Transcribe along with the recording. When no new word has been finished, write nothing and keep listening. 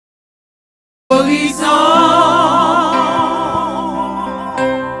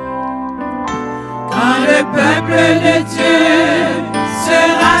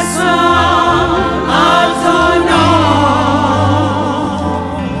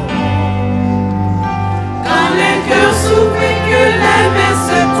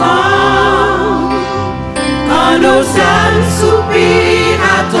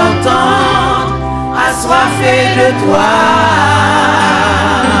fait de toi.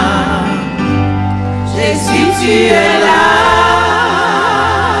 Jésus, tu es là.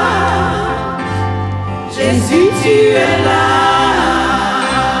 Jésus, tu es là.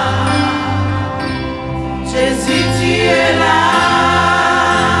 Jésus, tu es là.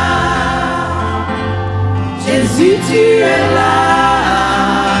 Jésus, tu es là.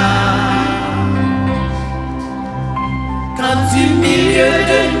 Quand tu milieu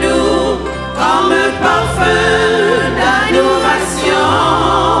de nous, comme un parfum d'adoration,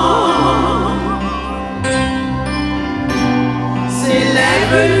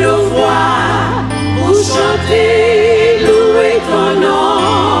 s'élèvent nos voix pour chanter, louer ton nom.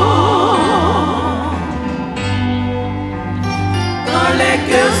 Quand les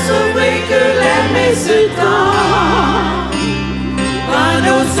cœurs s'ouvrent, que les mains se tendent, quand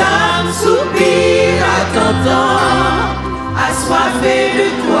nos âmes soupirent à t'entendre, assoiffés de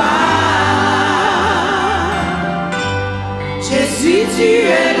toi. Jésus, tu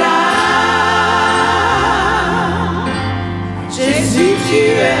es là. Jésus, tu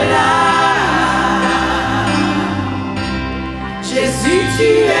es là. Jésus, tu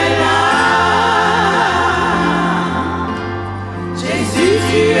es là. Jésus,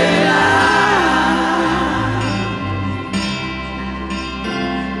 tu es là.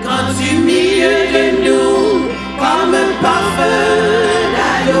 Quand tu milieu de nous, comme un parfum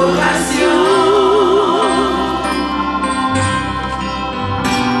d'adoration,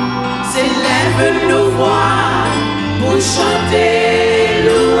 s'élèvent nos voix pour chanter,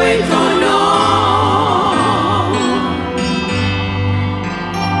 louer ton nom.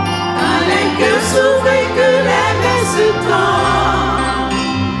 Quand les cœurs s'ouvrent et que les mains se tendent,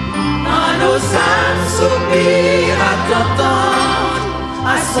 quand nos âmes soupirent à t'entendre,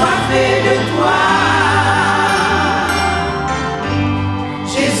 assoiffés de toi.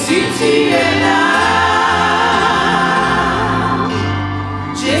 Jésus, tu es là.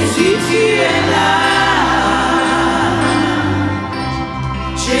 Jésus, tu es là.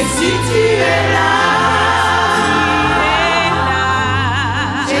 Jésus, tu es là.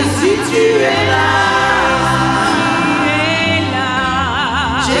 Jésus, tu es là.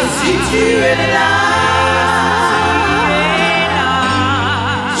 Jésus, tu es là.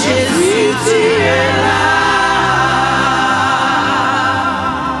 Jésus, tu es là.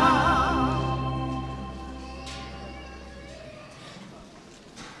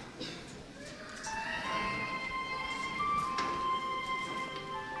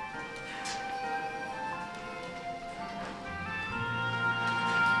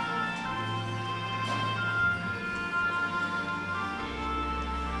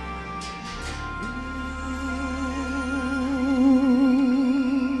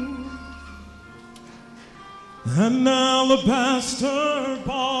 An alabaster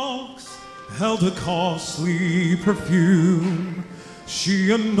box held a costly perfume.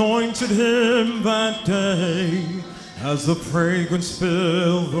 She anointed him that day as the fragrance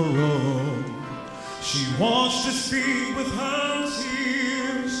filled the room. She washed his feet with her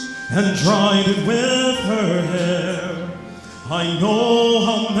tears and dried it with her hair. I know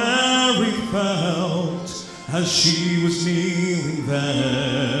how Mary felt as she was kneeling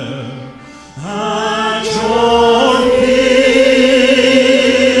there at your feet,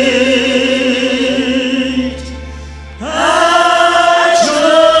 at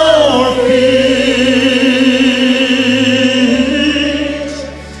your feet.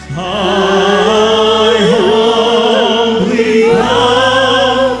 I humbly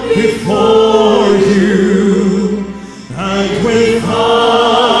bow before you, and with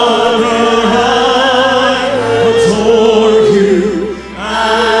honor I adore you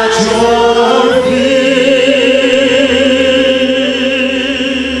at your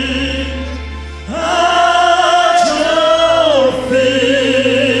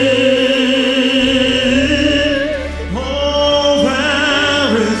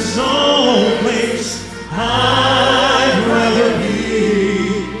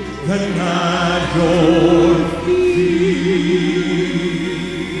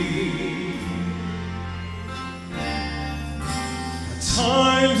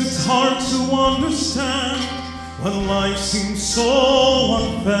when life seems so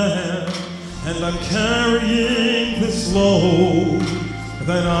unfair, and I'm carrying this load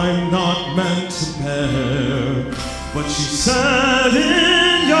that I'm not meant to bear. But you said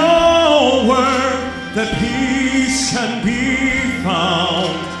in your word that peace can be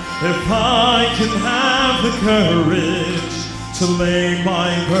found if I can have the courage to lay my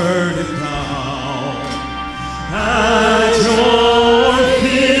burden down at your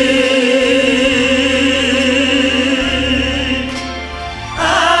feet.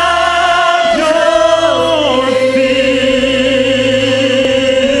 At your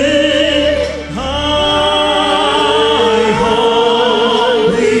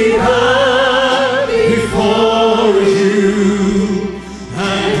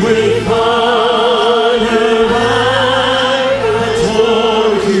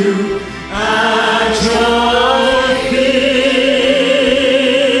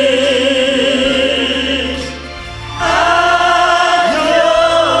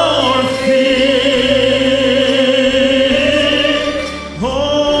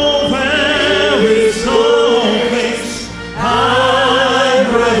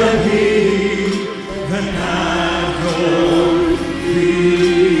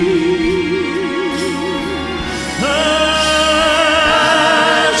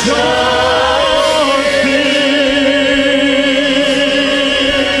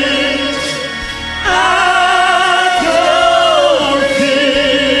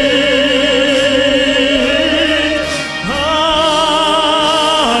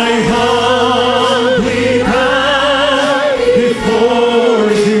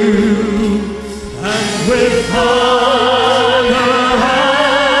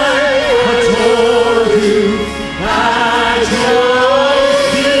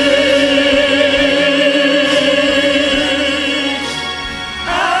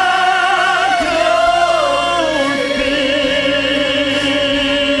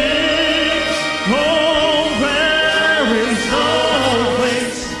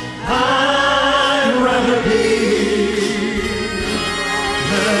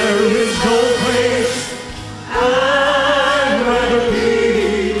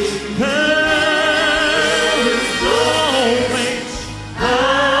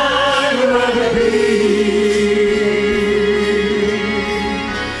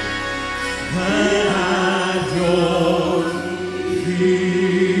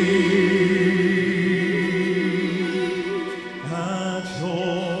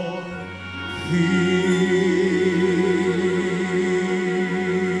your feet.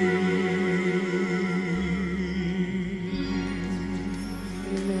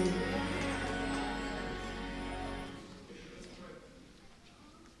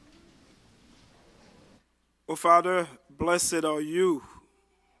 Oh, Father, blessed are you.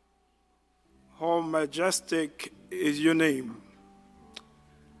 How majestic is your name.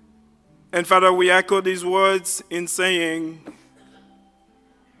 And Father, we echo these words in saying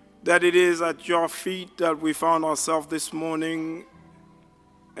that it is at your feet that we found ourselves this morning,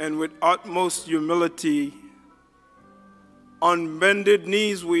 and with utmost humility, on bended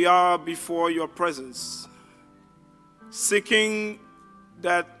knees we are before your presence, seeking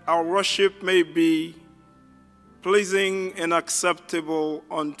that our worship may be pleasing and acceptable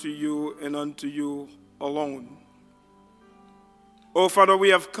unto you and unto you alone. Oh, Father, we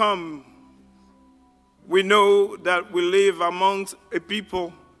have come. We know that we live amongst a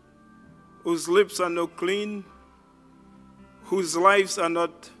people whose lips are not clean, whose lives are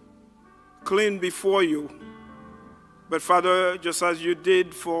not clean before you. But Father, just as you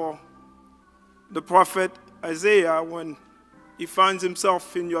did for the prophet Isaiah when he finds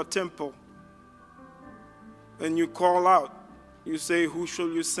himself in your temple, and you call out, you say, who shall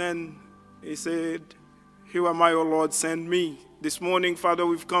you send? He said, here am I, O Lord, send me. This morning, Father,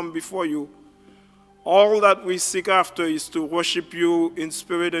 we've come before you. All that we seek after is to worship you in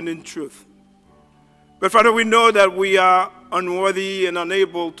spirit and in truth. But Father, we know that we are unworthy and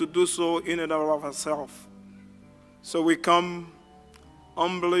unable to do so in and of ourselves. So we come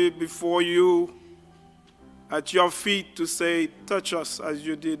humbly before you at your feet to say, touch us as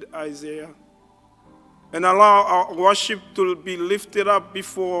you did Isaiah. And allow our worship to be lifted up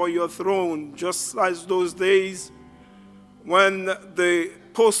before your throne, just as those days when the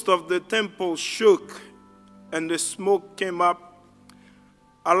post of the temple shook and the smoke came up.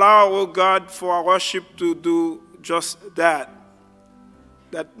 Allow, O God, for our worship to do just that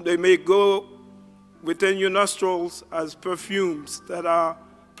they may go within your nostrils as perfumes that are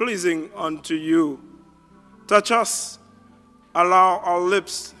pleasing unto you. Touch us. Allow our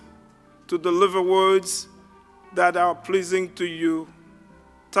lips to deliver words that are pleasing to you.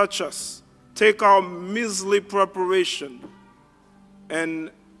 Touch us. Take our measly preparation and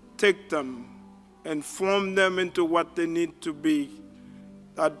take them and form them into what they need to be,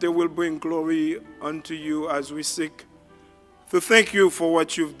 that they will bring glory unto you as we seek to thank you for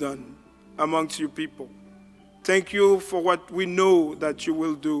what you've done amongst your people. Thank you for what we know that you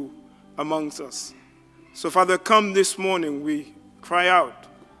will do amongst us. So, Father, come this morning. We cry out.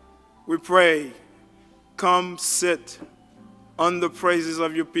 We pray, come sit on the praises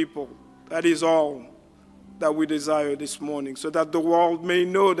of your people. That is all that we desire this morning, so that the world may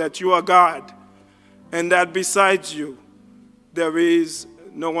know that you are God and that besides you, there is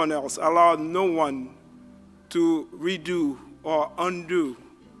no one else. Allow no one to redo or undo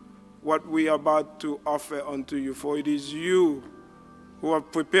what we are about to offer unto you. For it is you who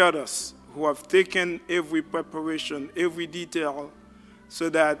have prepared us, who have taken every preparation, every detail, so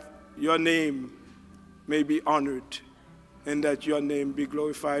that your name may be honored and that your name be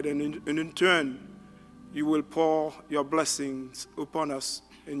glorified. And in turn, you will pour your blessings upon us,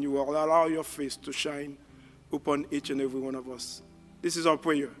 and you will allow your face to shine upon each and every one of us. This is our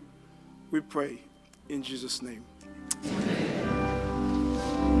prayer. We pray in Jesus' name.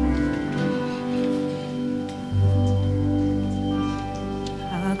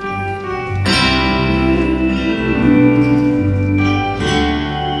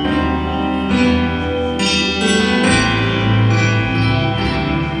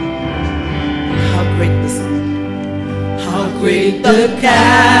 Great the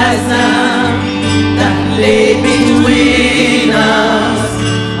chasm that lay between us,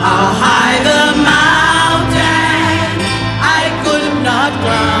 how high the mountain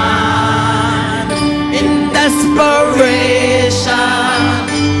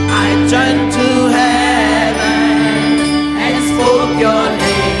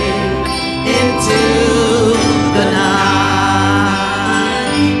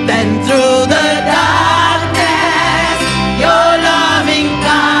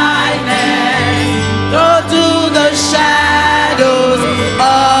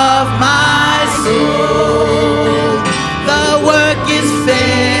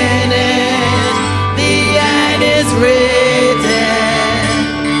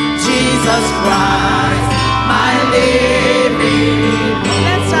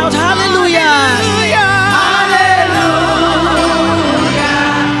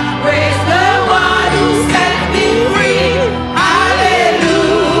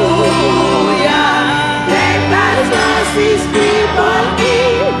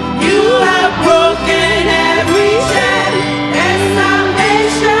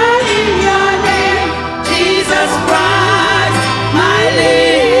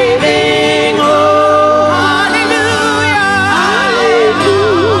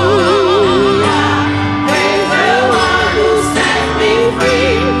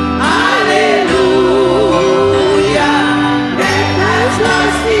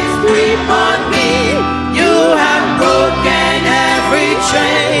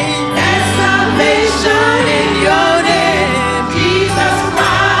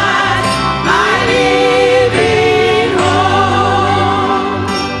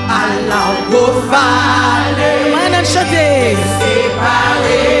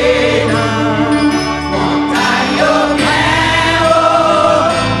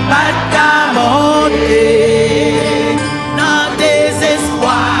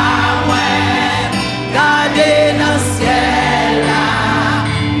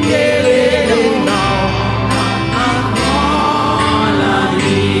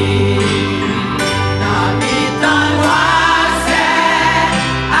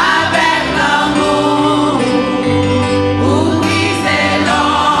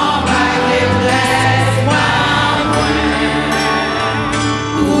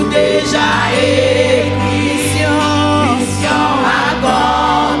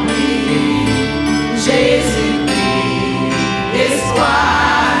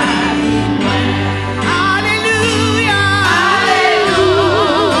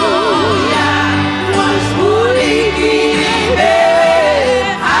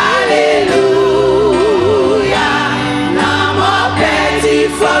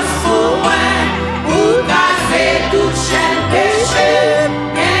force pour moi, pour casser toute chaîne péché,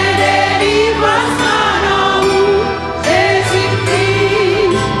 et délivrance en nous,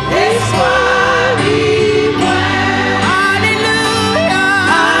 Jésus-Christ, espoir libre. Alléluia,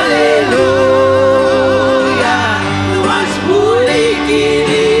 Alléluia, louange pour lui qui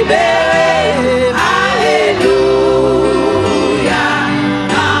libère. Alléluia,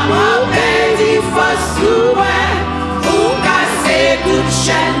 dans mon petit force sous moi, pour casser toute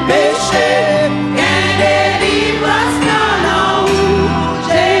chaîne péché, et délivrance dans nous,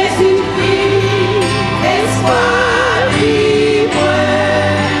 Jésus-Christ, espoir libre.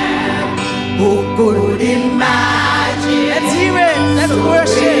 Beaucoup d'images, Let's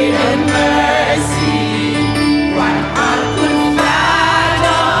worship. and mercy, what heart could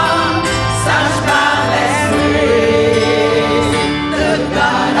fathom such boundless grace? The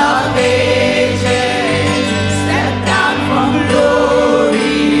God of ages stepped down from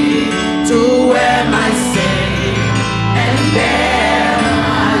glory to wear my sin and bear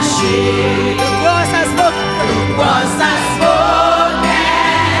my shame. The cross has spoken. Was I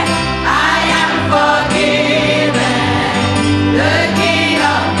spoken? I am forgiven. The King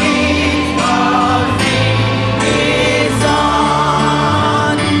of Kings for me is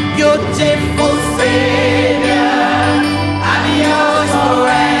on. Beautiful Savior, I'm yours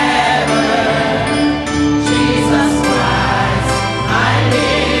forever. Jesus Christ, my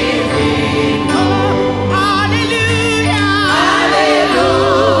living hope. Hallelujah,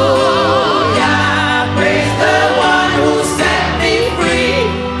 Hallelujah. Praise the one who set me free.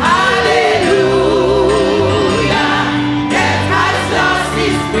 Hallelujah. Death has lost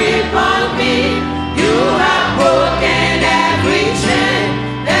its grip on me. You have broken every chain.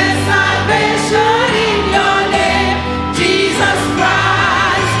 There's salvation in your name, Jesus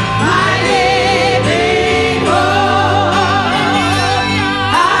Christ, my living hope.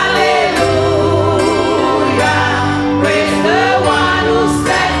 Hallelujah. Praise the one who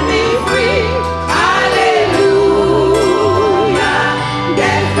set me free. Hallelujah.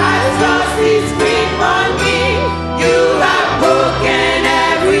 Death has lost its grip on me. You have broken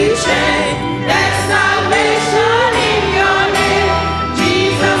every chain.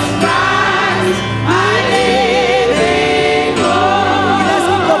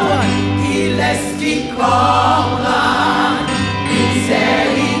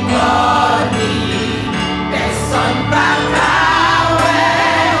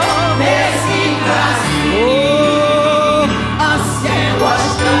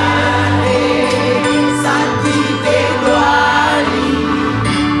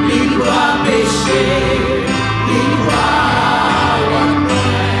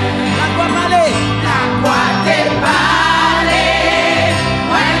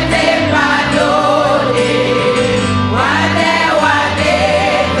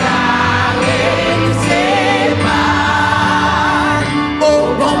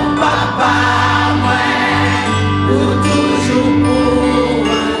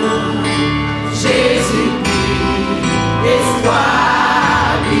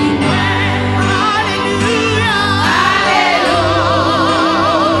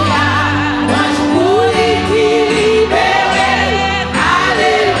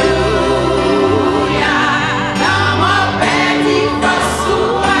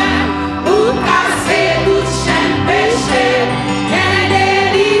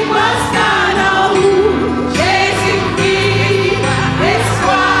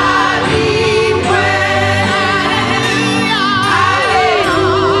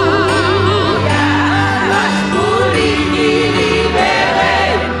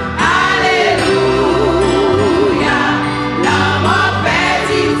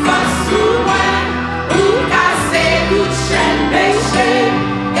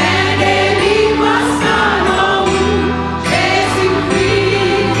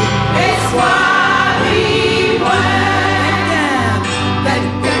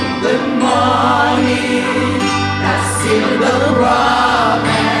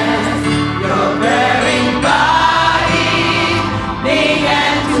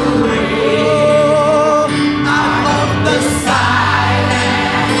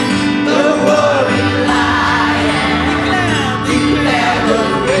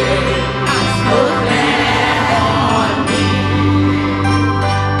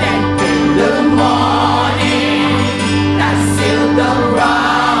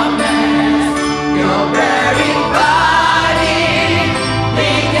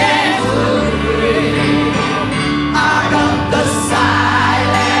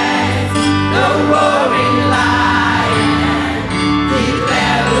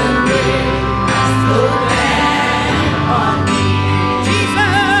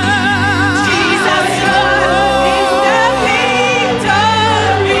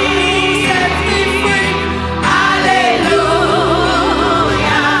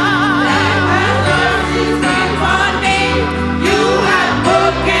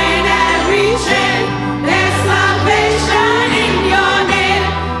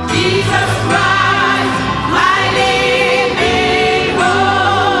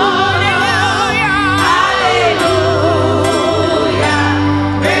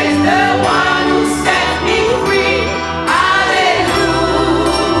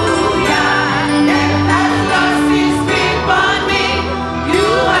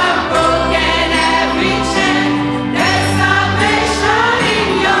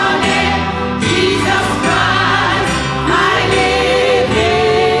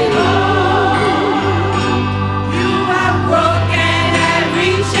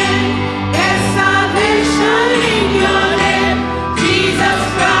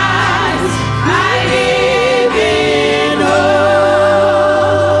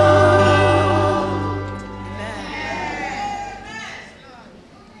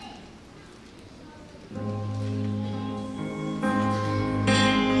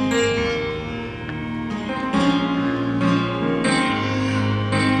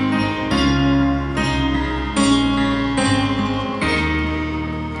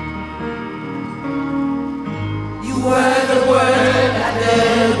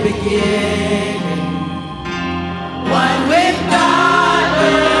 beginning. One with God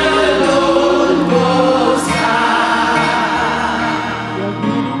alone most high.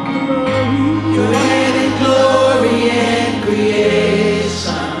 Your hidden glory and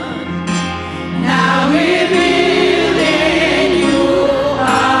creation, now revealed in you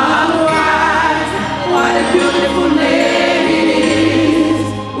are Christ. What a beautiful name it is.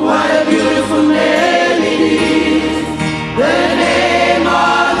 What a beautiful name it is. The name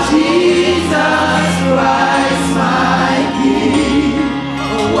of Jesus.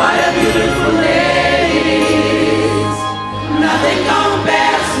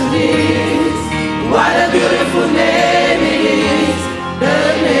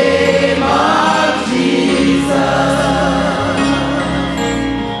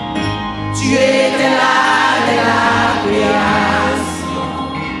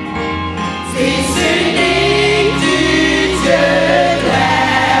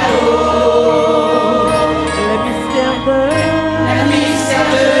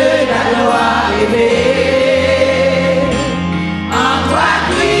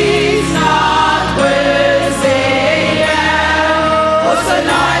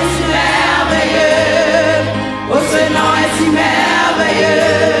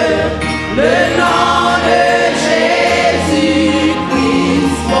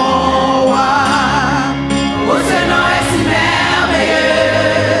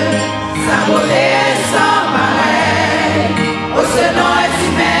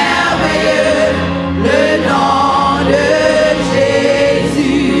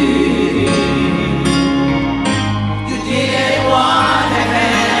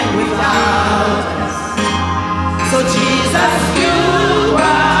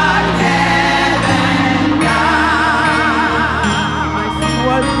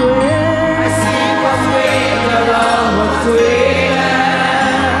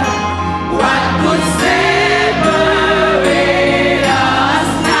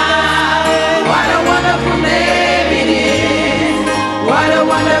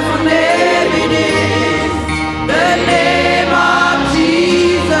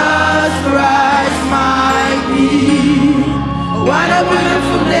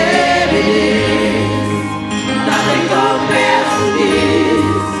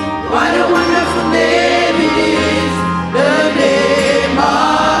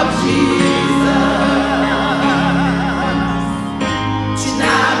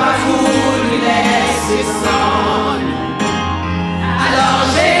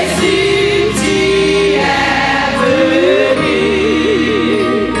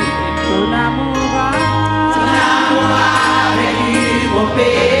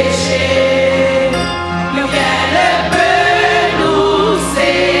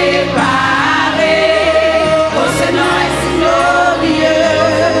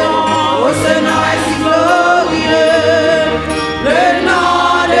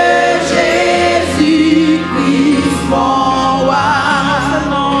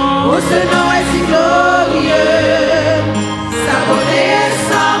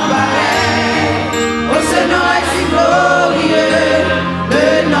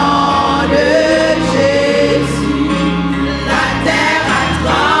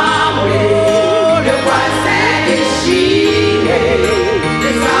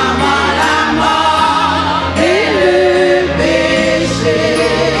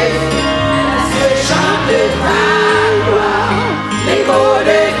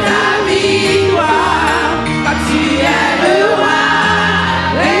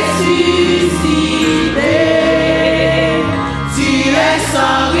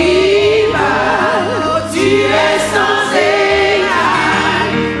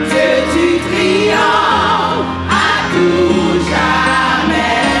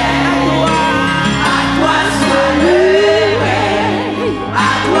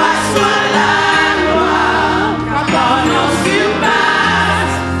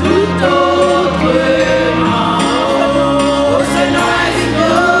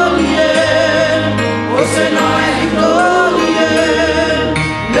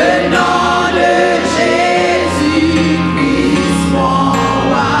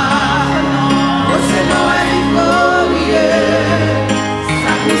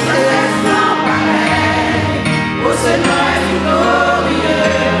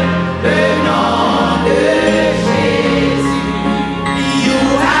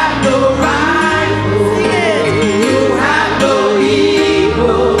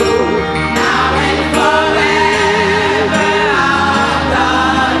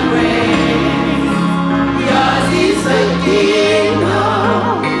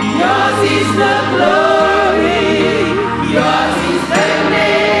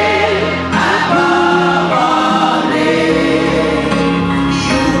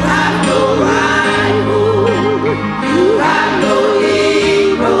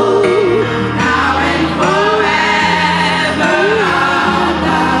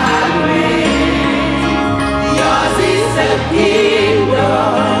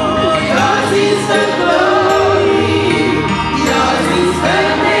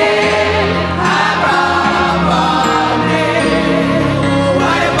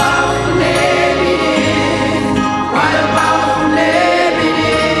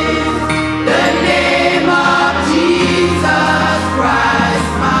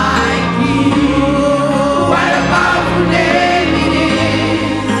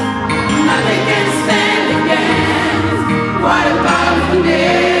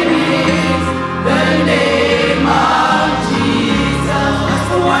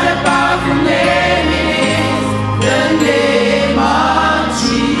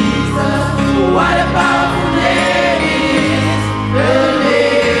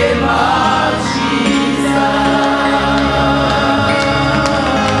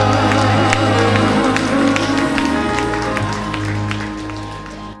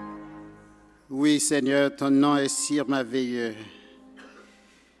 Oui, Seigneur, ton nom est si merveilleux.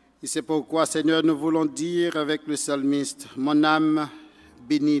 Et c'est pourquoi, Seigneur, nous voulons dire avec le psalmiste, mon âme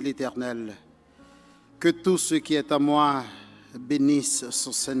bénit l'Éternel. Que tout ce qui est à moi bénisse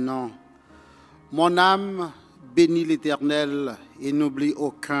son Saint-Nom. Mon âme bénit l'Éternel et n'oublie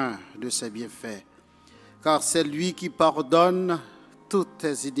aucun de ses bienfaits. Car c'est lui qui pardonne toutes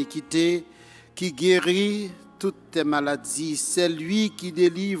tes iniquités, qui guérit toutes tes maladies. C'est lui qui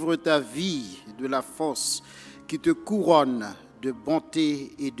délivre ta vie de la force, qui te couronne de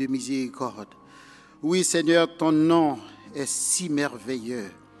bonté et de miséricorde. Oui, Seigneur, ton nom est si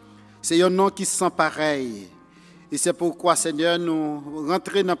merveilleux. C'est un nom qui sent pareil. Et c'est pourquoi, Seigneur, nous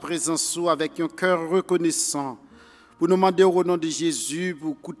rentrons dans la présence avec un cœur reconnaissant pour nous demander au nom de Jésus,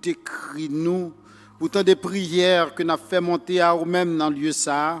 pour écouter cri nous, pour tant de prières que nous avons fait monter à nous-mêmes dans le lieu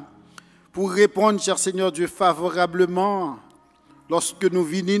ça, pour répondre, cher Seigneur Dieu, favorablement. Lorsque nous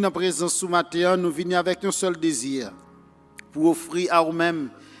venons dans la présence ce matin, nous venons avec un seul désir, pour offrir à nous-mêmes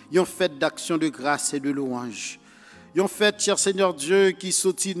une fête d'action de grâce et de louange. Une fête, cher Seigneur Dieu, qui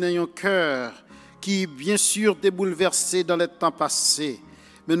sortit dans un cœur, qui bien sûr t'est bouleversé dans les temps passés.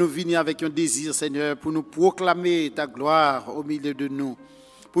 Mais nous venons avec un désir, Seigneur, pour nous proclamer ta gloire au milieu de nous.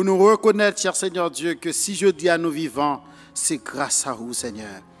 Pour nous reconnaître, cher Seigneur Dieu, que si je dis à nos vivants, c'est grâce à vous,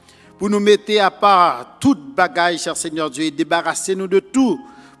 Seigneur. Pour nous mettre à part toute bagaille, cher Seigneur Dieu, et débarrasser nous de tout,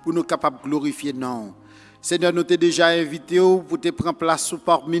 pour nous capables de glorifier non. Seigneur, nous t'ai déjà invité pour te prendre place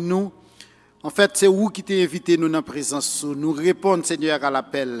parmi nous. En fait, c'est vous qui t'es invité nous dans la présence. Nous répondons, Seigneur, à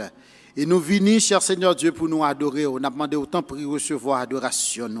l'appel. Et nous venons, cher Seigneur Dieu, pour nous adorer. On a demandé autant pour recevoir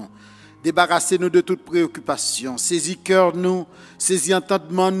adoration. Nous. Débarrassez-nous de toute préoccupation. Saisis cœur nous, saisis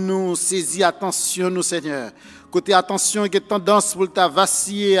entendement nous, saisis attention nous, Seigneur. Côté attention, il y a tendance pour ta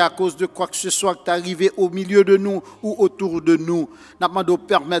vaciller à cause de quoi que ce soit qui est arrivé au milieu de nous ou autour de nous. Nous demandons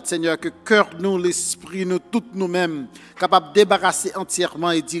permettre, Seigneur, que cœur nous, l'esprit nous, toutes nous-mêmes, capables de débarrasser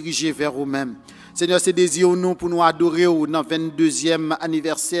entièrement et diriger vers nous-mêmes. Seigneur, c'est désir nous pour nous adorer dans le 22e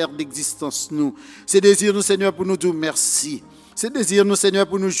anniversaire d'existence nous. C'est désir nous, Seigneur, pour nous dire merci. C'est désir nous, Seigneur,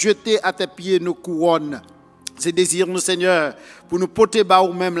 pour nous jeter à tes pieds nos couronnes. C'est désir nous, Seigneur, pour nous porter bas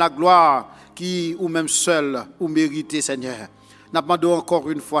ou même la gloire qui ou même seul ou mérité, Seigneur. Nous demandons encore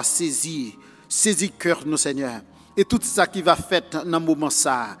une fois, saisis cœur nous, Seigneur. Et tout ça qui va faire dans le moment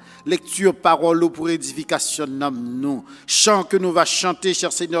ça, lecture, parole pour édification nous, chant que nous va chanter,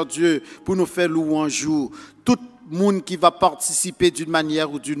 cher Seigneur Dieu, pour nous faire louange. Tout monde qui va participer d'une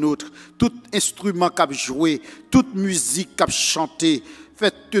manière ou d'une autre, tout instrument qui a joué, toute musique qui a chanté,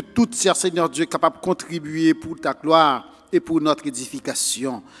 faites que tout, cher Seigneur Dieu, capable de contribuer pour ta gloire et pour notre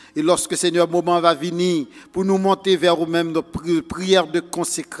édification. Et lorsque, Seigneur, le moment va venir pour nous monter vers nous-mêmes nos prières de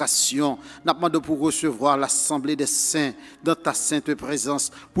consécration, nous demandons pour recevoir l'assemblée des saints dans ta sainte présence,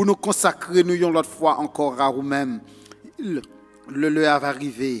 pour nous consacrer, nous, l'autre fois encore à nous-mêmes. L'heure va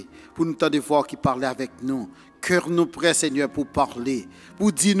arriver pour nous tendre voir qui parlait avec nous. Cœur nous prêt, Seigneur, pour parler,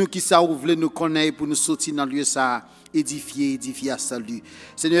 pour dire nous qui ça vous voulez nous connaître, pour nous sortir dans le lieu ça, édifier à salut.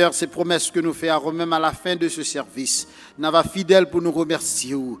 Seigneur, ces promesses que nous faisons même à la fin de ce service, nous sommes fidèles pour nous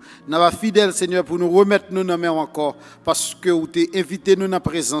remercier. Nous sommes fidèles, Seigneur, pour nous remettre nous dans main encore, parce que vous t'es invité nous dans la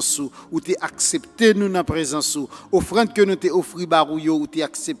présence, vous t'es accepté nous dans la présence, offrande que nous t'es offert barouyo, vous t'es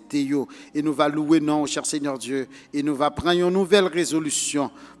accepté yo, et nous va louer non, cher Seigneur Dieu, et nous va prendre une nouvelle résolution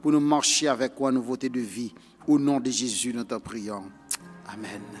pour nous marcher avec toi, nouveauté de vie. Au nom de Jésus, nous t'en prions.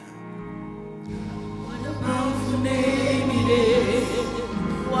 Amen. What a powerful name it is.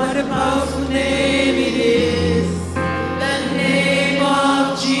 What a powerful name it is. The name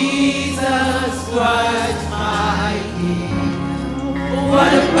of Jesus Christ, my King.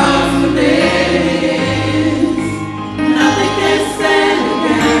 What a powerful name it is. Nothing can stand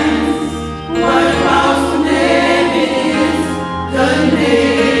against. What a powerful name it is. The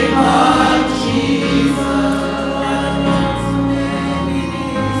name of Jesus. What a powerful name it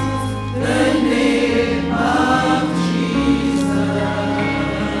is. The name of Jesus.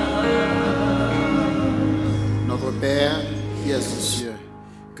 Notre Père qui es aux cieux,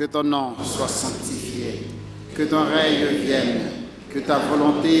 que ton nom soit sanctifié, que ton règne vienne, que ta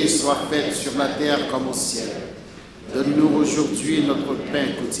volonté soit faite sur la terre comme au ciel. Donne-nous aujourd'hui notre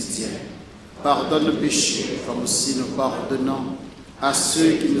pain quotidien. Pardonne nos péchés comme aussi nous pardonnons à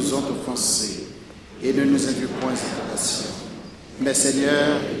ceux qui nous ont offensés. Et ne nous induis point en tentation. Mais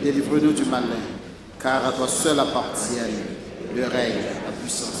Seigneur, délivre-nous du malin, car à toi seul appartiennent le règne, la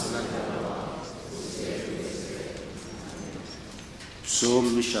puissance et la gloire.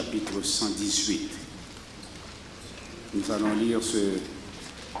 Psaume chapitre 118. Nous allons lire ce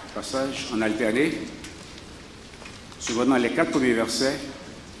passage en alterné. Cependant, les 4 premiers versets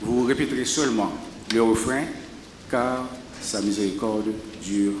Vous répéterez seulement le refrain, car sa miséricorde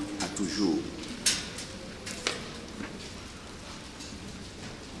dure à toujours.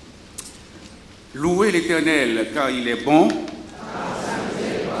 Louez l'Éternel, car il est bon.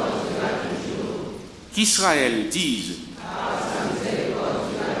 Qu'Israël dise.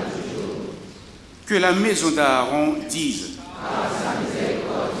 Que la maison d'Aaron dise.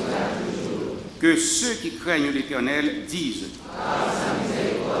 Que ceux qui craignent l'Éternel disent.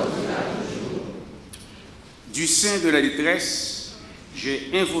 Du sein de la détresse, j'ai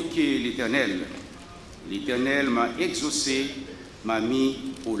invoqué l'Éternel. L'Éternel m'a exaucé, m'a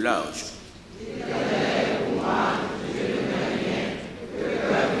mis au large.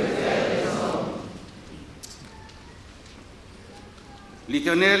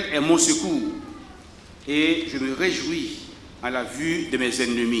 L'Éternel est mon secours, et je me réjouis à la vue de mes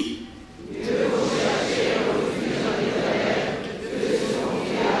ennemis.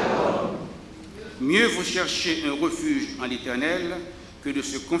 Mieux vaut chercher un refuge en l'Éternel que de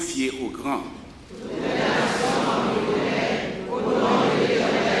se confier aux grands.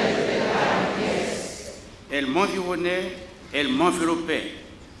 Elle m'environnait, elle m'enveloppait,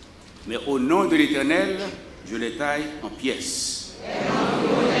 mais au nom de l'Éternel, je les taille en pièces.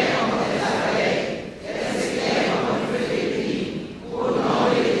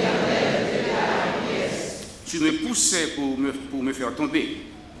 Tu me poussais pour me faire tomber,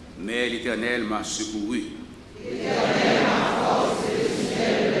 mais l'Éternel m'a secouru.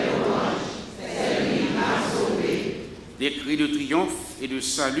 Des cris de triomphe et de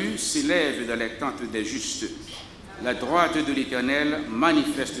salut s'élèvent dans les tentes des justes. La droite de l'Éternel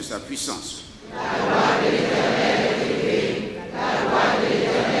manifeste sa puissance.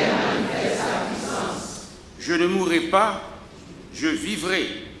 Je ne mourrai pas, je vivrai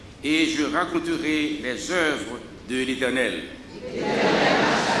et je raconterai les œuvres de l'Éternel.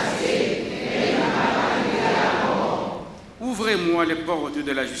 Ouvrez-moi les portes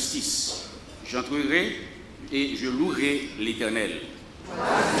de la justice. J'entrerai et je louerai l'Éternel.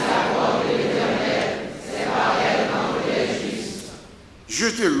 Je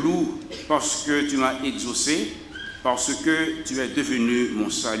te loue parce que tu m'as exaucé, parce que tu es devenu mon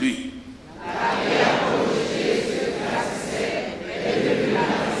salut.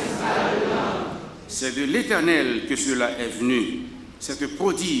 C'est de l'Éternel que cela est venu, cette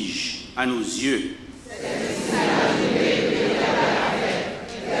prodige à nos yeux.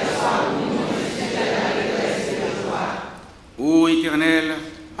 Ô Éternel,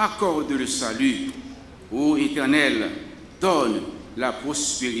 accorde le salut. Ô Éternel, donne la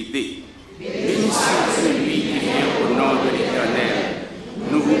prospérité. Bénissons celui qui vient au nom de l'Éternel.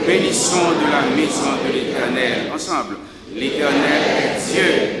 Nous vous bénissons de la maison de l'Éternel. Ensemble, l'Éternel est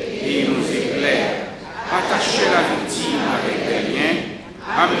Dieu et il nous éclaire. Attachez la victime avec des liens,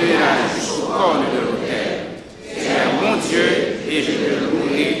 amenez-la jusqu'au corne de l'autel. Tu es mon Dieu et je te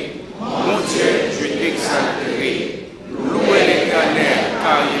louerai. Mon Dieu, je t'exalterai. Louez l'Éternel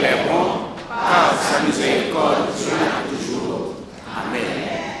car il est bon, car sa miséricorde dure à toujours. Amen.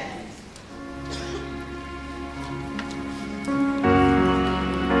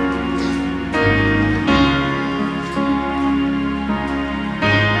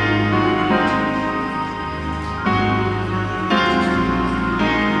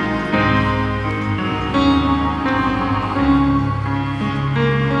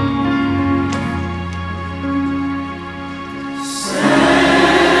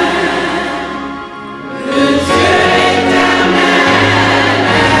 Le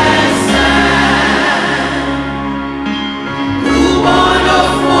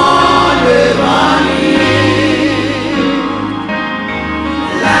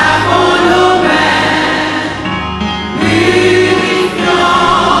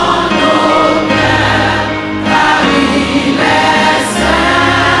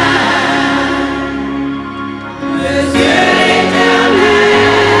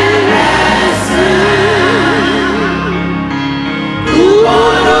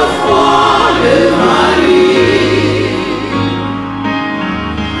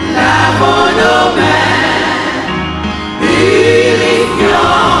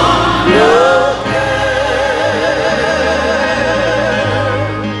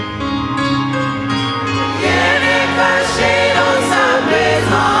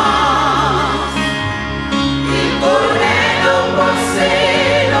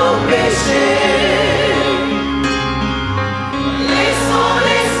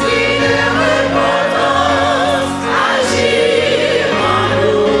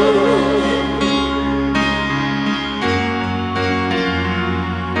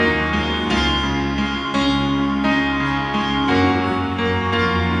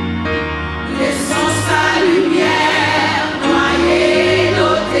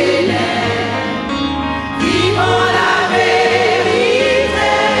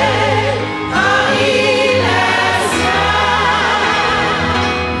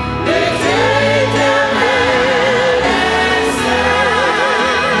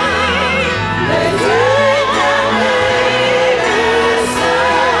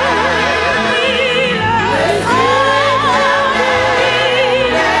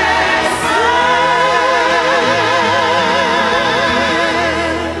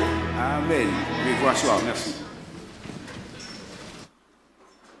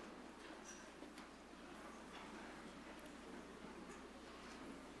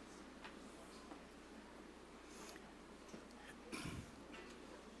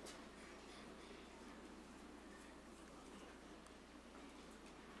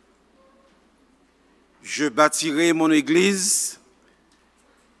Je bâtirai mon église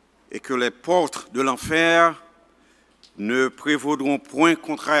et que les portes de l'enfer ne prévaudront point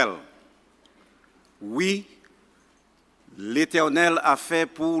contre elle. Oui, l'Éternel a fait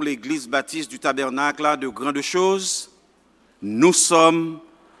pour l'église baptiste du Tabernacle de grandes choses. Nous sommes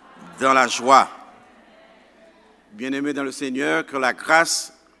dans la joie. Bien-aimés dans le Seigneur, que la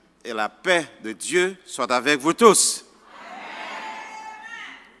grâce et la paix de Dieu soient avec vous tous.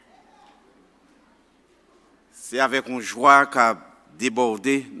 C'est avec une joie qu'a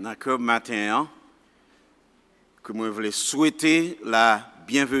débordé dans le matin que je voulais souhaiter la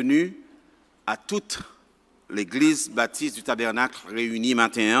bienvenue à toute l'église baptiste du Tabernacle réunie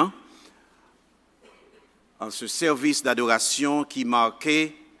matin en ce service d'adoration qui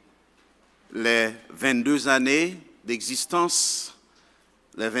marquait les 22 années d'existence,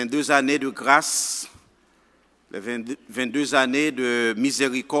 les 22 années de grâce, les 22 années de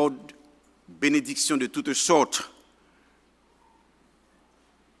miséricorde, bénédiction de toutes sortes.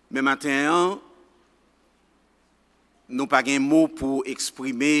 Mais maintenant, nous n'avons pas un mot pour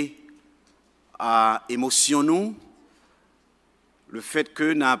exprimer émotion nous, le fait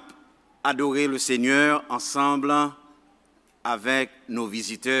que nous avons adoré le Seigneur ensemble avec nos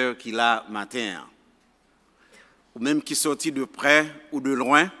visiteurs qui là matin, ou même qui sortis de près ou de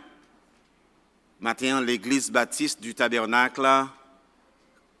loin. Matin, l'église baptiste du Tabernacle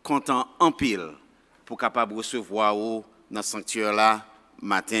content en pile pour capable recevoir dans le sanctuaire là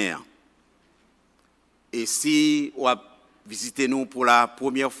matin. Et si vous visitez nous pour la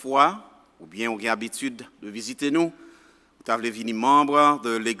première fois, ou bien vous avez l'habitude de visiter nous, vous avez venir membre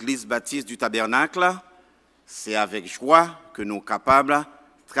de l'église baptiste du Tabernacle, c'est avec joie que nous sommes capables de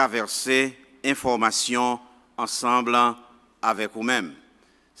traverser information ensemble avec vous-même.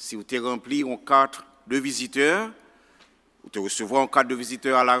 Si vous avez rempli une carte de visiteur, vous recevrez une carte de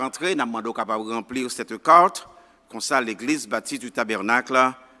visiteur à la rentrée, nous sommes capables de remplir cette carte, comme ça l'église baptiste du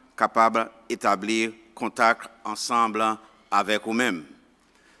Tabernacle capable d'établir contact ensemble avec vous-même.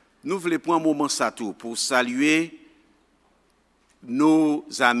 Nous voulons prendre un moment ça tout pour saluer nos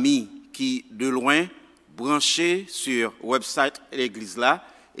amis qui de loin branchés sur le website de l'église là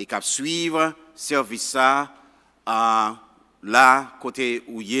et qui suivent service ça là côté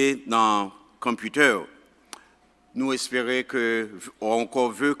où il est dans le computer. Nous espérons que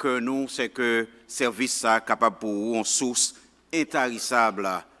encore veut que nous c'est que service ça capable pour vous une source intarissable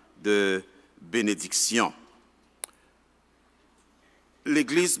de bénédiction.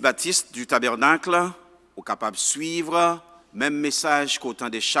 L'église baptiste du Tabernacle est capable de suivre même message qu'autant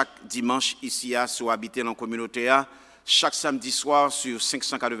de chaque dimanche ici à sur habiter dans la communauté chaque samedi soir sur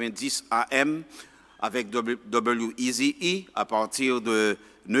 590 AM avec WEZE à partir de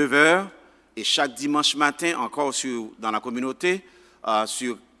 9h et chaque dimanche matin encore dans la communauté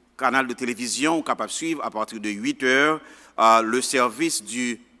sur canal de télévision capable de suivre à partir de 8h le service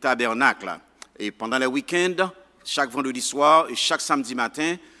du Tabernacle. Et pendant les week-ends, chaque vendredi soir et chaque samedi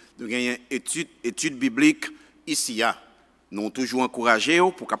matin, nous gagnons études bibliques ici. Nous avons toujours encouragé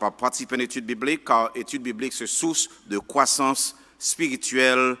pour capable participer à l'étude biblique, car l'étude biblique c'est source de croissance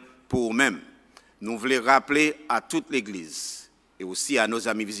spirituelle pour eux-mêmes. Nous voulons rappeler à toute l'Église et aussi à nos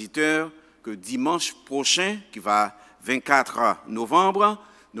amis visiteurs que dimanche prochain, qui va 24 novembre,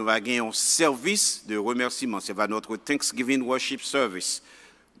 nous allons gagner un service de remerciement. C'est notre Thanksgiving Worship Service.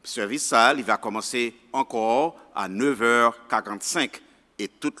 Le service ça, il va commencer encore à 9h45 et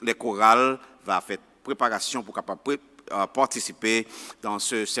toutes les chorales vont faire préparation pour capable participer dans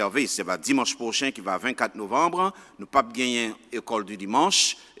ce service. C'est dimanche prochain qui va 24 novembre. Nous pas gagner école du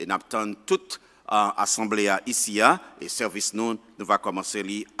dimanche et nous attendons toute assemblée ici et service nous va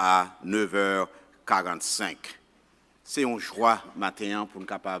commencer à 9h45. C'est une joie matin pour nous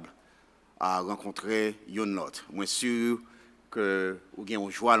capables à rencontrer une autre. Moi sûr que vous avez une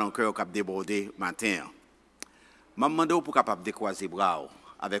joie dans le cœur qui a débordé matin. Je demande pour capable décroiser bras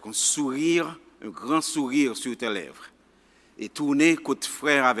avec un sourire, un grand sourire sur tes lèvres et tourner côté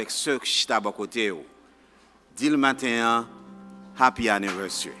frère avec ceux qui sont à côté. Dis le matin, happy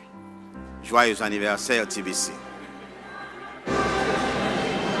anniversary. Joyeux anniversaire TBC.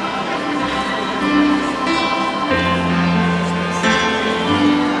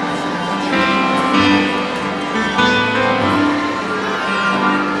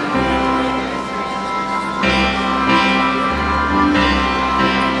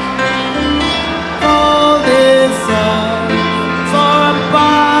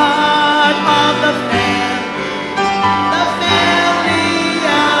 The family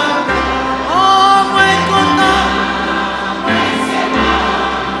of the oh my goodness.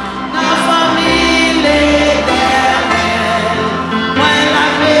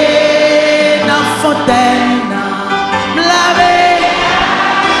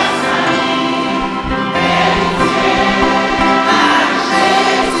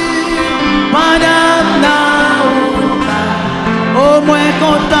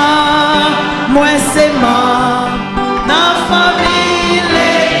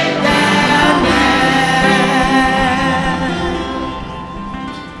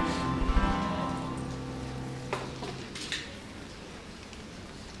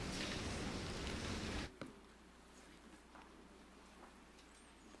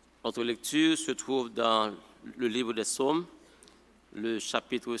 Notre lecture se trouve dans le livre des Psaumes, le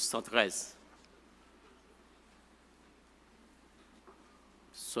chapitre 113.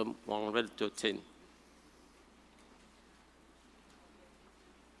 Psalm 113.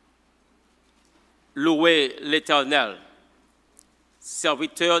 Louez l'Éternel.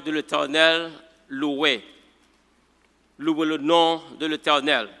 Serviteurs de l'Éternel, louez. Louez le nom de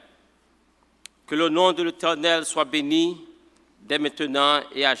l'Éternel. Que le nom de l'Éternel soit béni dès maintenant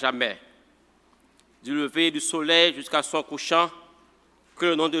et à jamais. Du lever du soleil jusqu'à son couchant, que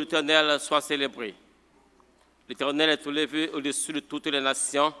le nom de l'Éternel soit célébré. L'Éternel est élevé au-dessus de toutes les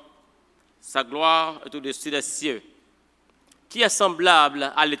nations. Sa gloire est au-dessus des cieux. Qui est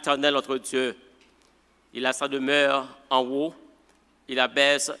semblable à l'Éternel notre Dieu? Il a sa demeure en haut. Il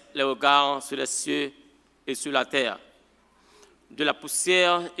abaisse les regards sur les cieux et sur la terre. De la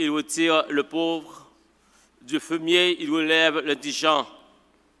poussière, il retire le pauvre. Du fumier, il relève l'indigent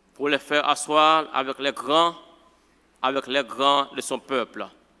pour les faire asseoir avec les grands de son peuple.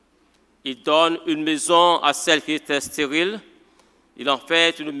 Il donne une maison à celle qui était stérile. Il en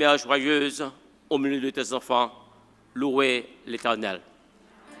fait une mère joyeuse au milieu de tes enfants. Louez l'Éternel.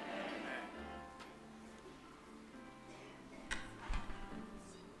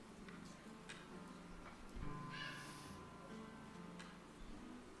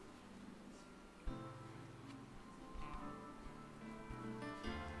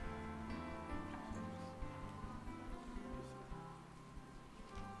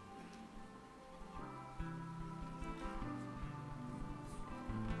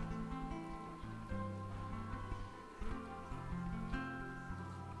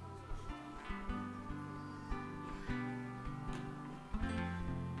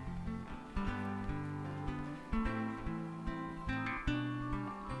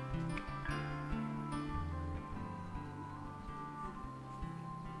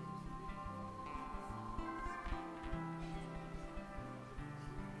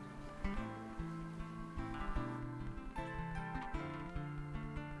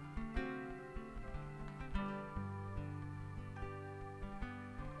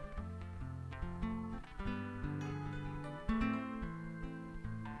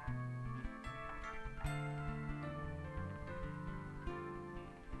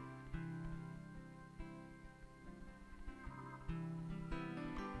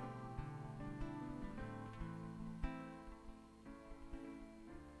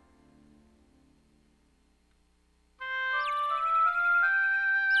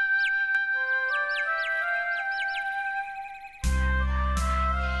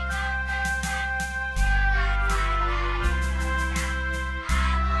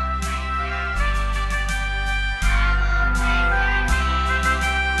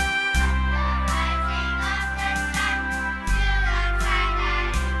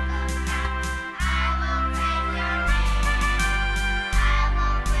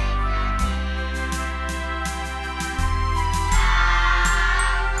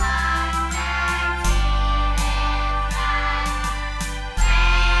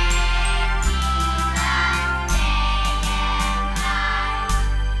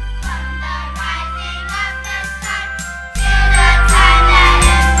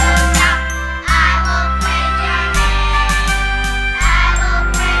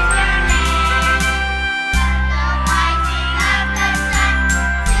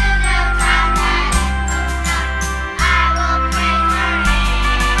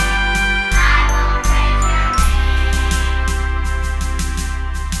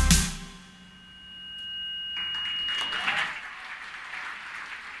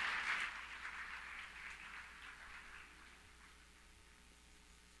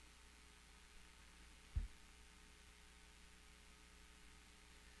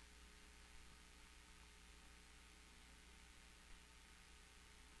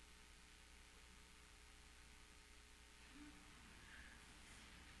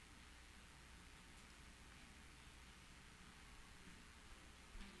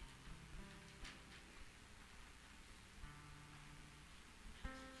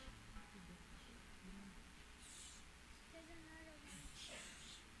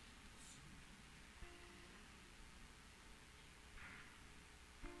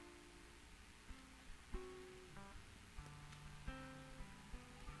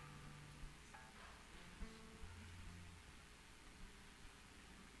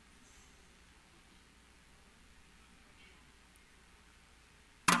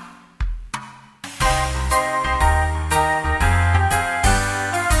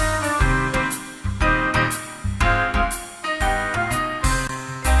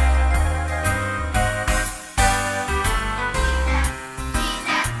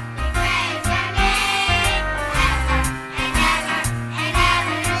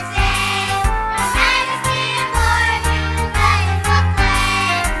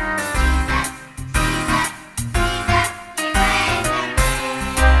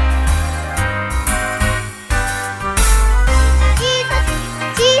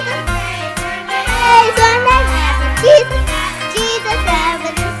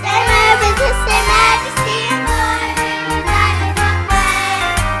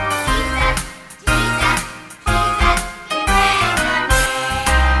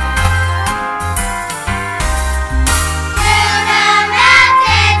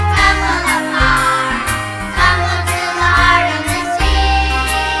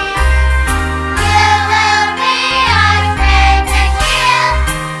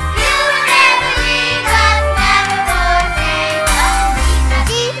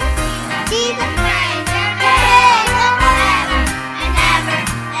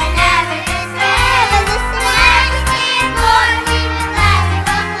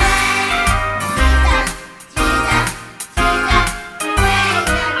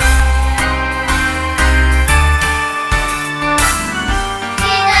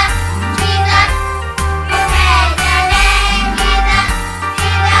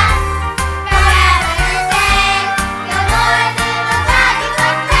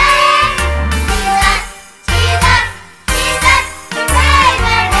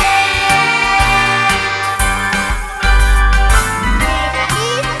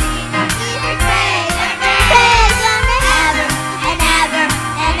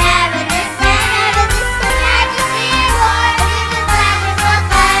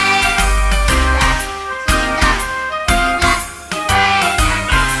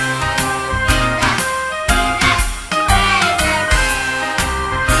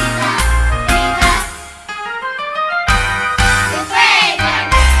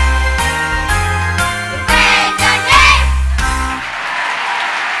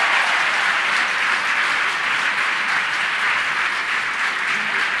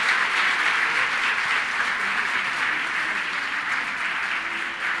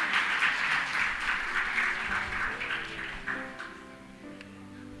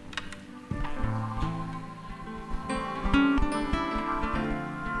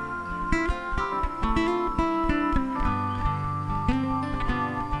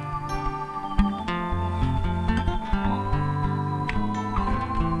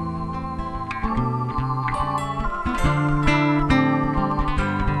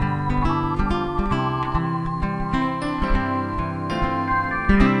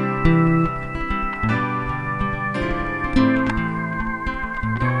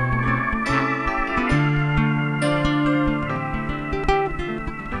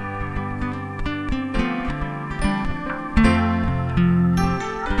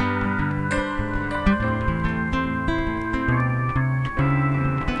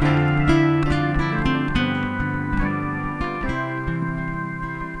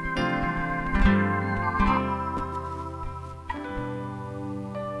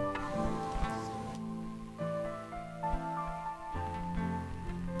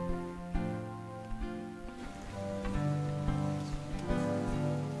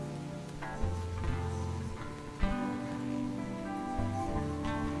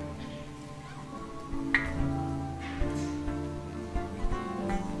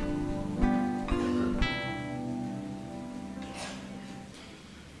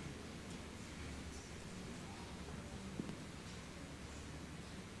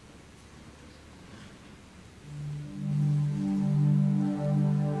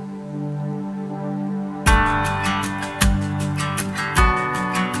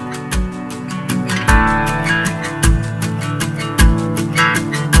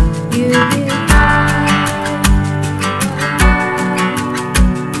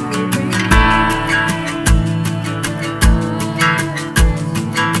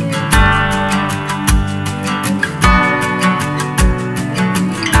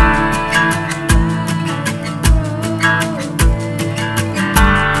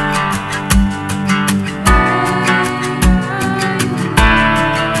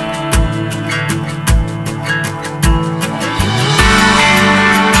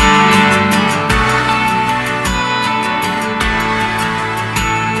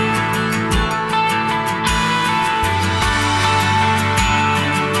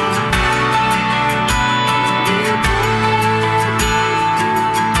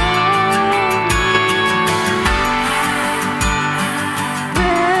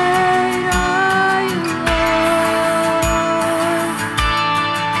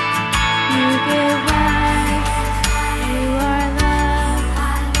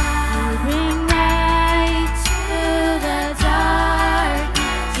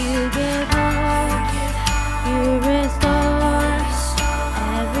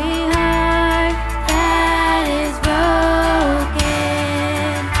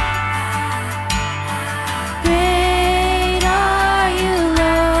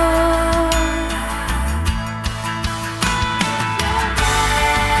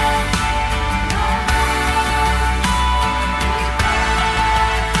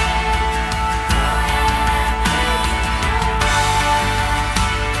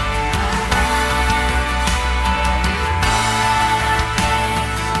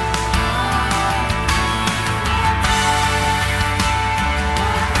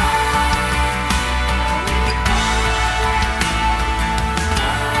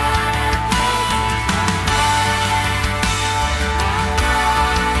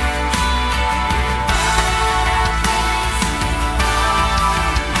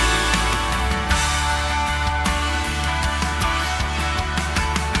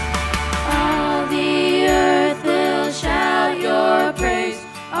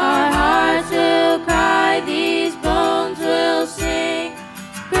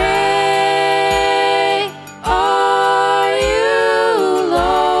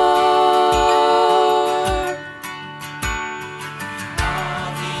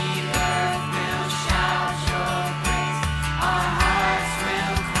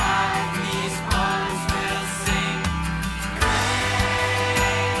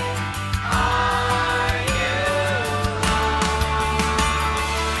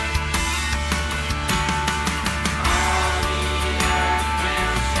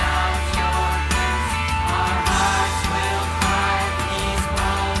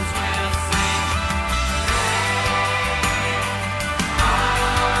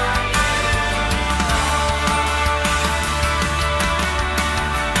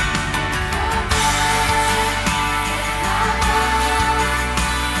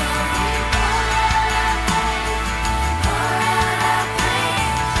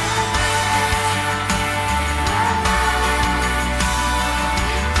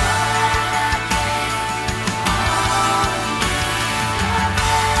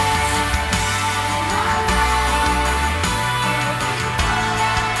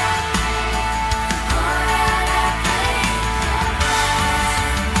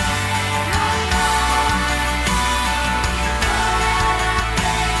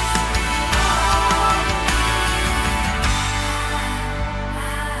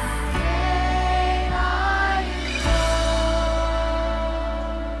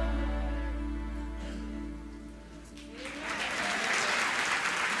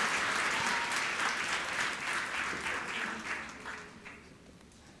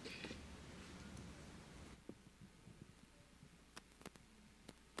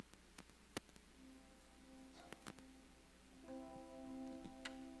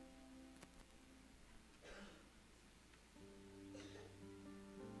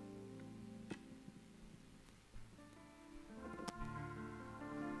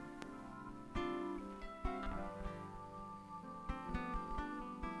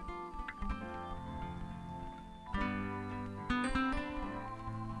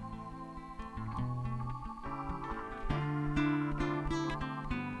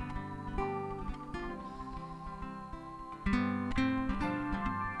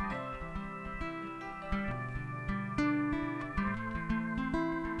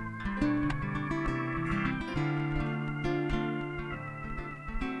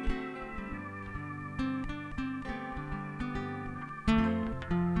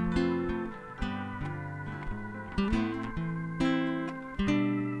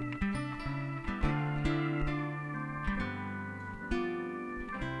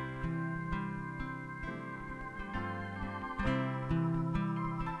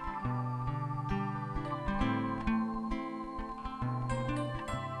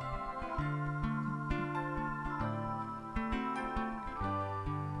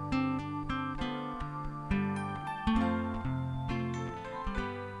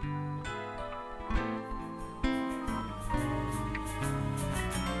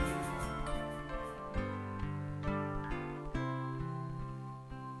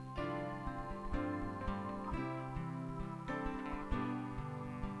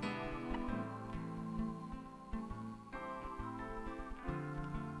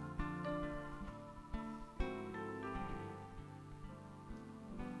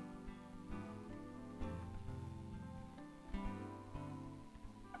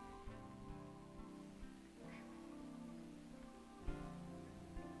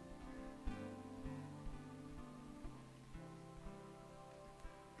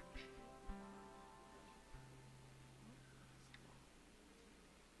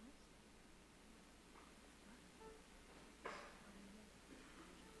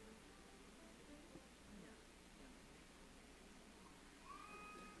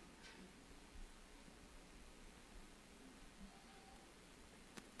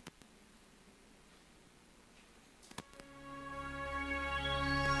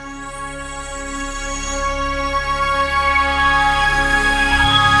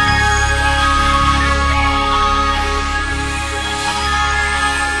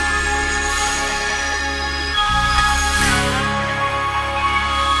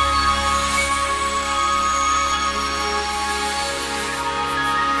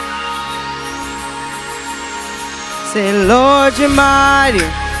 Say, Lord, you're mighty.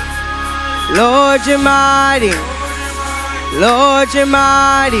 Lord, you're mighty. Lord, you're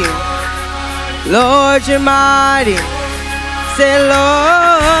mighty. Lord, you're mighty. Say,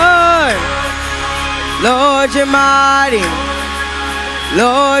 Lord. Lord, you're mighty.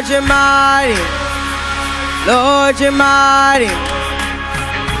 Lord, you're mighty. Lord, you're mighty.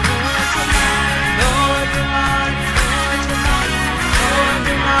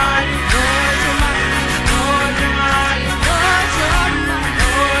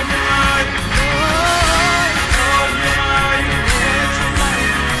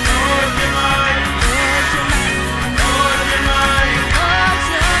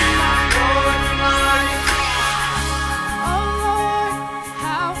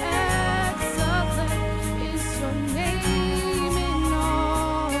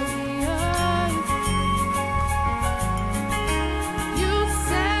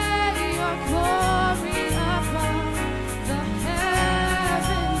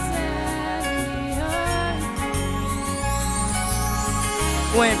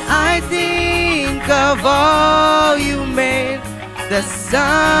 When I think of all you made, the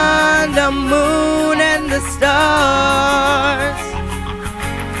sun, the moon, and the stars,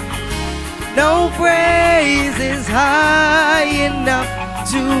 no praise is high enough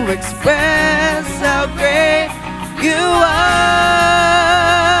to express how great you are.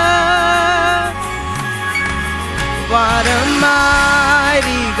 What a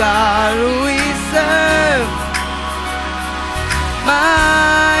mighty God we serve.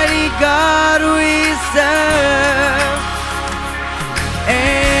 Mighty God we serve.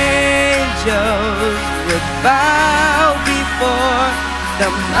 Angels would bow before the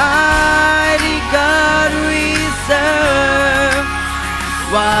mighty God we serve.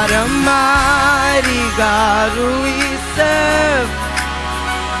 What a mighty God we serve.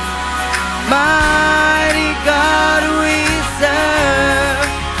 Mighty God we serve.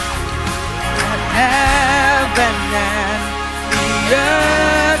 Heaven and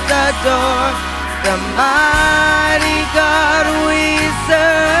earth adore the mighty God we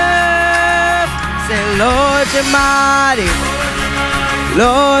serve. Say, Lord, you're mighty.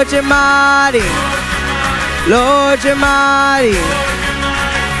 Lord, you're mighty. Lord, you're mighty.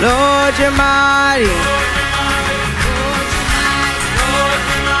 Lord, you're mighty.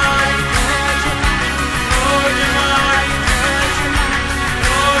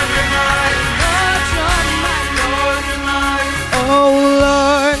 Oh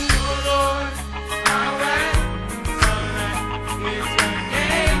Lord, how excellent is your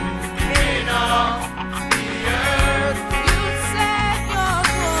name in all the earth. You set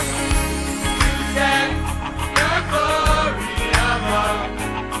your glory above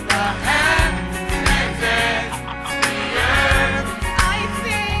the heavens and the earth. I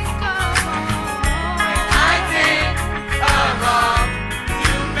think of all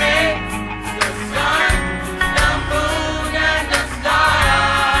you made, the sun, the moon, and the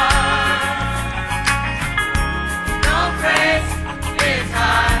stars. No praise is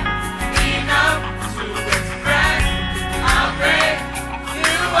high enough to express how great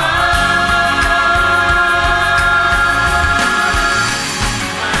you are.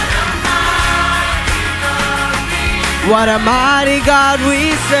 What a mighty God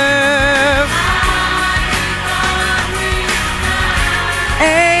we serve.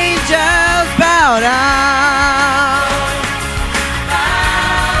 Angels bow down.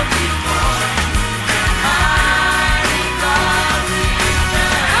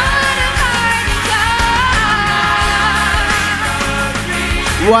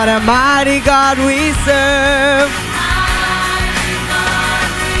 What a mighty God we serve.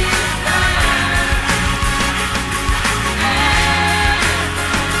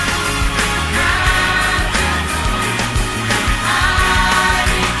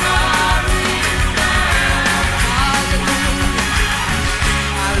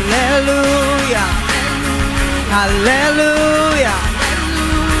 Hallelujah. Hallelujah.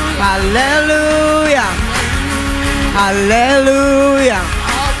 Hallelujah. Hallelujah.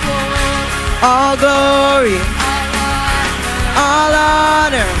 All glory, all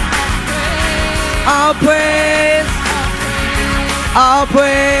honor, all praise, all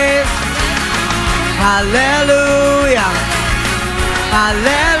praise. Hallelujah.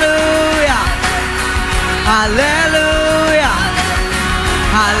 Hallelujah. Hallelujah.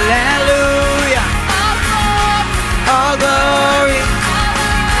 Hallelujah. All glory,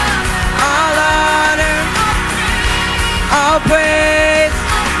 all honor, all praise,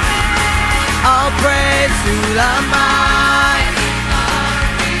 all praise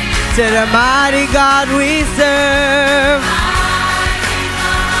to the mighty God we serve.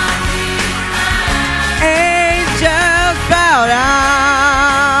 Angels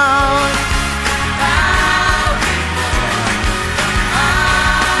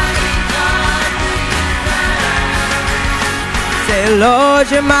Lord,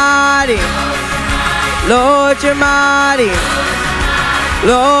 you're mighty. Lord, you're mighty.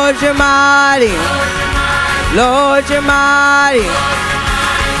 Lord, you're mighty. Lord, you're mighty.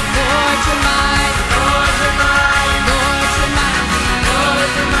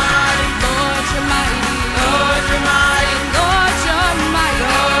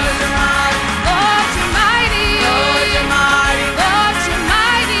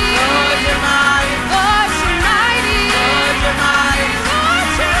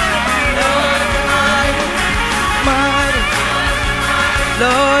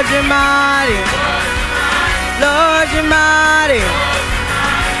 Lord, you're mighty. Lord, you're mighty.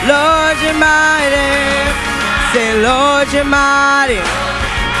 Lord, you're mighty. Say, Lord, you're mighty.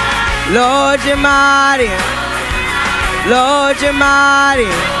 Lord, you're mighty. Lord, you're mighty.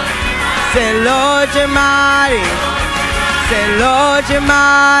 Say, Lord, you're mighty. Say, Lord, you're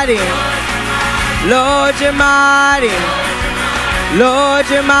mighty. Lord, you're mighty. Lord,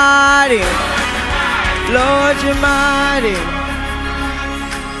 you're mighty. Lord, you're mighty.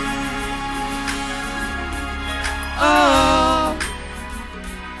 Oh,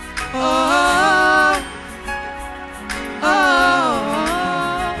 oh, oh,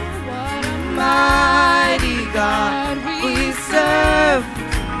 what a mighty God we serve.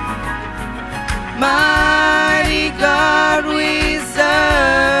 Mighty God we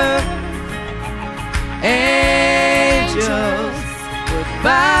serve. Angels would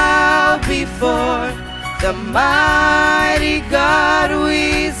bow before the mighty God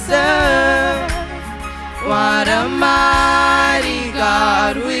we serve. What a mighty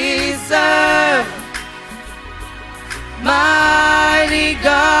God we serve. Mighty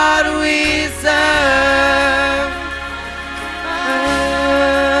God we serve.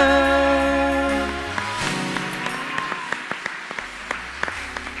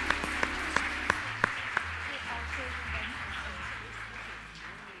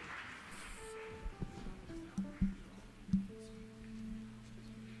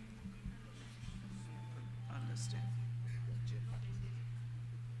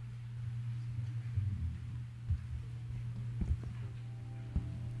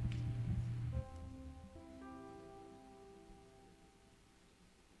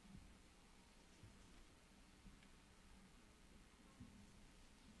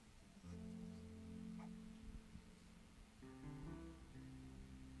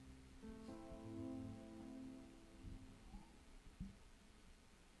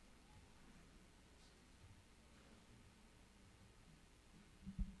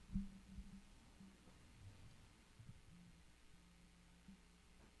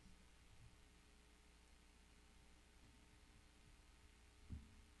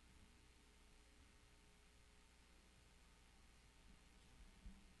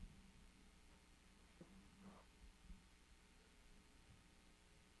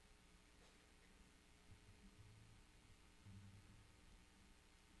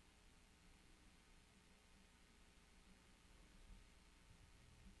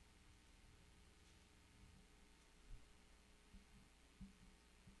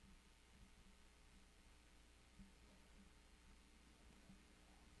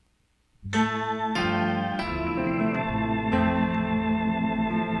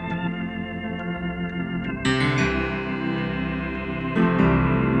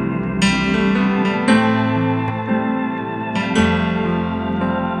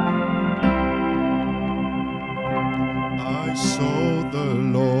 I saw the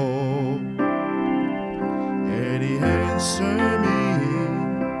Lord, and He answered me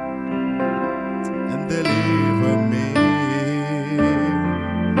and delivered me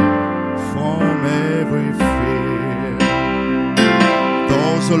from every fear.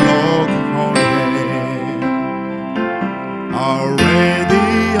 Those who look on Him are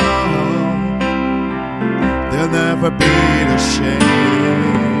ready on; they'll never be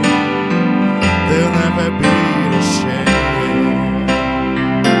ashamed. They'll never be ashamed.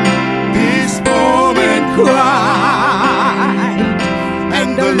 This moment cried, and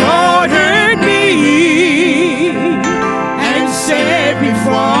the Lord heard me and saved me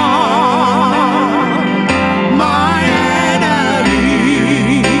from my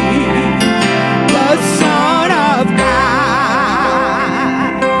enemy. The Son of God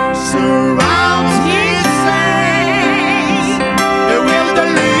surrounds His saints and will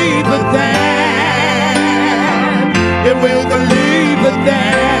deliver them.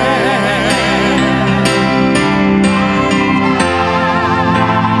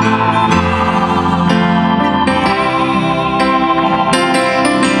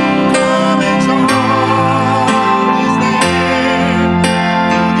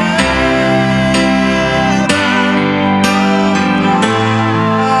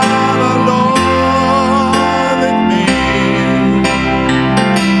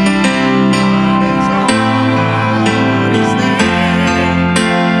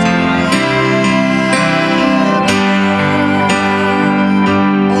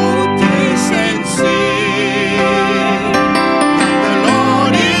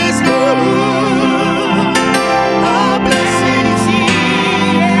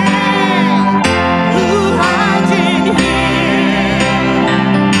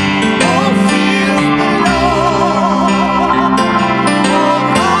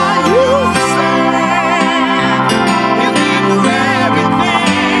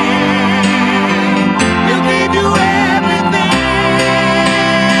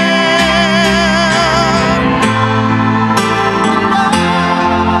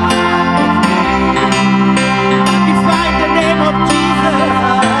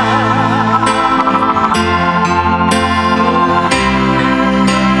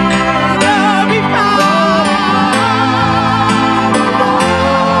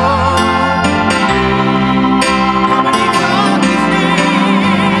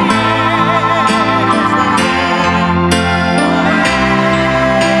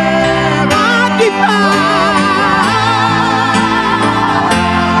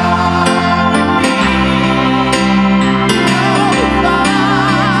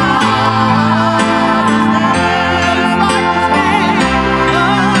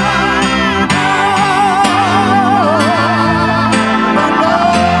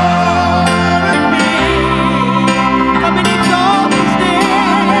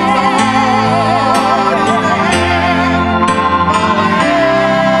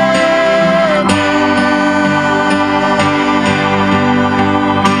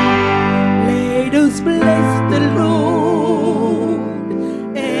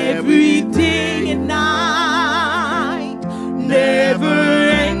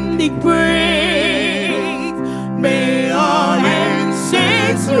 with praise. May all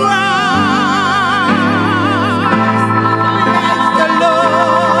incense rise. Bless the Lord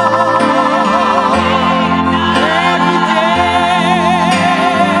every day.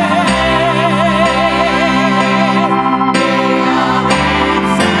 May all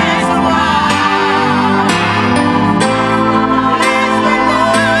incense rise. Bless the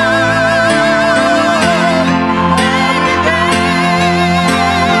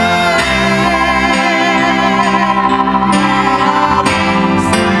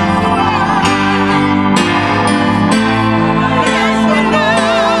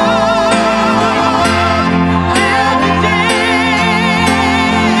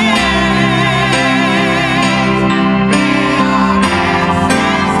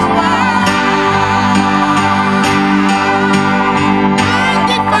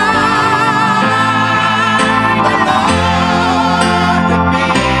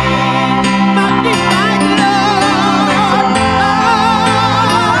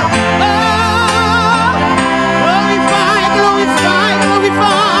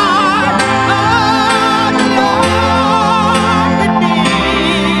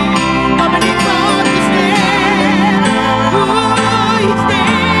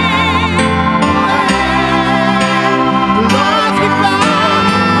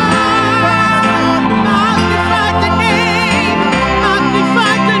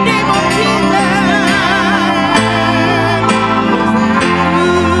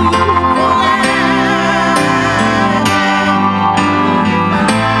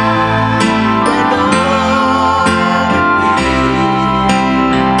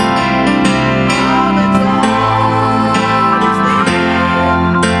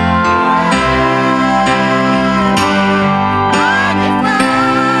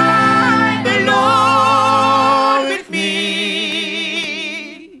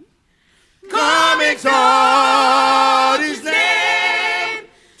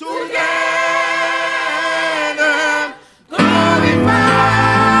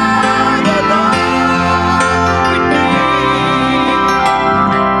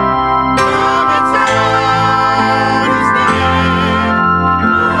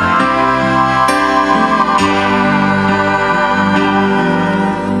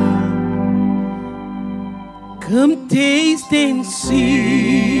Come taste and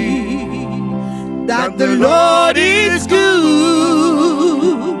see that the Lord is good.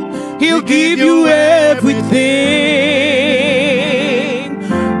 He'll give you everything.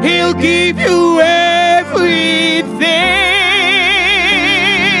 He'll give you everything.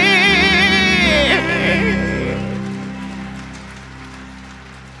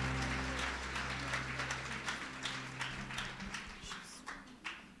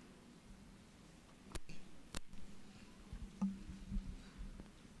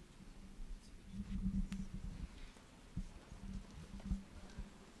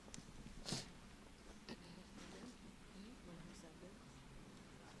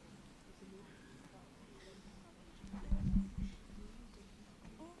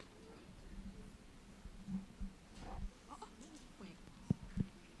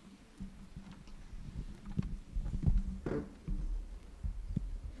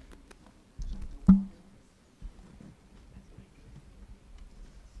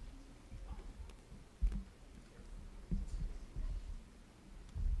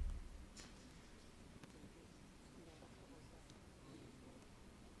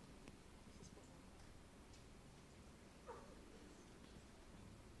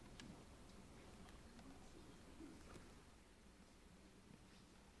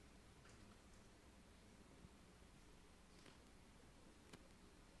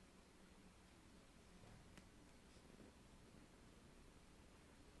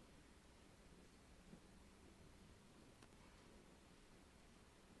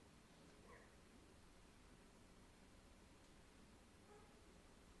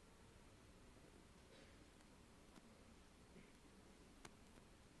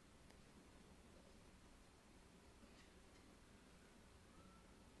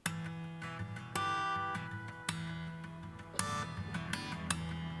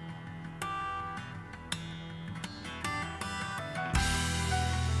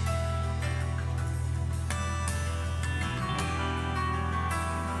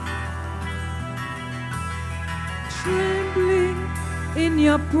 Trembling in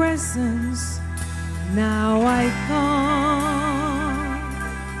your presence, now I come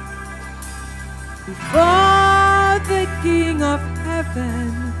before the King of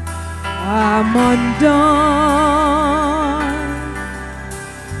Heaven. I'm undone.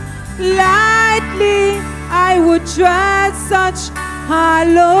 Lightly I would tread such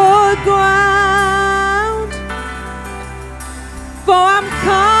hallowed the ground, for I'm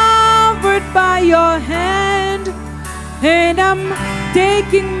covered by your hand, and I'm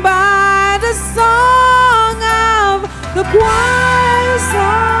taken by the song of the choirs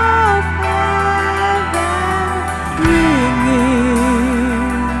of heaven ringing,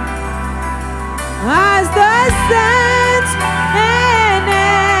 as the saints and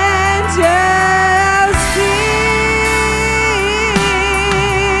angels sing.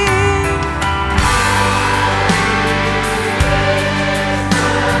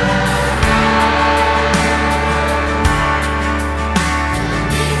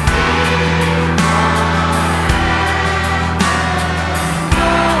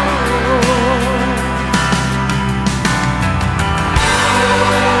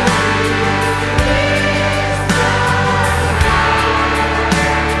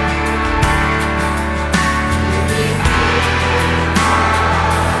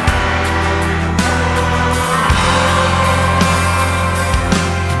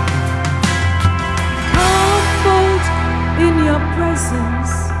 Humbled in your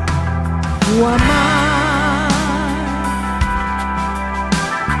presence, who am I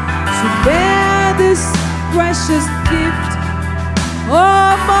to bear this precious gift,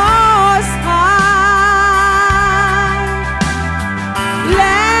 oh Most High?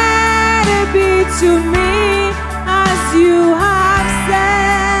 Let it be to me as you have said,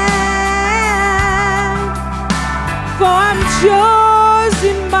 for I'm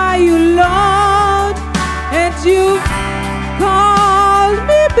chosen by you, Lord, and you've called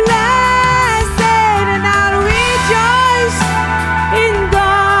me blessed, and I'll rejoice in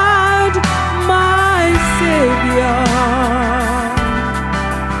God, my Savior,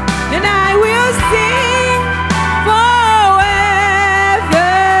 and I will sing forevermore.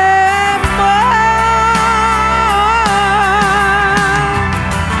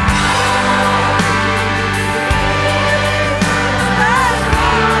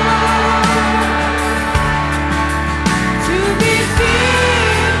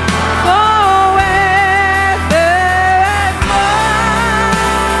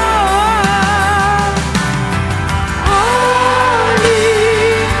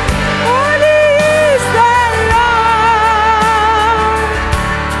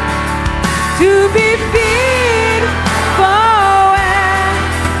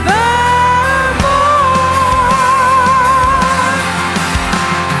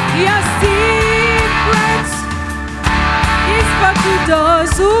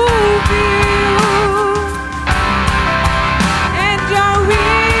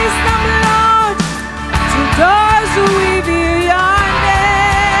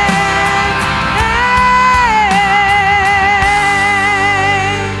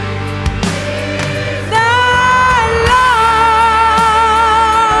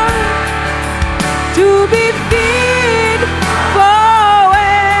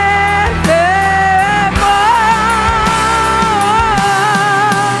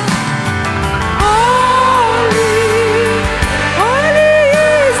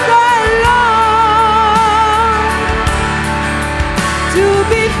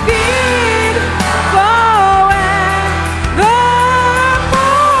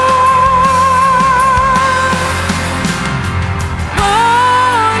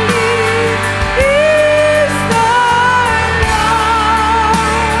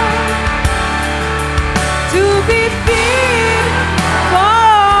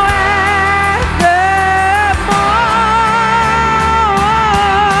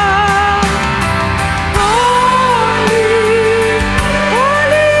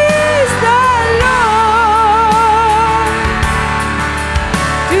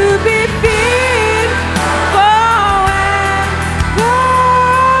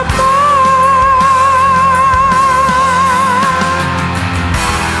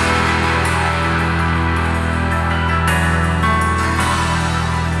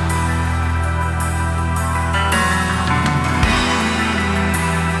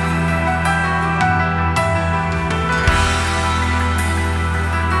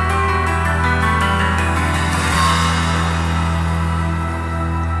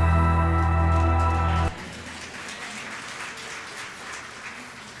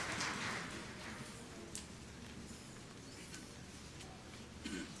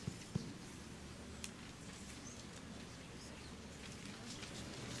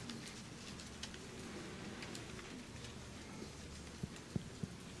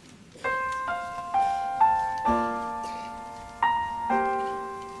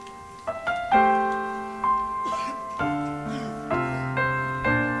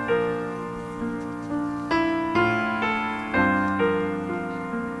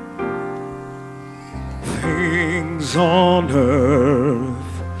 things on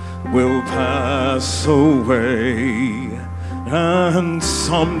earth will pass away and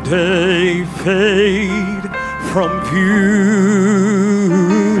someday fade from view.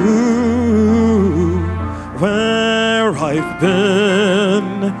 Where I've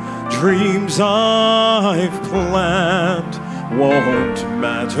been, dreams I've planned won't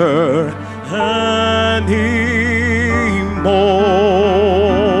matter anymore.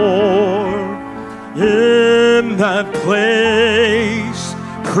 In that place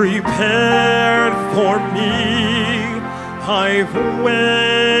prepared for me, I've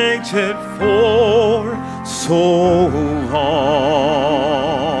waited for so long.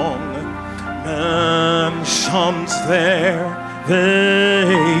 Mansions there,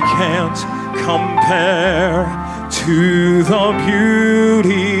 they can't compare to the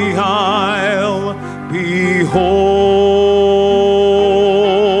beauty I'll behold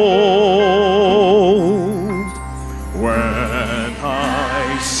when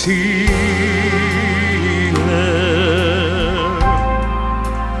I see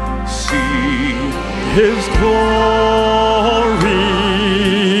His glory,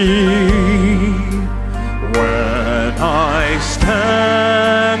 when I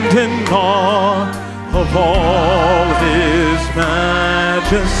stand in awe of all His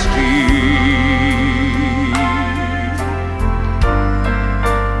majesty.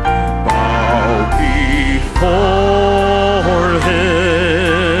 Bow before Him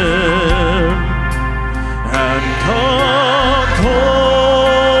and adore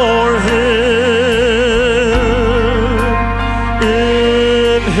Him.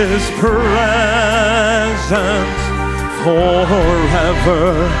 His presence forever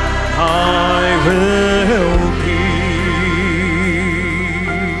I will be.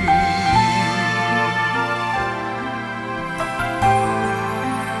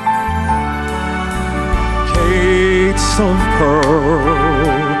 Gates of pearl,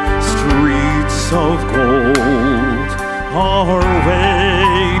 streets of gold are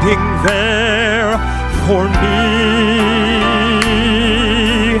waiting there for me.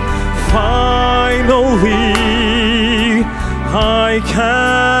 Finally, I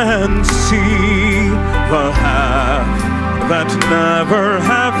can see the half that never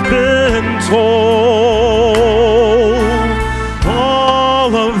have been told.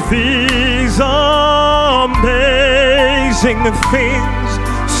 All of these amazing things,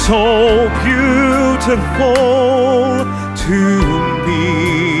 so beautiful to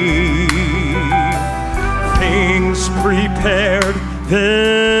me. Things prepared,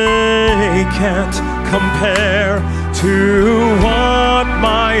 they can't compare to what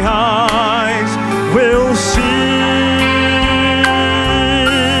my eyes will see.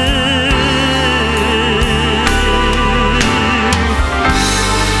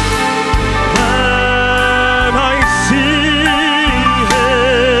 When I see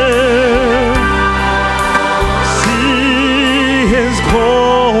His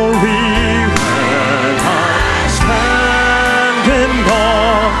glory, when I stand in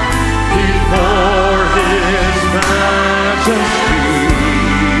awe before His majesty.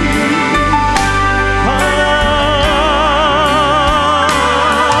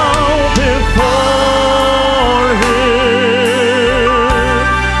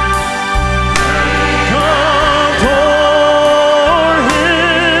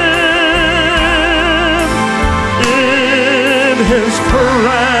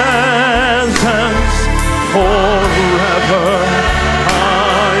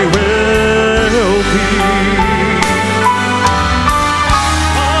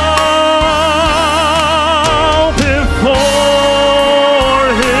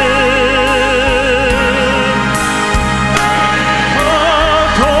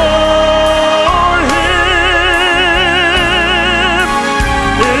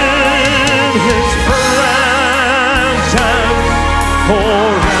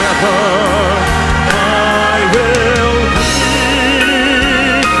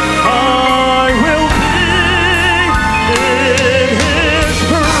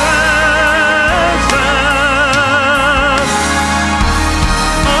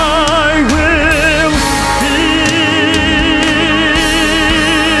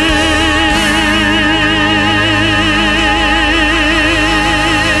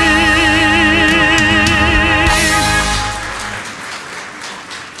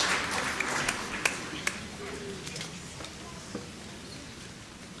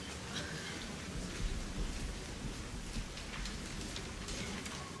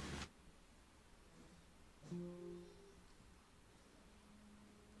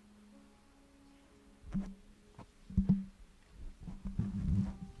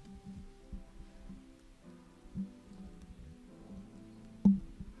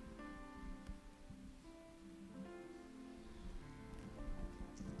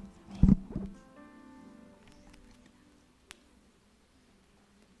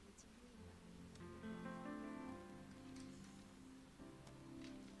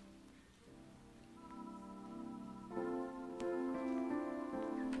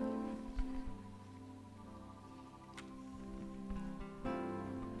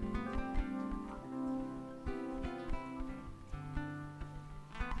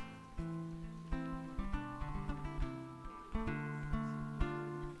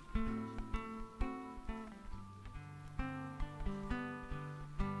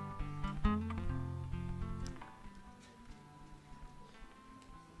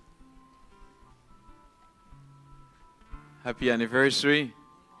 Happy anniversary.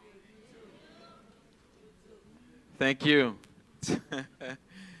 Thank you.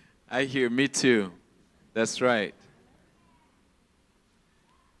 I hear me too. That's right.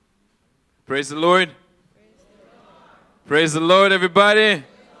 Praise the Lord. Praise the Lord, everybody.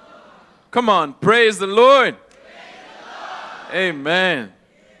 Come on, praise the Lord. Amen.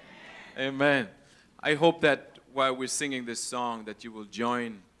 Amen. I hope that while we're singing this song that you will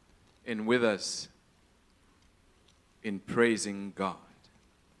join in with us in praising God.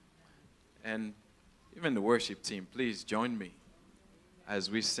 And even the worship team, please join me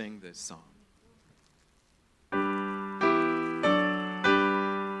as we sing this song.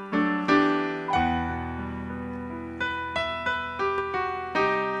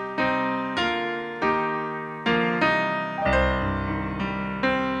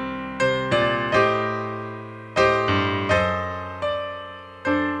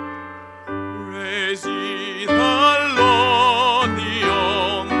 Praise ye the Lord, the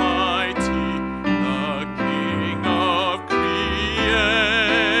Almighty, the King of creation.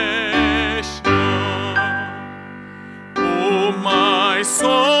 O my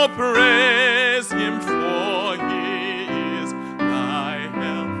soul, praise him, for he is thy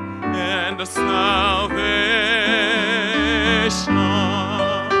help and salvation.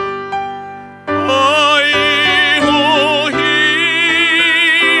 O ye who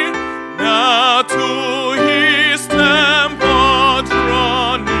hear, now to his temple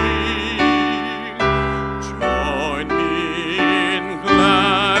draw near. Join me in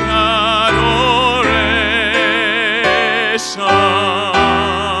glad adoration.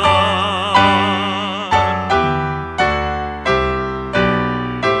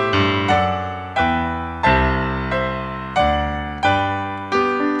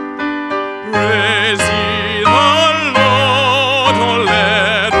 Praise ye the Lord, oh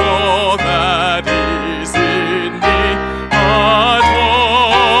let all that is in me adore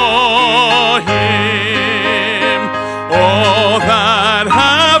him. All that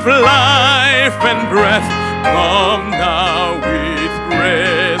have life and breath, come now with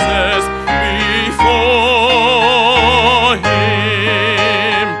praises before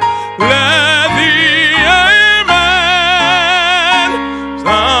him. Let the amen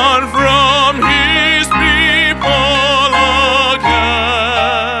sound from his people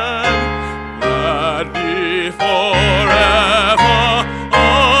again. Gladly forever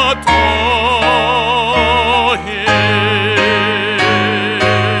adore him.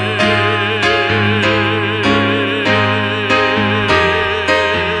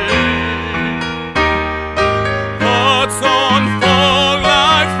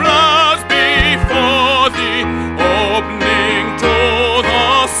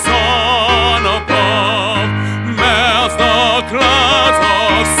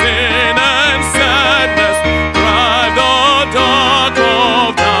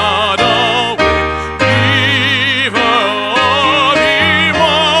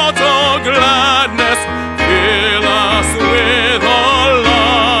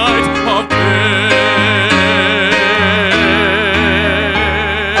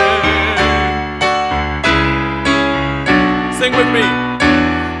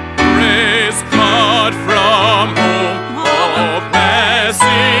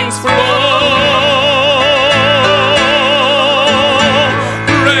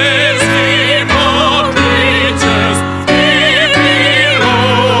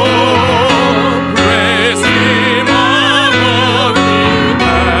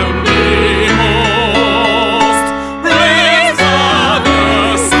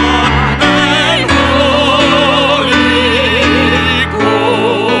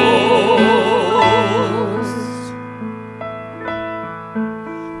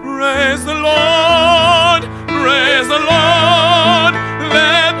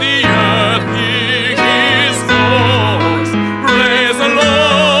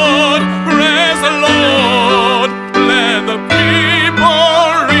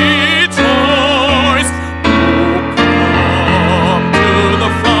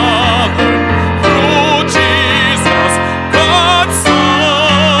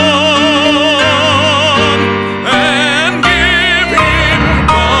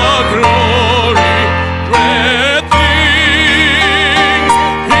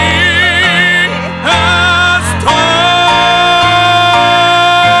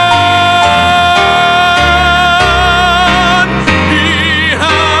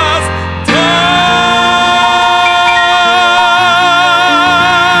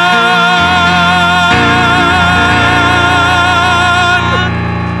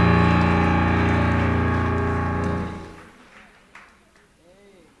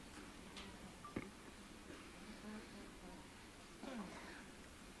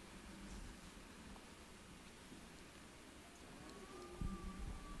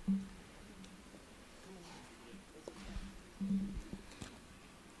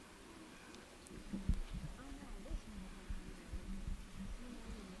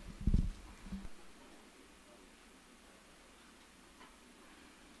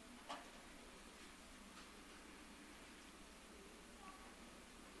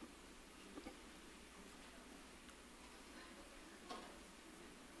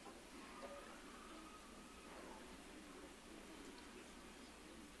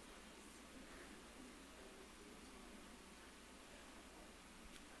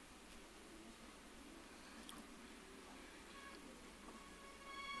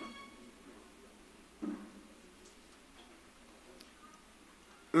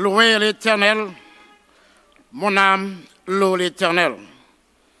 Louez l'Éternel, mon âme loue l'Éternel.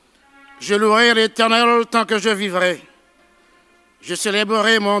 Je louerai l'Éternel tant que je vivrai. Je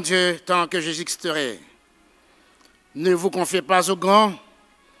célébrerai mon Dieu tant que j'existerai. Ne vous confiez pas aux grands,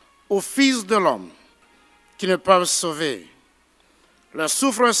 aux fils de l'homme, qui ne peuvent sauver. Leur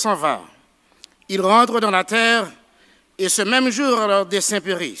souffle s'en va. Ils rentrent dans la terre, et ce même jour leurs desseins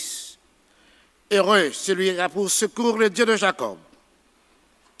périssent. Heureux celui qui a pour secours le Dieu de Jacob,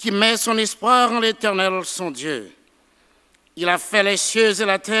 qui met son espoir en l'Éternel, son Dieu. Il a fait les cieux et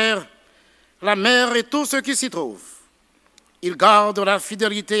la terre, la mer et tout ce qui s'y trouve. Il garde la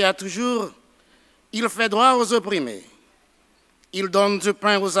fidélité à toujours. Il fait droit aux opprimés. Il donne du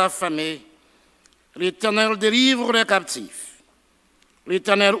pain aux affamés. L'Éternel délivre les captifs.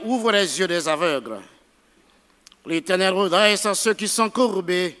 L'Éternel ouvre les yeux des aveugles. L'Éternel redresse à ceux qui sont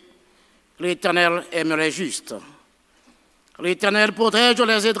courbés. L'Éternel aime les justes. L'Éternel protège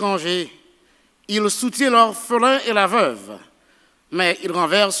les étrangers. Il soutient l'orphelin et la veuve, mais il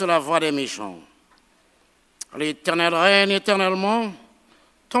renverse la voie des méchants. L'Éternel règne éternellement.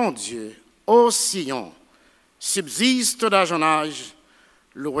 Ton Dieu, ô Sion, subsiste d'âge en âge.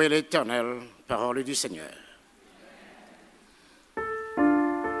 Louez l'Éternel, parole du Seigneur.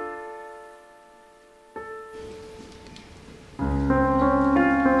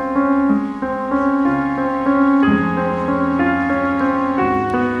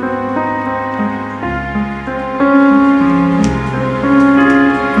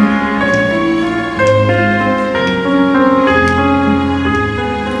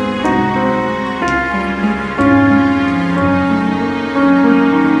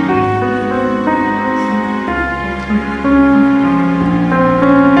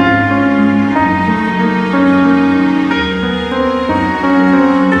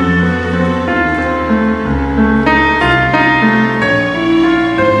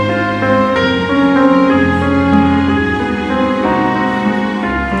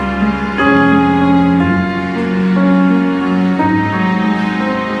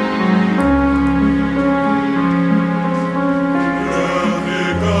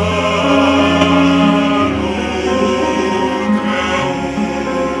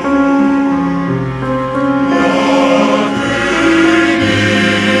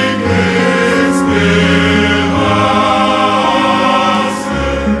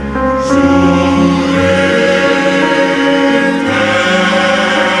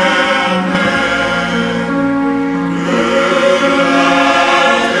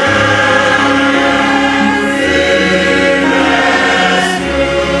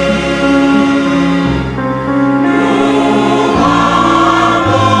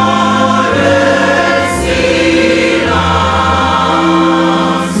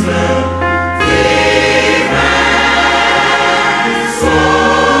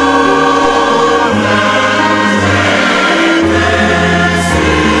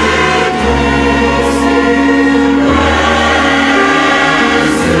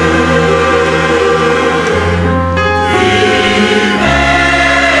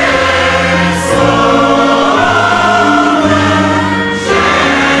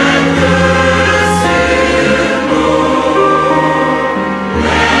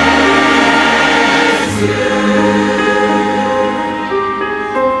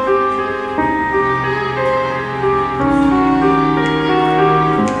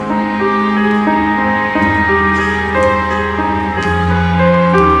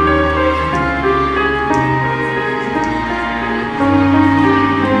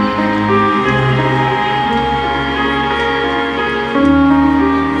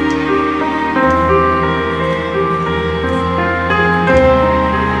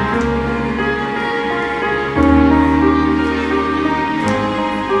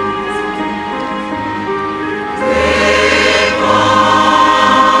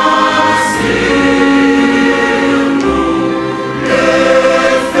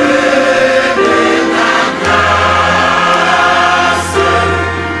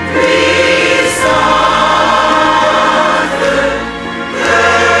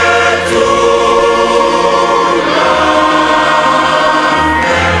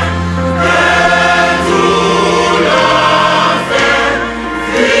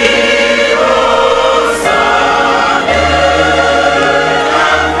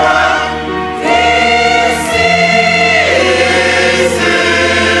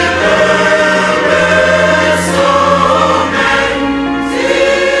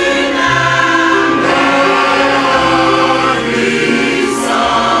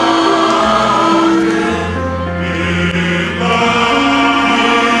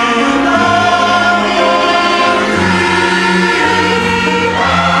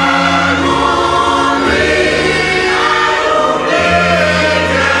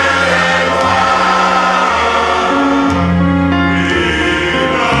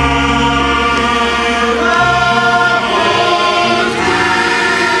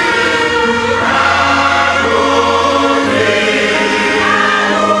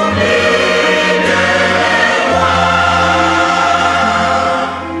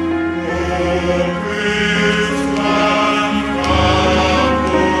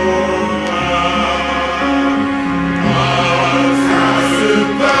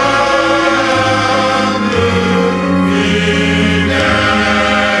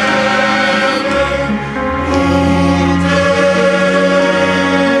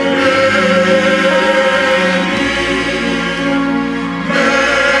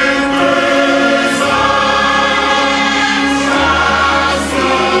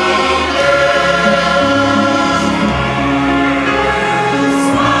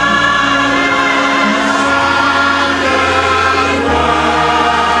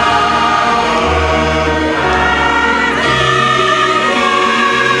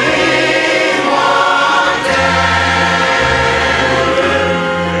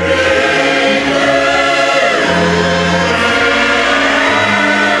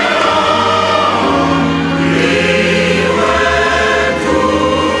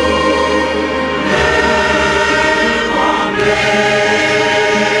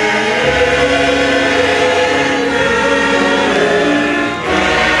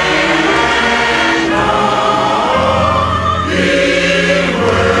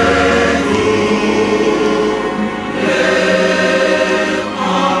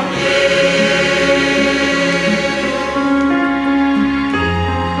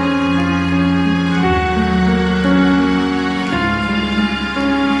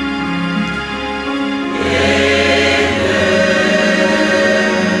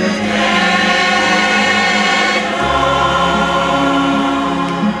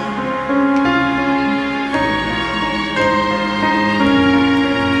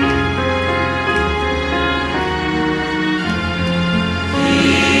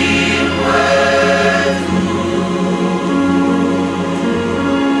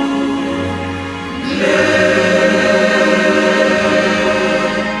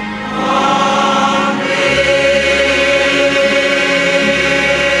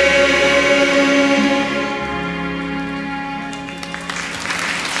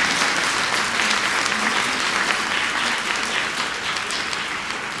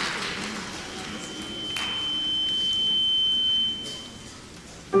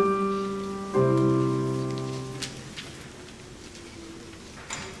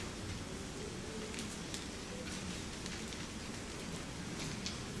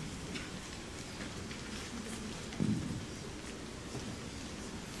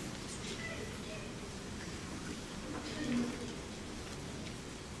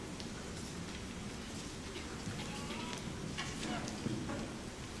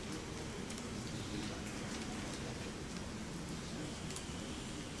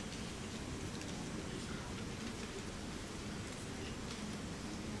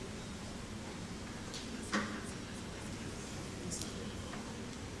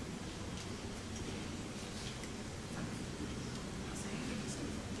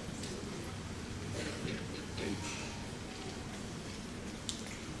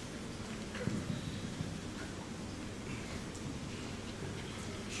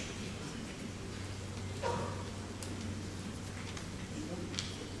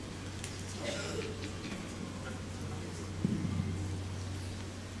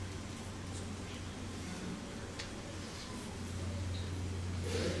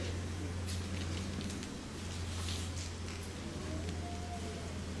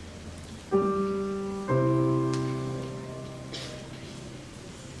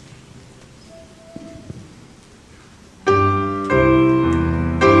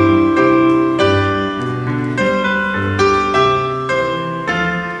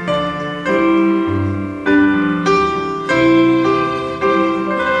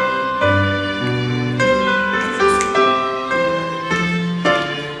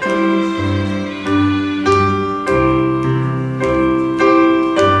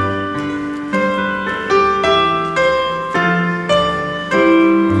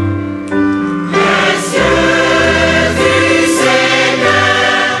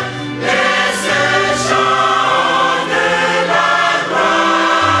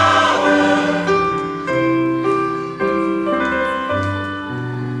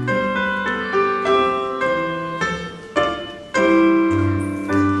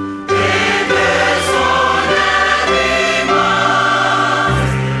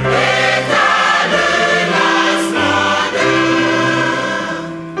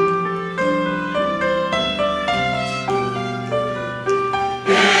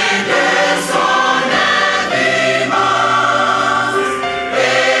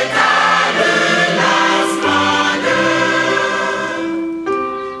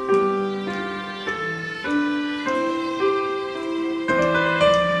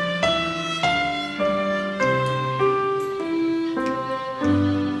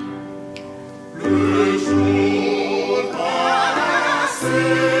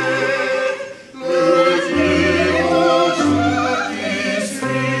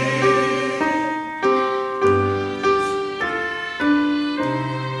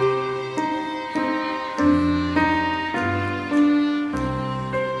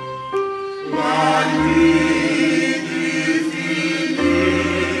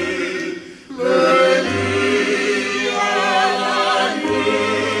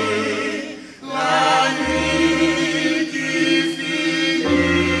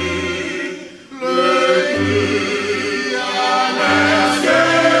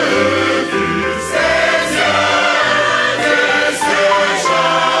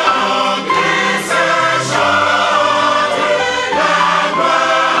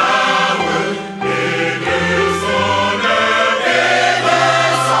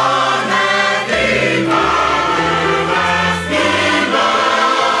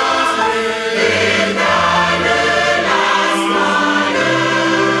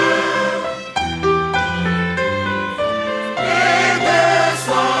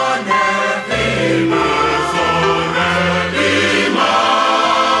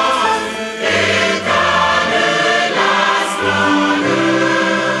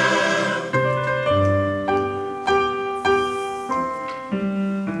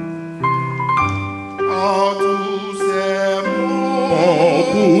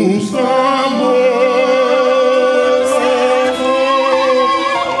 Gloire,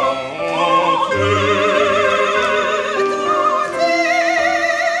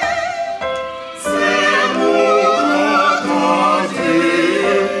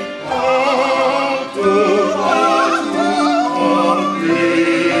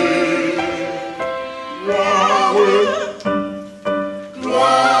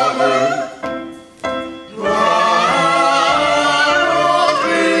 gloire, gloire.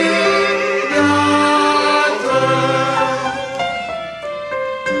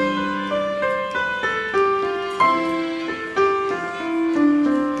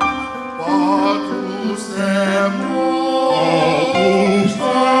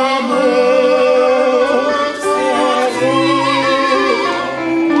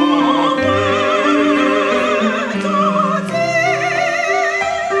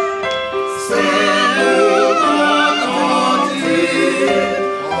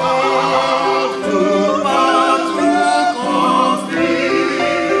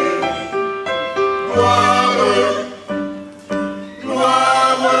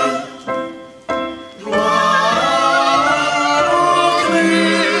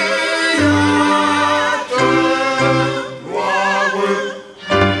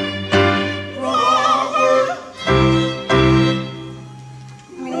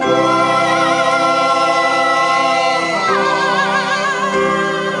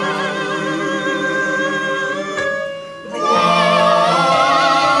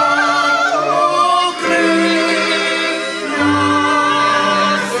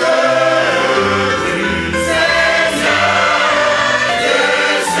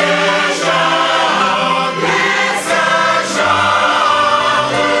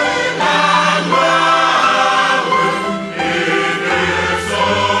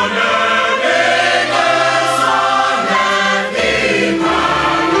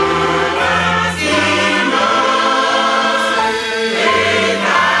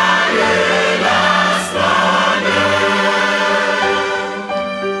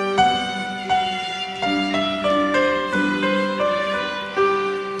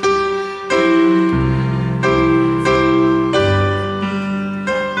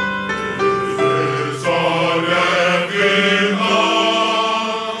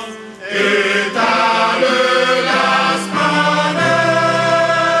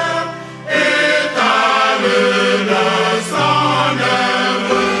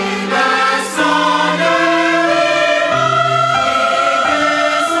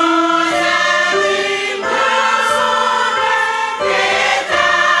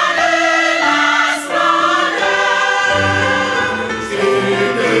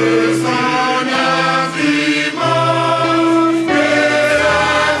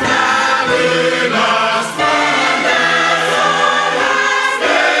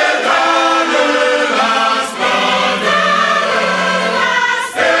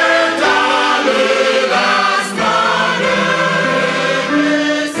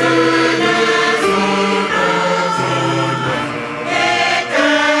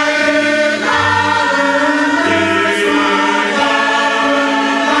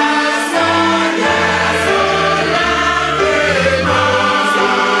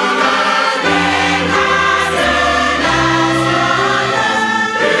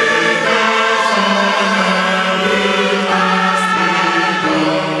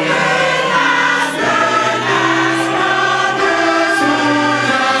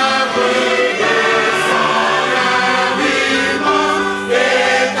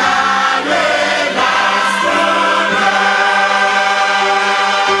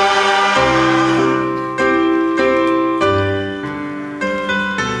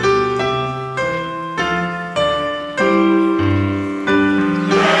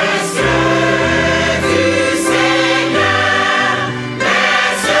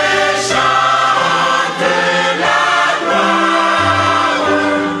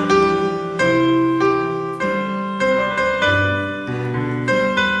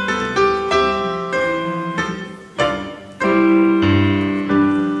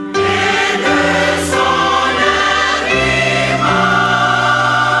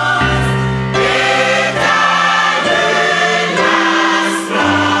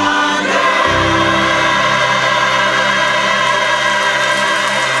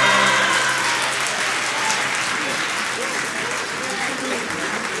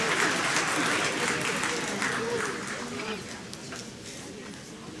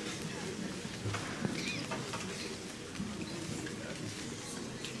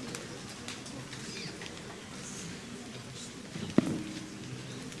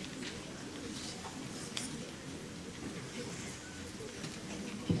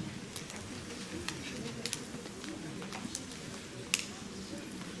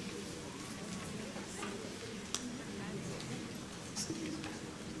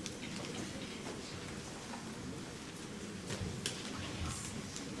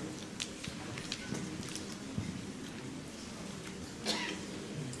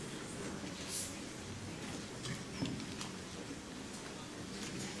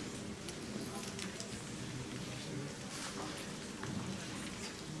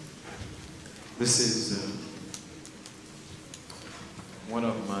 This is one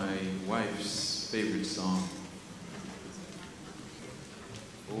of my wife's favorite songs.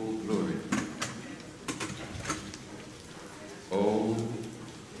 Oh, glory. Oh,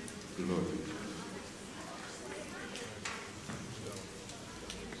 glory.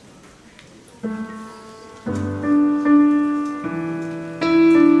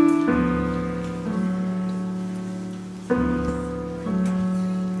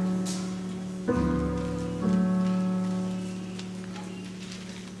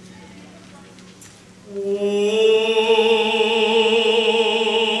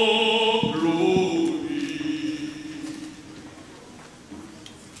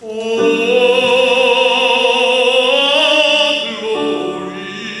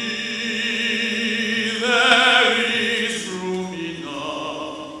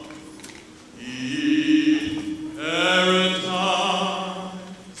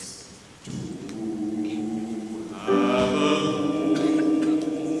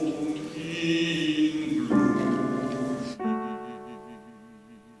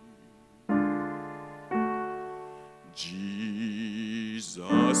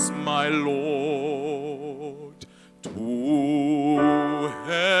 Jesus, my Lord, to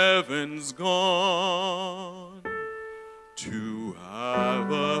heaven's gone, to have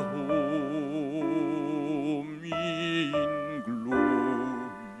a home in glory.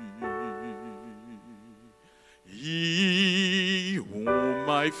 He whom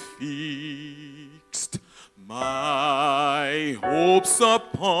I fixed my hopes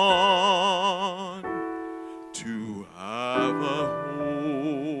upon, to have a home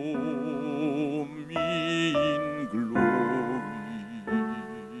in glory.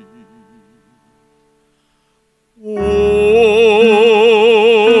 Oh,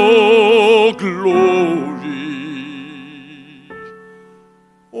 glory.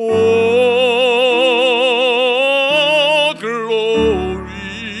 Oh, glory.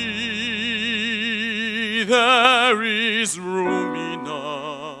 There is room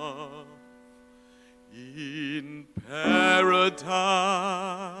enough in paradise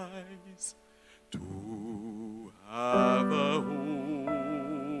to have a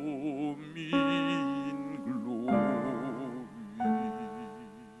home in glory.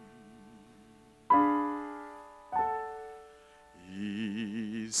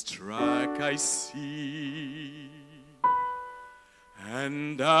 His track I see,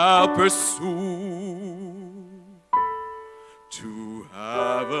 and I'll pursue to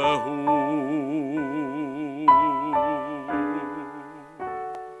have a home.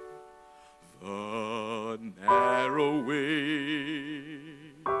 The narrow way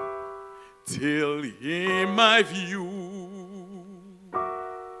till him I view,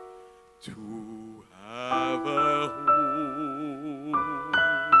 to have a home.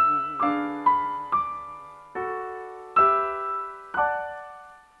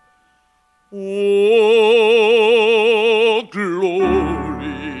 Oh,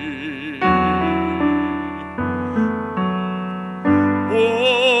 glory.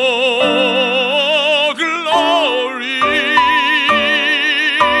 Oh, glory.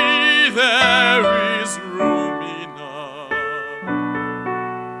 There is room enough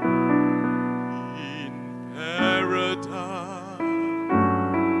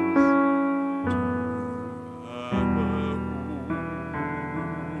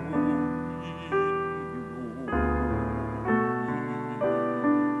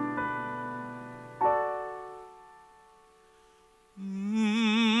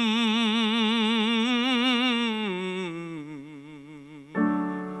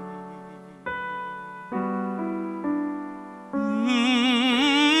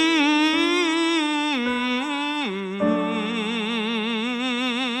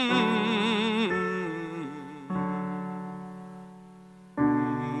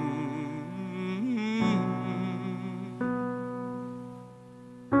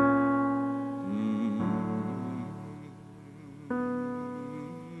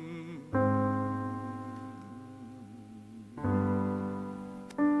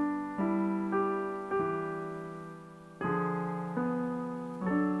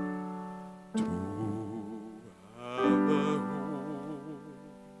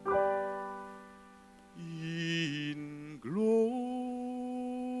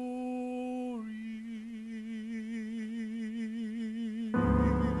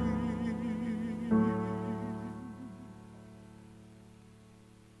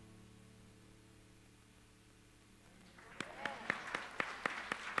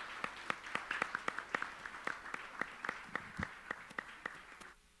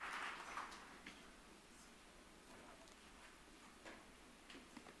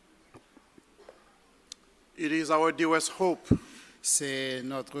It is our dearest hope C'est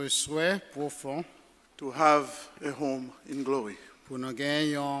notre souhait profond to have a home in glory. pour nous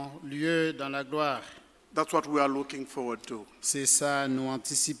gagner un lieu dans la gloire. That's what we are looking forward to. C'est ça, nous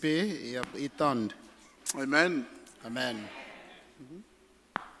anticiper et attendre. Amen. Amen.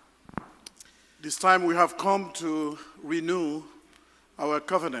 This time we have come to renew our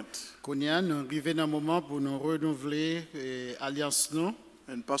covenant. Kounia, nous arrivons dans un moment pour nous renouveler l'alliance nous.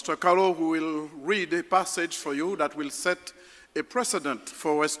 And Pastor Carlo will read a passage for you that will set a precedent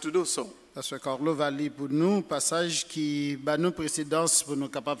for us to do so. Pasteur Carlo va lire pour nous passage qui bat nous précédence pour nous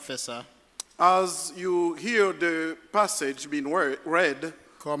capables de faire ça. As you hear the passage being read,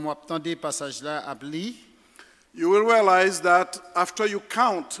 comme vous entendez passage là appelé, you will realize that after you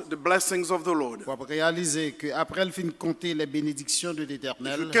count the blessings of the Lord, vous réaliser que après le fin de compter les bénédictions de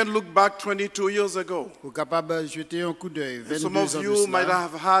l'Éternel, you can look back 22 years ago. Vous capable de jeter un coup d'œil. 22 some of ans you de might cela.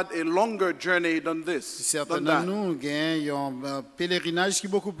 have had a longer journey than this. Certains Than de that. nous ont un pèlerinage qui est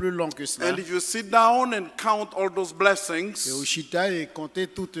beaucoup plus long que cela. And if you sit down and count all those blessings Et au chita et compter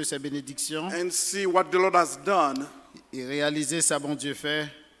toutes ces bénédictions and see what the Lord has done, et réaliser ça bon Dieu fait.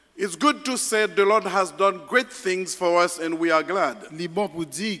 it's good to say the Lord has done great things for us and we are glad. Il est bon pour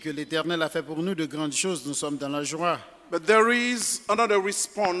dire que l'Éternel a fait pour nous de grandes choses, nous sommes dans la joie. But there is another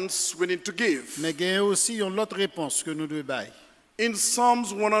response we need to give. Mais il y a aussi une autre réponse que nous devons bailler. In Psalms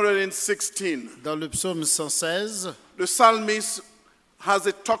 116, Dans le psaume 116, the psalmist has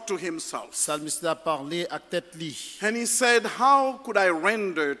a talk to himself. le psalmiste a parlé à tête li. And he said, how could I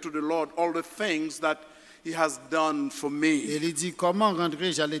render to the Lord all the things that he has done for me? Et il dit, comment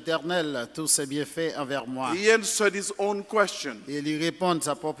rendrai-je à l'Éternel tous ses bienfaits envers moi? He answered his own question. Et il répond à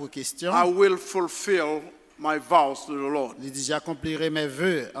sa propre question. I will fulfill my vows to the Lord. Il dit, j'accomplirai mes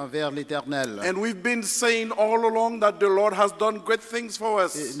vœux envers l'Éternel. And we've been saying all along that the Lord has done great things for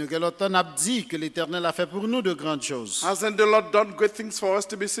us. Et nous avons dit que l'Éternel a fait pour nous de grandes choses. Hasn't the Lord done great things for us,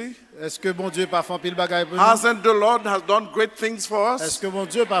 TBC? Est-ce que bon Dieu pas fait pile bagaille pour nous? Hasn't the Lord has done great things for Est-ce us? que bon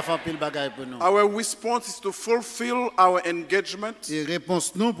Dieu pas fait pile bagaille pour nous? Our response is to fulfill our engagement, Et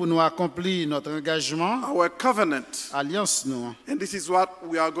réponse nous pour nous accomplir notre engagement, our covenant. alliance nous. And this is what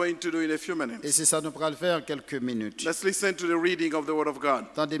we are going to do in a few minutes. Et c'est ça nous pourra le faire en quelques minutes. Let's listen to the reading of the Word of God.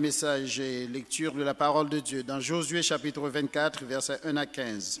 Dans des messages et lecture de la parole de Dieu, dans Josué chapitre 24, versets 1 à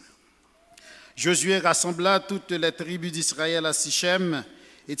 15. Josué rassembla toutes les tribus d'Israël à Sichem,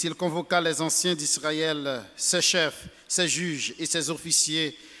 et il convoqua les anciens d'Israël, ses chefs, ses juges et ses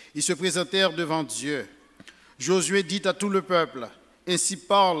officiers. Ils se présentèrent devant Dieu. Josué dit à tout le peuple, « Ainsi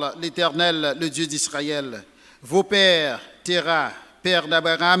parle l'Éternel, le Dieu d'Israël. Vos pères, Téra, père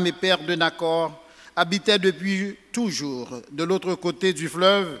d'Abraham et père de Nacor, habitaient depuis toujours de l'autre côté du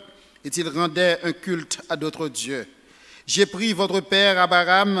fleuve, et ils rendaient un culte à d'autres dieux. J'ai pris votre père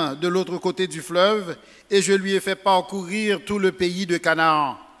Abraham de l'autre côté du fleuve, et je lui ai fait parcourir tout le pays de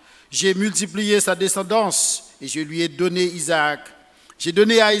Canaan. J'ai multiplié sa descendance, et je lui ai donné Isaac. J'ai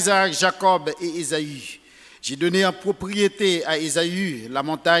donné à Isaac Jacob et Ésaü. J'ai donné en propriété à Ésaü la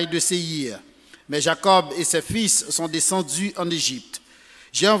montagne de Séhir. Mais Jacob et ses fils sont descendus en Égypte.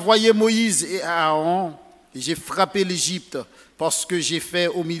 J'ai envoyé Moïse et Aaron, et j'ai frappé l'Égypte parce que j'ai fait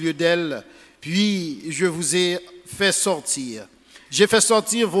au milieu d'elle, puis je vous ai fait sortir. J'ai fait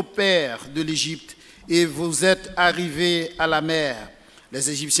sortir vos pères de l'Égypte, et vous êtes arrivés à la mer. Les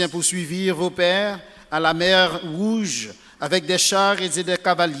Égyptiens poursuivirent vos pères à la mer Rouge avec des chars et des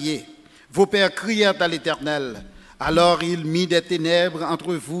cavaliers. Vos pères crièrent à l'Éternel. Alors il mit des ténèbres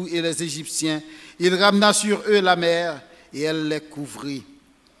entre vous et les Égyptiens. Il ramena sur eux la mer, et elle les couvrit.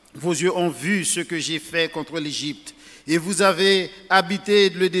 Vos yeux ont vu ce que j'ai fait contre l'Égypte, et vous avez habité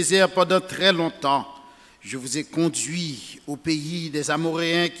le désert pendant très longtemps. Je vous ai conduit au pays des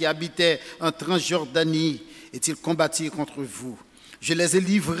Amoréens qui habitaient en Transjordanie, et ils combattirent contre vous. Je les ai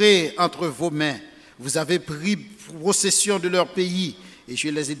livrés entre vos mains. Vous avez pris possession de leur pays, et je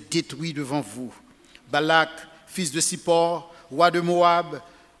les ai détruits devant vous. Balak, fils de Sippor, roi de Moab,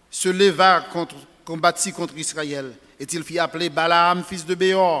 se leva combattit contre Israël. Et il fit appeler Balaam, fils de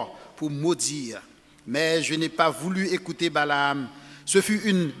Béor, pour maudire. Mais je n'ai pas voulu écouter Balaam. Ce fut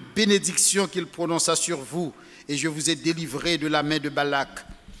une bénédiction qu'il prononça sur vous, et je vous ai délivré de la main de Balak.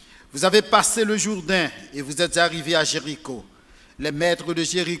 Vous avez passé le Jourdain, et vous êtes arrivés à Jéricho. Les maîtres de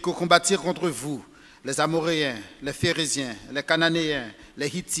Jéricho combattirent contre vous, les Amoréens, les Phérésiens, les Cananéens, les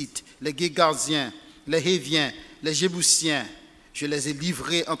Hittites, les Gégarsiens, les Héviens, les Jébusiens. Je les ai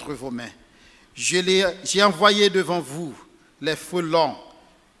livrés entre vos mains. J'ai envoyé devant vous les frelons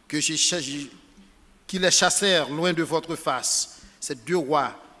qui les chassèrent loin de votre face. Ces deux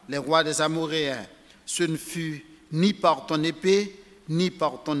rois, les rois des Amoréens, ce ne fut ni par ton épée, ni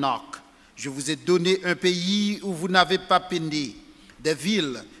par ton arc. Je vous ai donné un pays où vous n'avez pas peiné, des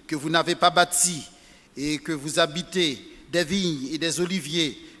villes que vous n'avez pas bâties et que vous habitez, des vignes et des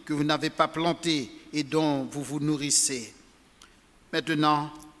oliviers que vous n'avez pas plantés et dont vous vous nourrissez.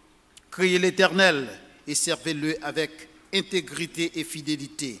 Maintenant, criez l'Éternel et servez-le avec intégrité et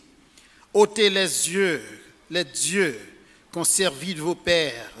fidélité. Ôtez les dieux qu'ont servi vos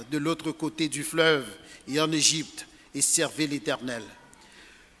pères de l'autre côté du fleuve et en Égypte, et servez l'Éternel.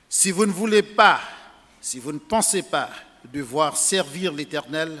 Si vous ne voulez pas, si vous ne pensez pas devoir servir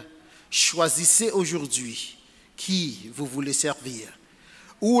l'Éternel, choisissez aujourd'hui qui vous voulez servir.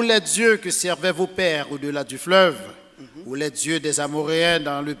 Ou les dieux que servaient vos pères au-delà du fleuve, ou les dieux des Amoréens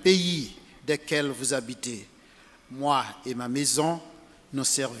dans le pays desquels vous habitez. Moi et ma maison, nous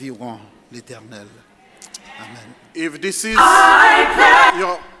servirons l'Éternel. Amen. If this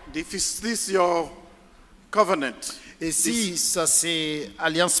is your covenant, et si ça c'est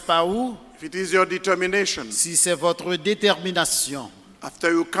alliance Paou, if it is your determination, si c'est votre détermination,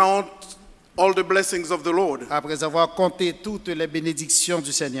 after you count all the blessings of the Lord, après avoir compté toutes les bénédictions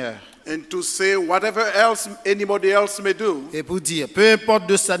du Seigneur, and to say whatever else anybody else may do, et pour dire peu importe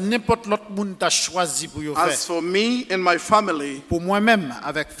de ça, n'importe l'autre monde t'a choisi pour y faire. As for me and my family, pour moi-même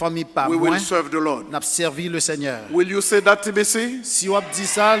avec famille pas we moi, will serve the Lord. N'a servi le Seigneur. Will you say that, TBC? Si on dit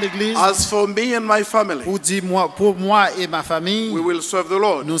ça l'église, as for me and my family, pour moi et ma famille, we will serve the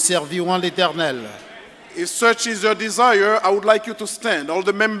Lord. Nous servirons l'Éternel. If such is your desire, I would like you to stand, all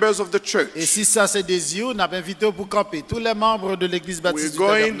the members of the church. Et si ça c'est désir, n'a invité pour camper tous les membres de l'église baptiste du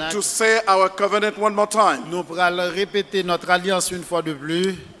Tabernacle. We're going to say our covenant one more time. Nous allons répéter notre alliance une fois de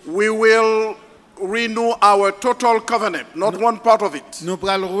plus. We will renew our total covenant, not one part of it. Nous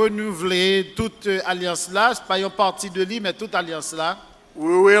allons renouveler toute alliance là, pas une partie de lui, mais toute alliance là.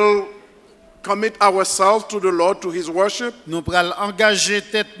 We will commit ourselves to the Lord, to His worship. Nous allons engager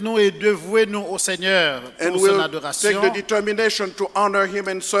tête nous et dévouer nous au Seigneur pour son adoration. And we'll take the determination to honor Him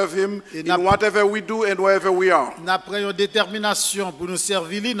and serve Him in whatever we do and wherever we are. Nous prenons une détermination pour nous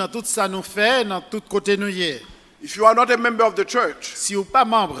servir lui dans tout ça nous fait, dans tout côté nous y est. If you are not a member of the church, si vous pas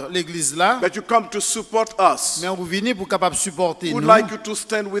membre l'église là, but you come to support us, mais vous venez pour capable supporter we'd nous. like you to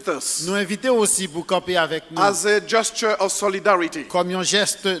stand with us. Nous inviter aussi pour camper avec nous. As a gesture of solidarity. Comme un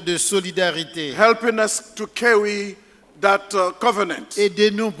geste de solidarité. Helping us to carry that covenant.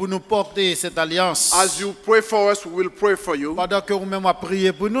 Aidez-nous pour nous porter cette alliance. As you pray for us, we will pray for you. Pendant que vous-même a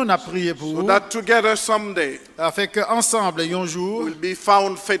prié pour nous, on a prié pour vous. So that together someday, afin que ensemble un jour, we'll be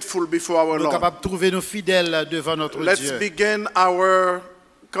found faithful before our Lord. Nous capables de trouver nos fidèles devant notre Dieu. Let's begin our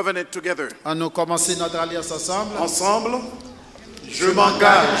covenant together. On nous commencer notre alliance ensemble. Ensemble. Je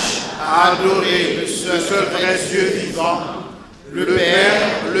m'engage à adorer le seul vrai Dieu vivant, le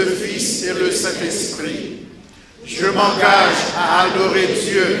Père, le Fils et le Saint-Esprit. Je m'engage à adorer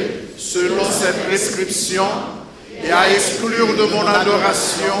Dieu selon cette prescription et à exclure de mon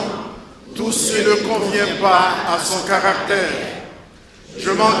adoration tout ce qui ne convient pas à son caractère. Je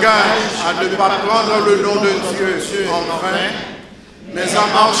m'engage à ne pas prendre le nom de Dieu en vain, mais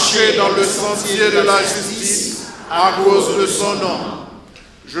à marcher dans le sentier de la justice à cause de son nom.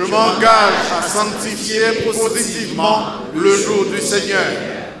 Je m'engage à sanctifier positivement le jour du Seigneur.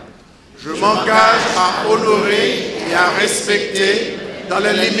 Je m'engage à honorer et à respecter, dans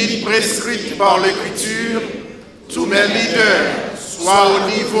les limites prescrites par l'Écriture, tous mes leaders, soit au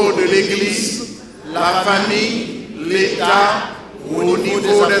niveau de l'Église, la famille, l'État ou au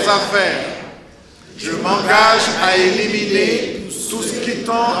niveau des affaires. Je m'engage à éliminer tout ce qui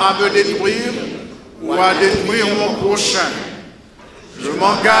tend à me détruire ou à détruire mon prochain. Je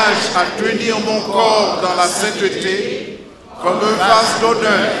m'engage à tenir mon corps dans la sainteté comme un vase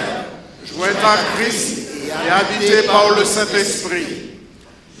d'honneur, joint à Christ et habité par le Saint-Esprit.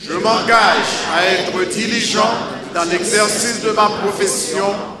 Je m'engage à être diligent dans l'exercice de ma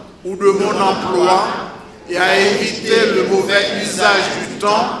profession ou de mon emploi et à éviter le mauvais usage du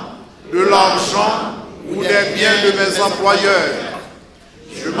temps, de l'argent ou des biens de mes employeurs.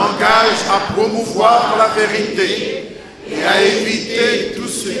 Je m'engage à promouvoir la vérité et à éviter tout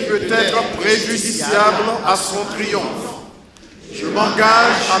ce qui peut être préjudiciable à son triomphe. Je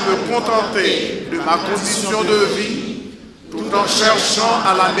m'engage à me contenter de ma condition de vie tout en cherchant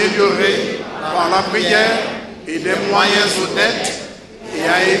à l'améliorer par la prière et des moyens honnêtes et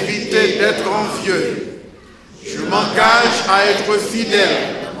à éviter d'être envieux. Je m'engage à être fidèle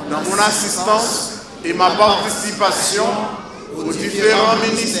dans mon assistance et ma participation aux différents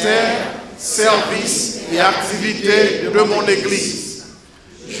ministères, services et activités de mon Église.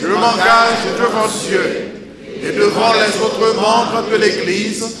 Je m'engage devant Dieu et devant les autres membres de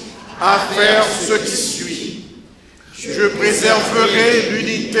l'Église à faire ce qui suit. Je préserverai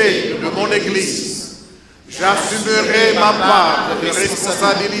l'unité de mon Église. J'assumerai ma part de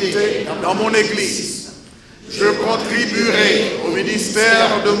responsabilité dans mon Église. Je contribuerai au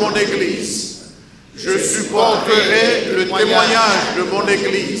ministère de mon Église. Je supporterai le témoignage de mon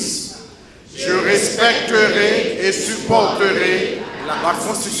Église. Je respecterai et supporterai la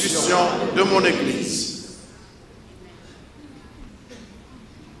constitution de mon Église.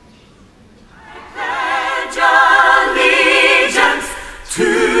 Allegiance to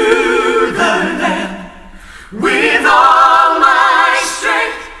the Lamb with all my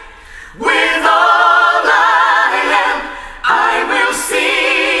strength, with all I am, I will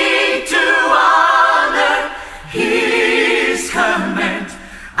seek to honor His command.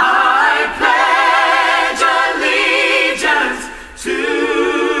 I pledge allegiance to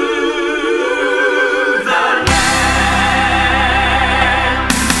the Lamb.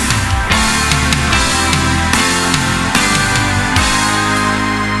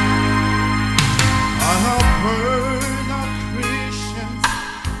 I have heard of Christians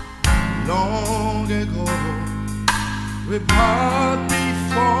long ago rebut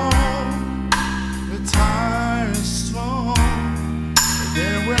before the tire is strong.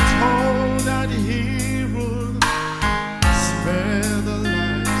 They were told that He would spare the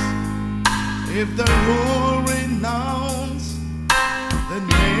lives if the rule renounce the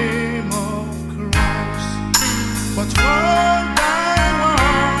name of Christ. But one by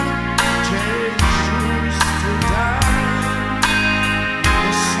one, Jesus to die.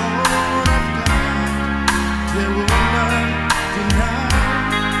 The Son of God, they will not deny.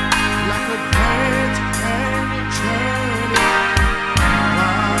 Like a great and eternal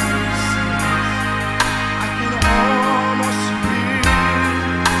rises, I can almost hear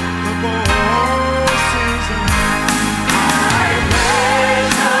the voices of I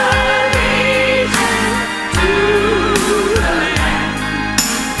pledge allegiance to the Lamb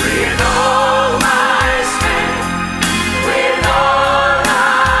with all my strength, with all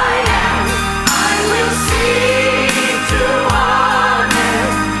I am. I will seek to honor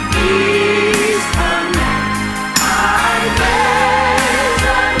His command. I pledge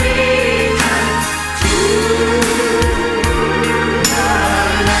allegiance to the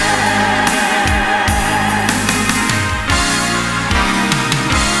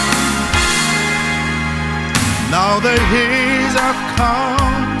Now the years have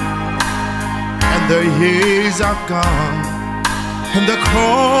come, and the years have gone, and the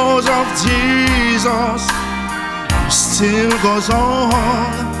cause of Jesus still goes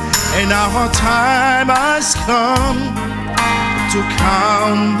on, and our time has come to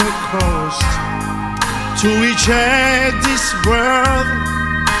count the cost, to reject this world,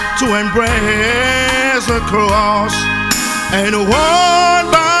 to embrace the cross, and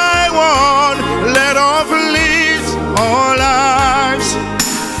one by one let off live our lives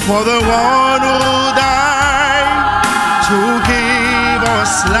for the one who died to give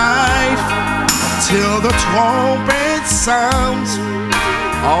us life till the trumpet sounds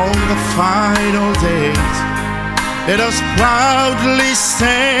on the final days. Let us proudly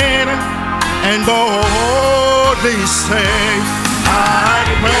stand and boldly say, I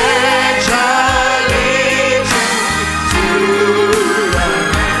pledge allegiance to the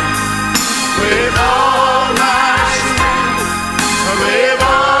Lamb with all my strength, with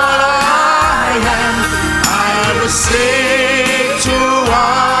all I am. I will seek to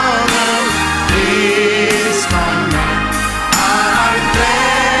honor His command. I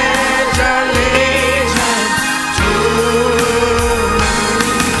pledge allegiance to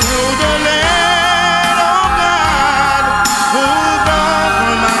the Lamb of God, who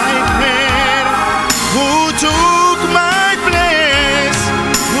bore my pain, who took my place,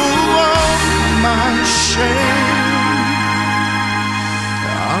 who wore my shame.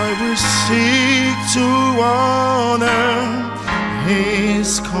 I will seek to honor His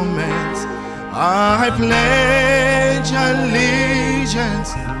commands. I pledge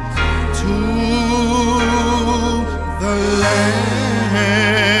allegiance to the Lamb.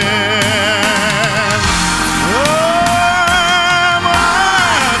 Oh,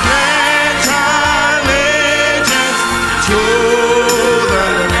 I pledge allegiance to the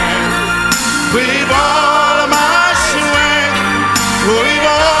Lamb with all my strength, with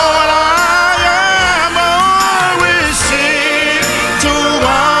all I am. I will seek to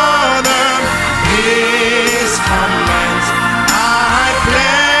honor His commands. I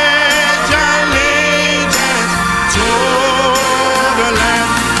pledge allegiance to the Lamb.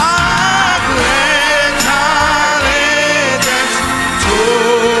 I pledge allegiance to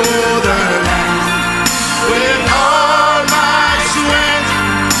the Lamb with all my strength,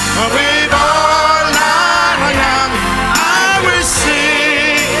 with all I am.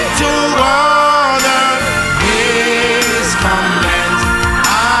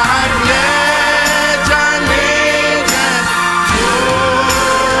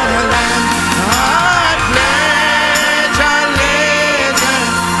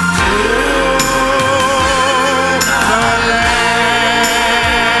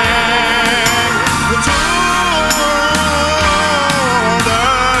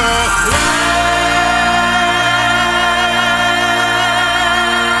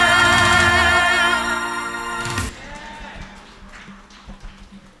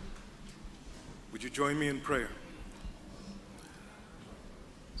 prayer.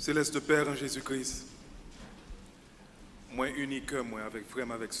 Céleste Père en Jésus-Christ, moi unique, moi avec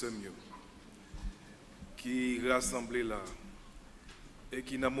frère, avec ce mieux, qui rassemblé là et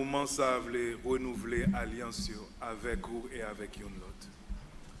qui dans le moment ça voulait renouveler alliance avec vous et avec une autre.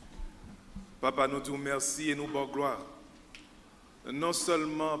 Papa, nous te remercions et nous bon gloire. Non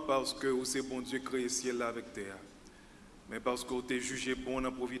seulement parce que vous c'est bon Dieu créé ciel là avec terre, mais parce que vous t'es jugé bon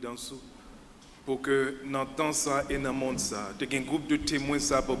en providence pour que dans le temps ça et dans le monde ça, tu as un groupe de témoins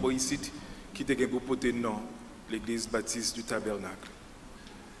ça pour ici qui te pour porter nom l'église baptiste du Tabernacle.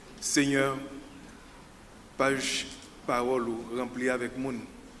 Seigneur, page parole remplie avec monde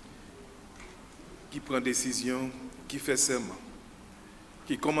qui prend décision, qui fait serment,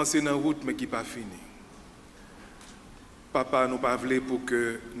 qui commence dans la route mais qui pas fini. Papa, nous pas voulons pour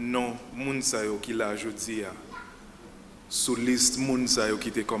que non moun sa yo qui l'a aujourd'hui sous liste moun sa yo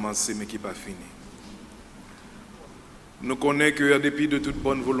qui t'a commencé mais qui pas fini. Nous connaissons que depuis de toute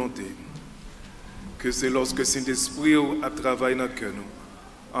bonne volonté, que c'est lorsque Saint-Esprit a travaillé dans le cœur nous,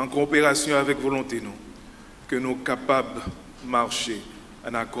 en coopération avec volonté nous, que nous sommes capables de marcher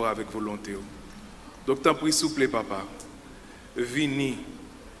en accord avec volonté. Donc, t'en prie, s'il vous plaît, papa, venez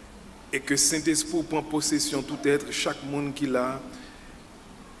et que Saint-Esprit prenne possession tout être, chaque monde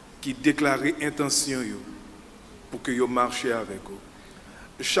qui déclare intention pour que vous marchiez avec vous.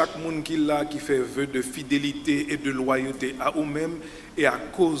 Chaque monde qui fait vœu de fidélité et de loyauté à vous-même et à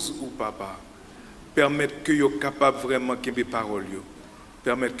cause ou papa, permettre que vous soyez capable vraiment de mes paroles,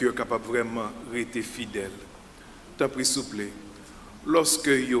 permettre que vous soyez capable vraiment de rester fidèle. T'en prie, s'il vous plaît, lorsque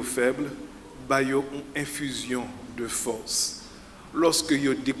vous êtes faible, vous avez une infusion de force. Lorsque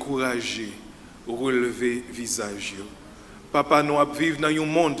vous êtes découragé, relevez visage. Papa, nous vivons dans un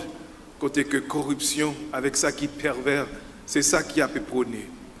monde côté que corruption, avec ça qui est pervers, c'est ça qui a pu prôner.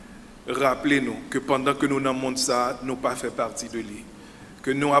 Rappelez-nous que pendant que nous dans le monde ça, nous pas fait partie de lui.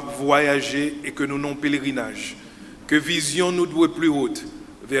 Que nous avons voyagé et que nous n'avons pèlerinage. Que vision nous doit plus haute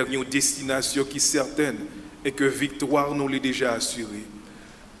vers une destination qui est certaine et que victoire nous l'est déjà assurée.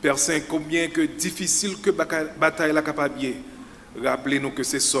 Père Saint, combien que difficile que bataille la capable. Rappelez-nous que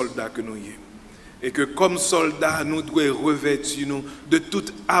c'est soldats que nous y sommes. Et que comme soldats, nous devons revêtir nous de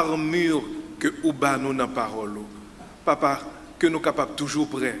toute armure que nous avons dans la parole. Papa, que nous sommes capables toujours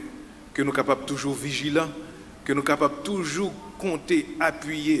prêts, que nous sommes capables toujours vigilants, que nous sommes capables toujours compter,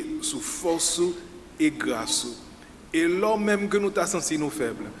 appuyer sous force et grâce. Et lors même que nous sommes censés nous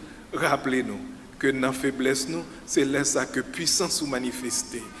faibles, rappelez-nous que dans la faiblesse, c'est là ça que puissance nous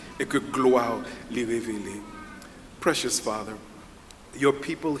manifester et que gloire les révéler. Precious Father, your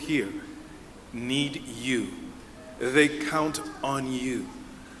people here need you. They count on you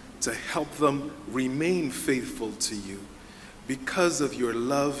to help them remain faithful to you. Because of your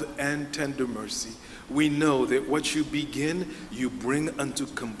love and tender mercy, we know that what you begin, you bring unto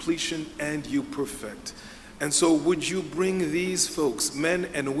completion and you perfect. And so would you bring these folks, men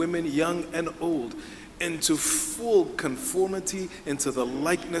and women, young and old, into full conformity into the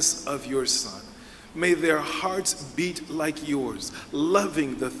likeness of your Son. May their hearts beat like yours,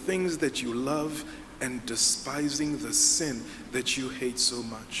 loving the things that you love and despising the sin that you hate so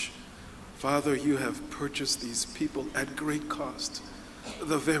much. Father, you have purchased these people at great cost,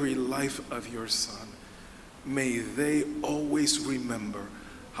 the very life of your Son. May they always remember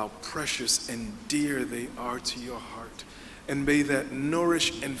how precious and dear they are to your heart. And may that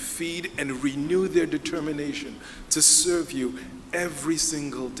nourish and feed and renew their determination to serve you every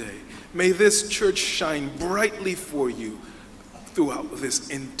single day. May this church shine brightly for you throughout this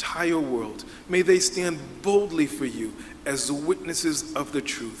entire world. May they stand boldly for you as witnesses of the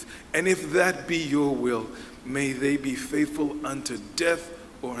truth. And if that be your will, may they be faithful unto death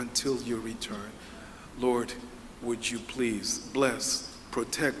or until your return. Lord, would you please bless,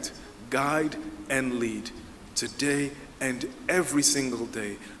 protect, guide, and lead today and every single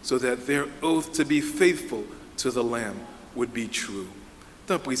day, so that their oath to be faithful to the Lamb would be true.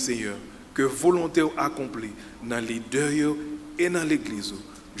 Tant pis, Seigneur, que volonté accomplie dans les deux et dans l'Église,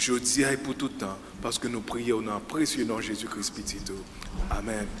 jeudi et pour tout temps, parce que nous prions dans le précieux nom de Jésus-Christ petit.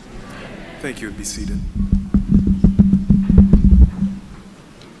 Amen. Thank you. Be seated.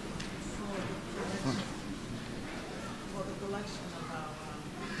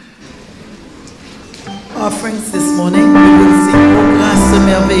 Offerings this morning, we will sing Ô grâce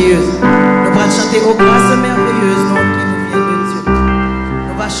merveilleuse. Nous allons chanter Ô grâce merveilleuse, nom qui nous vient de Dieu.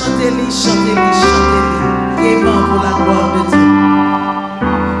 Nous allons chanter-les, gaiement pour la gloire de Dieu.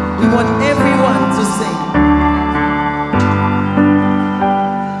 We want everyone to sing.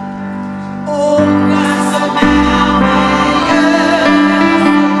 Ô grâce merveilleuse,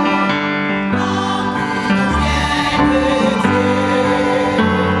 nom qui nous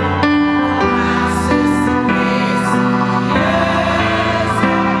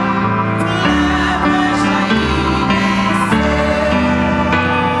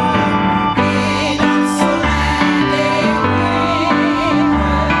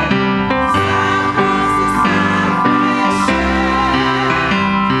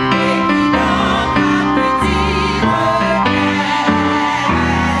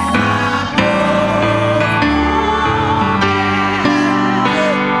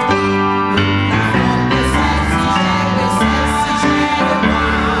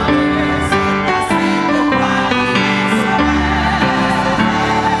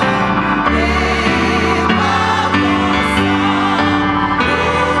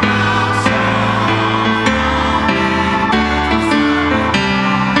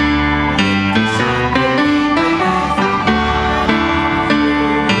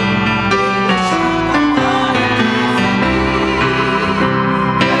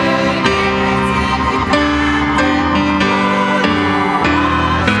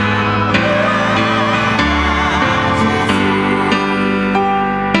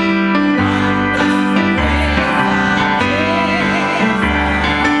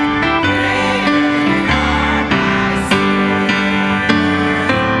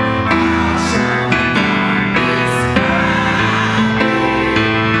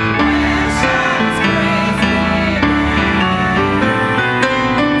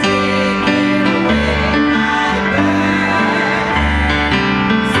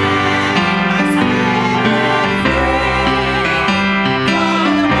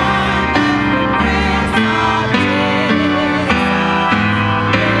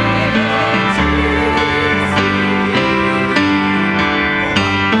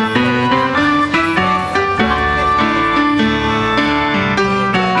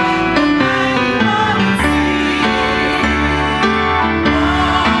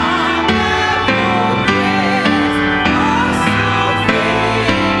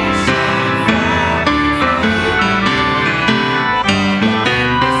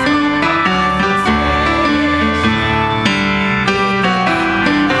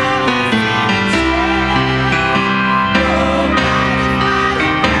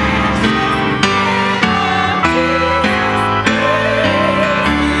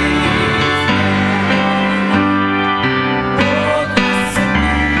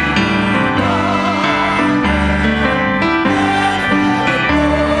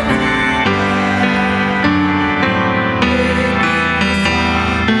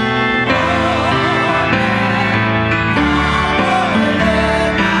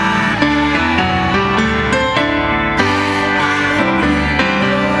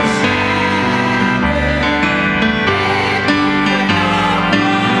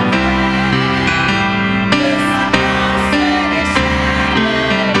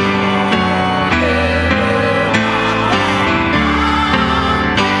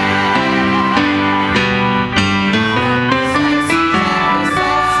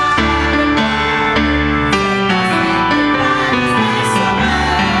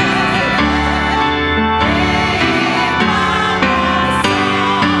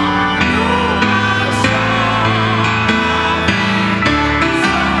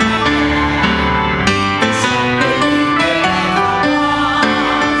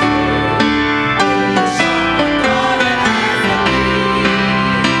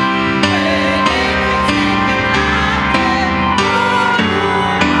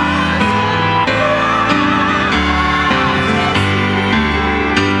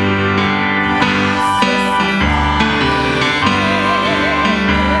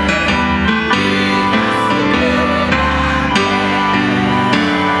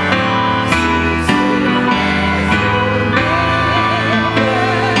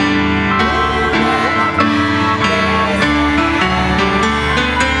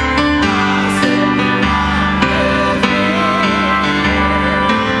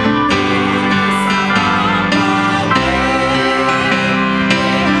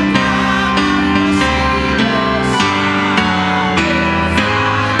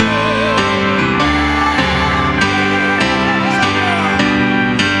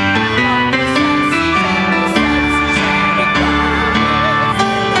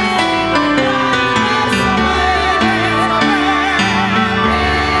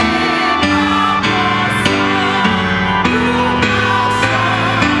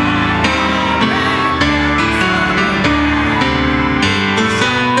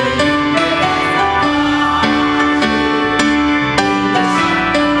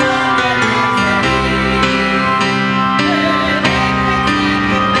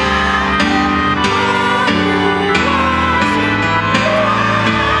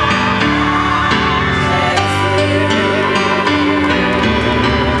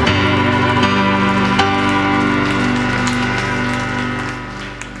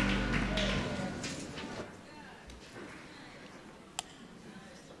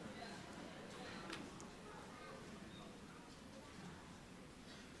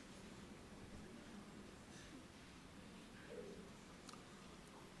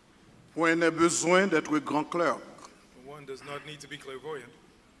Point n'est besoin d'être grand clerc One does not need to be clairvoyant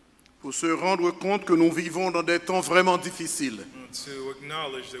pour se rendre compte que nous vivons dans des temps vraiment difficiles. to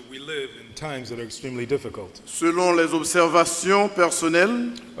acknowledge that we live in times that are extremely difficult. Selon les observations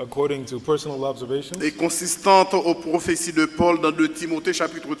personnelles According to personal observations et consistantes aux prophéties de Paul dans 2 Timothée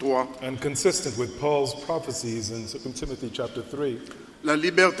chapitre 3, and consistent with Paul's prophecies in 2 Timothy chapter 3, la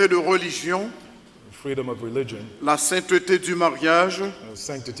liberté de religion, freedom of religion, la sainteté du mariage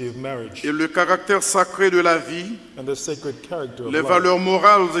sanctity of marriage, et le caractère sacré de la vie, and the sacred character of les life, valeurs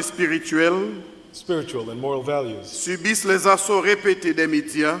morales et spirituelles spiritual and moral values, subissent les assauts répétés des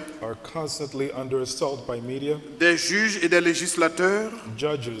médias, are constantly under assault by media, des juges et des législateurs,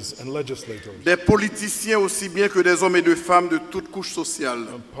 judges and legislators, des politiciens aussi bien que des hommes et de femmes de toutes couches sociales.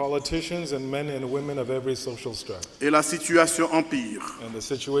 politicians and men and women of every social strata. Et la situation empire. And the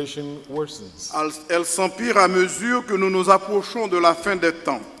situation worsens. Elle s'empire à mesure que nous nous approchons de la fin des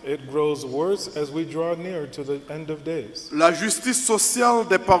temps. It grows worse as we draw near to the end of days. La justice sociale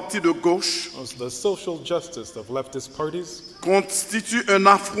des partis de gauche The social justice of leftist parties constitue un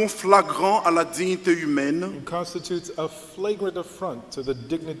affront flagrant à la dignité humaine constitutes a flagrant affront to the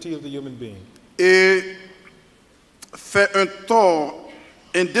dignity of the human being et fait un tort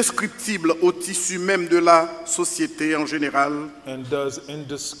indescriptible au tissu même de la société en général and does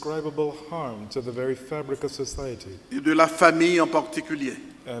indescribable harm to the very fabric of society et de la famille en particulier.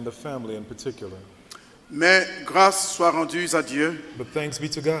 and the family in particular. Mais grâce soit rendue à Dieu, But thanks be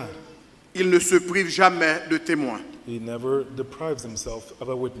to God, il ne se prive jamais de témoins. He never deprives himself of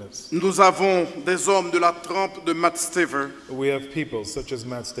a witness. Nous avons des hommes de la trempe de Matt Staver We have people such as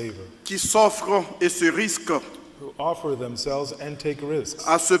Matt Staver qui s'offrent et se risquent who offer themselves and take risks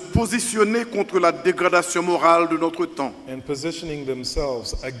à se positionner contre la dégradation morale de notre temps. and positioning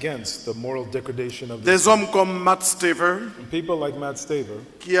themselves against the moral degradation of Des this. hommes comme Matt Staver, People like Matt Staver,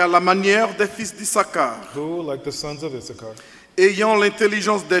 qui à la manière des fils d'Issachar, who, like the sons of Issachar, ayant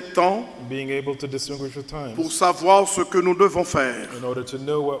l'intelligence des temps being able to distinguish the times pour savoir ce que nous devons faire. in order to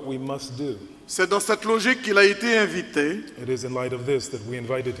know what we must do. C'est dans cette logique qu'il a été invité It is in light of this that we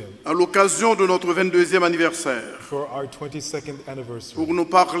invited him à l'occasion de notre 22e anniversaire for our 22nd anniversary pour nous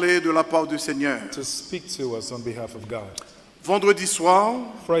parler de la part du Seigneur. to speak to us on behalf of God. Vendredi soir,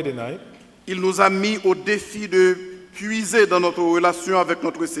 Friday night, il nous a mis au défi de puiser dans notre relation avec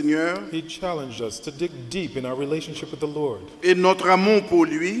notre Seigneur he challenged us to dig deep in our relationship with the Lord et notre amour pour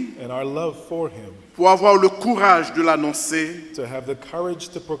lui and our love for him, pour avoir le courage de l'annoncer, to have the courage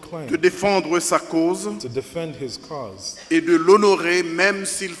to proclaim, de défendre sa cause to defend his cause, et de l'honorer même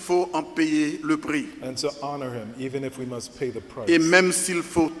s'il faut en payer le prix and to honor him even if we must pay the et price, même s'il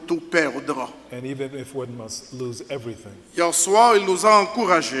faut tout perdre. and even if one must lose everything. Hier soir, il nous a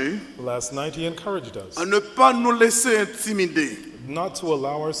encouragés Last night he encouraged us à ne pas nous laisser intimider, not to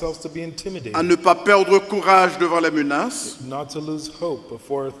allow ourselves to be intimidated, à ne pas perdre courage devant les menaces, not to lose hope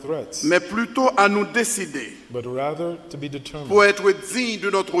before threats, mais plutôt à nous décider but rather to be determined, pour être dignes de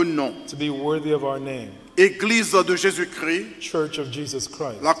notre nom. to be worthy of our name, Église de Jésus-Christ, Church of Jesus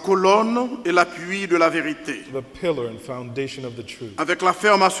Christ, la colonne et l'appui de la vérité, the pillar and foundation of the truth, avec la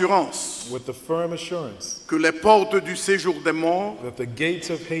ferme assurance with the firm assurance que les portes du séjour des morts that the gates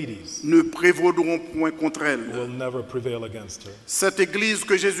of Hades ne prévaudront point contre elle. will never prevail against her. Cette Église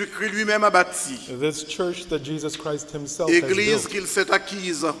que Jésus-Christ lui-même a bâtie, This church that Jesus Christ himself has Église built, qu'il s'est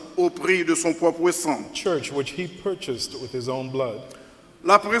acquise au prix de son propre sang. church which he purchased with his own blood.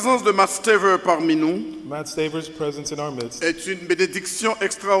 La présence de Matt Staver parmi nous Matt Staver's presence in our midst est une bénédiction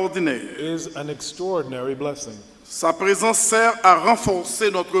extraordinaire. is an extraordinary blessing. Sa présence sert à renforcer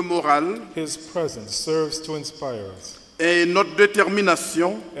notre morale His presence serves to inspire us et notre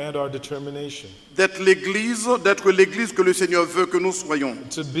détermination and our determination d'être l'Église que le Seigneur veut que nous soyons.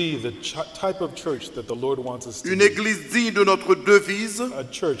 to be the type of church that the Lord wants us to Une be. Église digne de notre devise, A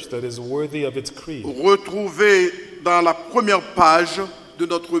church that is worthy of its creed, retrouvée dans la première page de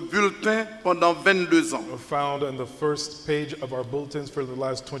notre bulletin pendant 22 ans. found on the first page of our bulletins for the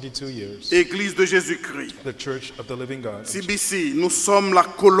last 22 years. Église de Jésus-Christ. The Church of the Living God. TBC, nous sommes la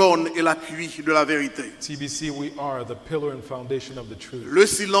colonne et l'appui de la vérité. TBC, we are the pillar and foundation of the truth. Le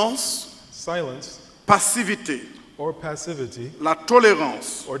silence, Silence passivité, or passivity la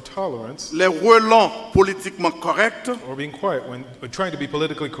tolérance, or tolerance les relents politiquement corrects or being quiet when trying to be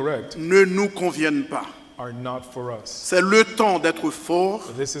politically correct ne nous conviennent pas. are not for us. C'est le temps d'être fort,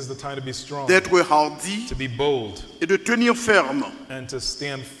 This is the time to be strong, d'être hardi to be bold, et de tenir ferme and to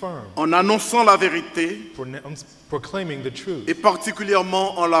stand firm, en annonçant la vérité proclaiming the truth et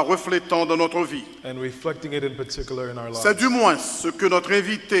particulièrement en la reflétant dans notre vie. and reflecting it in particular in our C'est lives. du moins ce que notre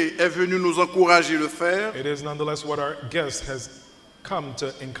invité est venu nous encourager de faire It is nonetheless what our guest has come to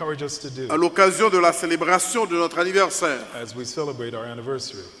encourage us to do à l'occasion de la célébration de notre anniversaire. as we celebrate our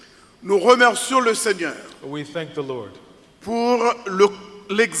anniversary. Nous remercions le Seigneur We thank the Lord pour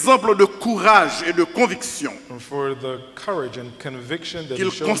l'exemple de courage et de conviction for the courage and conviction that qu'il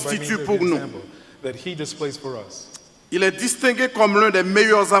he shows by means constitue of pour nous. example that he displays for us. Il est distingué comme l'un des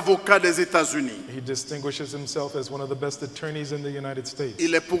meilleurs avocats des États-Unis. He distinguishes himself as one of the best attorneys in the United States.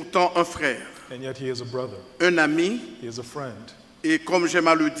 Il est pourtant un frère, And yet he is a brother. un ami, He is a friend. et comme j'aime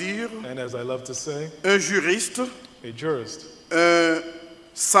à le dire, And as I love to say, un juriste, a jurist, un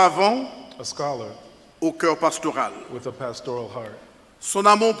savant a scholar au cœur pastoral. with a pastoral heart. Son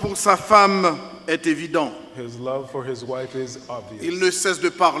amour pour sa femme est évident. His love for his wife is obvious. Il ne cesse de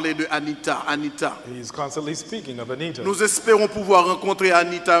parler de Anita, Anita. He's constantly speaking of Anita. Nous espérons pouvoir rencontrer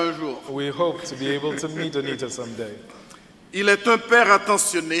Anita un jour. We hope to be able to meet Anita someday. Il est un père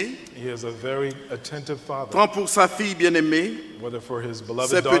attentionné, He is a very attentive father, tant pour sa fille bien-aimée, whether for his beloved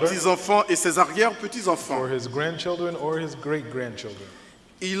ses daughter, petits-enfants et ses arrière-petits-enfants. for his grandchildren, or his great-grandchildren.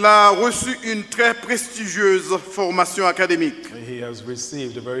 Il a reçu une très prestigieuse formation académique. He has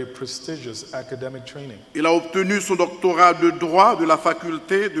received a very prestigious academic training. Il a obtenu son doctorat de droit de la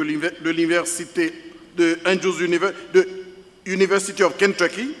faculté de l'université de University of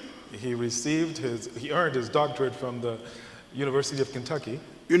Kentucky. He earned his doctorate from the University of Kentucky,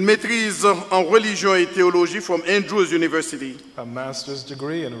 Une maîtrise en religion et théologie from Andrews University. a master's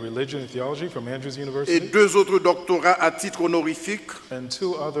degree in religion and theology from Andrews Et University, 2 autres doctorats à titre honorifique and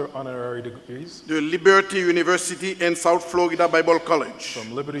 2 other honorary degrees de Liberty University and South Florida Bible College.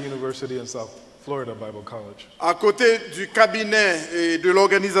 from Liberty University and South Florida Bible College. À côté du cabinet et de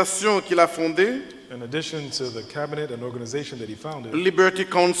l'organisation qu'il a fondée, In addition to the cabinet and organization that he founded, Liberty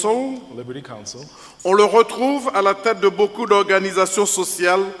Council, Liberty Council, on le retrouve à la tête de beaucoup d'organisations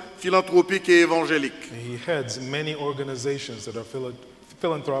sociales, philanthropiques et évangéliques. he heads many organizations that are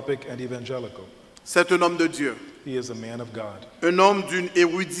philanthropic and evangelical. C'est un homme de Dieu, He is a man of God, un homme d'une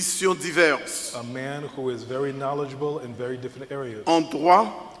érudition diverse, a man who is very knowledgeable in very different areas, en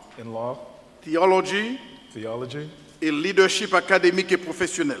droit, in law, théologie theology, et leadership académique et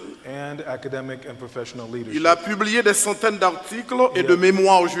professionnel. and academic and professional leadership. Il a publié des centaines d'articles et de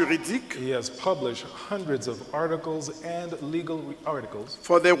mémoires juridiques He has published hundreds of articles and legal articles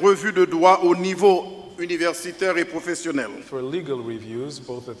pour des revues de droit au niveau universitaire et professionnel. for legal reviews,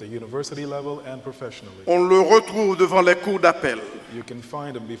 both at the university level and professionally. On le retrouve devant les cours d'appel, You can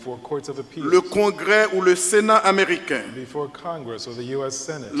find him before courts of appeals, le Congrès ou le Sénat américain, before Congress or the U.S.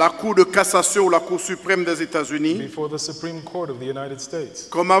 Senate, la Cour de cassation ou la Cour suprême des États-Unis, before the Supreme Court of the United States,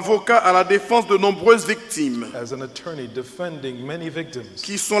 comme avocat à la défense de nombreuses victimes as an attorney defending many victims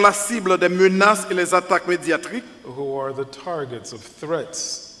qui sont la cible des menaces et les attaques médiatiques who are the targets of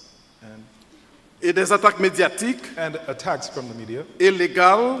threats et des attaques médiatiques and attacks from the media et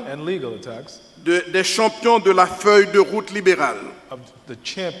légales and legal attacks des champions de la feuille de route libérale. of the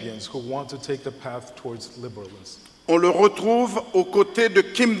champions who want to take the path towards liberalism. On le retrouve aux côtés de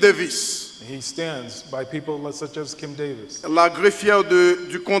Kim Davis, He stands by people such as Kim Davis, la greffière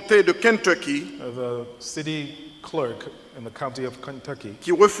du comté de Kentucky, the city clerk in the county of Kentucky,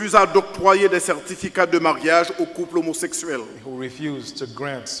 qui refusa d'octroyer des certificats de mariage aux couples homosexuels. who refused to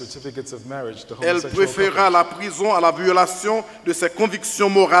grant certificates of marriage to Elle homosexual préféra couples. la prison à la violation de ses convictions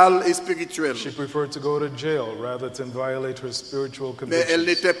morales et spirituelles. She preferred to go to jail rather than violate her spiritual Mais elle convictions.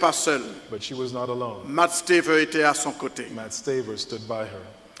 n'était pas seule. But she was not alone. Matt Staver était à son côté. Matt Staver stood by her.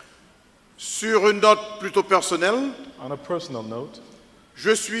 Sur une note plutôt personnelle, On a personal note,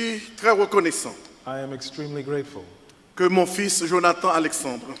 je suis très reconnaissant I am extremely grateful que mon fils Jonathan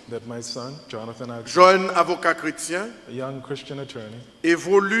Alexandre, that my son, Jonathan Alexander, jeune avocat chrétien, a young Christian attorney,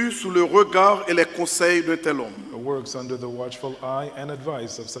 évolue sous le regard et les conseils d'un tel homme. works under the watchful eye and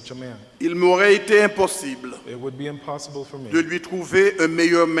advice of such a man. Il m'aurait été impossible It would be impossible for de me lui trouver un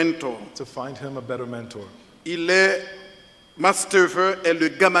meilleur mentor. to find him a better mentor. Matt Staver est le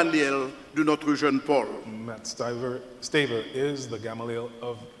Gamaliel de notre jeune Paul. Matt Staver is the Gamaliel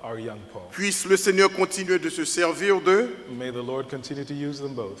of our young Paul. Puisse le Seigneur continuer de se servir d'eux May the Lord continue to use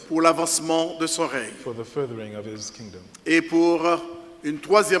them both pour l'avancement de son règne. for the furthering of his kingdom. Et pour une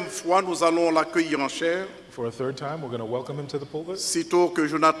troisième fois, nous allons l'accueillir en chair, For a third time, we're going to welcome him to the pulpit sitôt que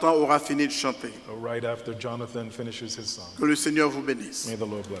Jonathan aura fini de chanter. right after Jonathan finishes his song. Que le Seigneur vous bénisse. May the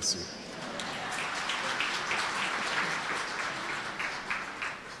Lord bless you.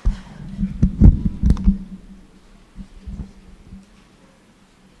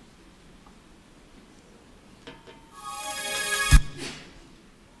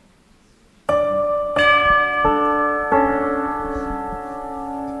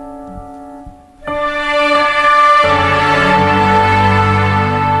 Thank you.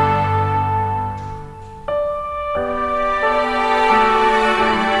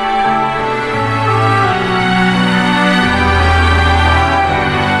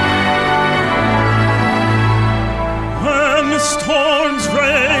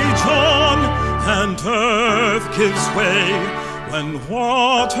 gives way, when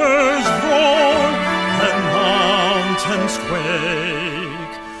waters roar and mountains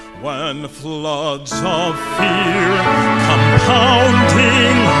quake, when floods of fear come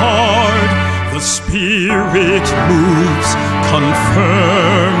pounding hard, the Spirit moves,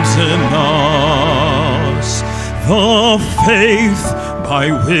 confirms in us the faith by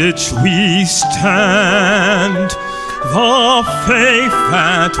which we stand, the faith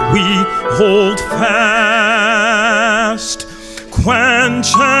that we hold fast,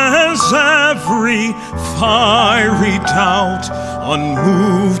 quenches every fiery doubt,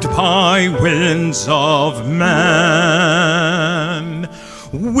 unmoved by winds of man.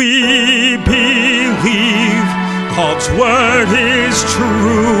 We believe God's word is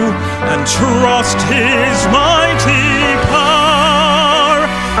true and trust His mighty power,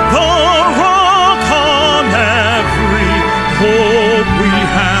 the rock on every hope we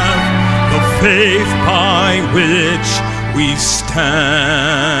have, the faith by which we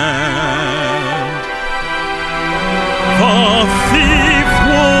stand. The thief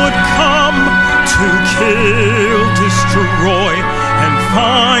would come to kill, destroy, and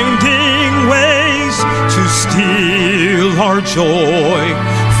finding ways to steal our joy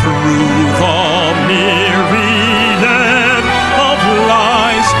through the myriad of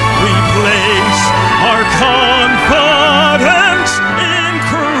lies. We place our confidence in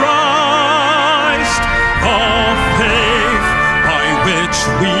Christ, the faith by which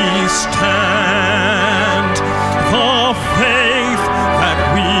we stand, the faith that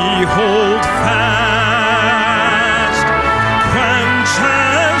we hold fast,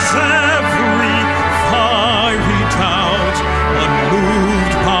 quenches every fiery doubt,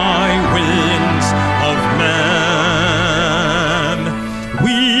 unmoved by winds of man.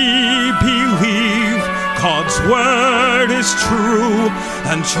 We believe God's word is true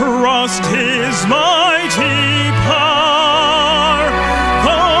and trust His mighty power,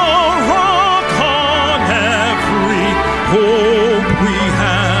 the rock on every hope we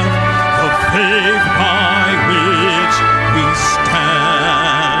have, the faith by which we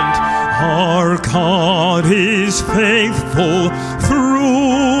stand. Our God is faithful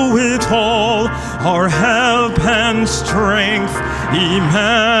through it all, our help and strength, Emmanuel.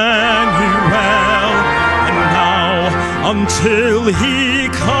 And now, until He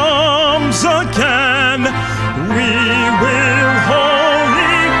comes again, we will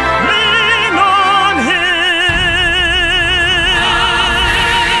wholly lean on Him.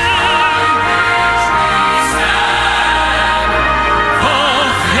 The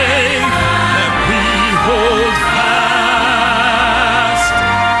faith that we hold fast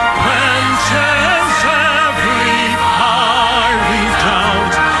quenches every fiery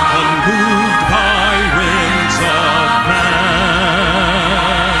doubt, unmoved by winds of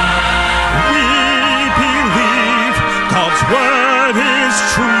man. We believe God's word is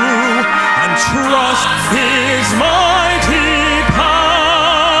true and trust His mighty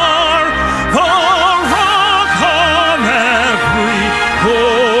power, the rock on every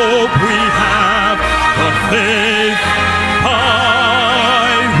hope we have, the faith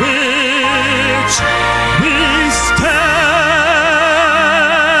by which we stand,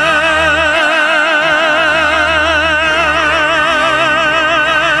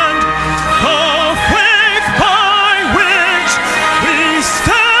 the faith by which we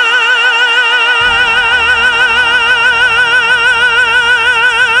stand.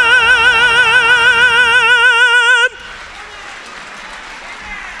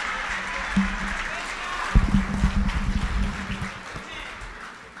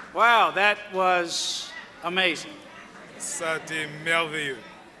 Wow, that was amazing. Ça a été merveilleux.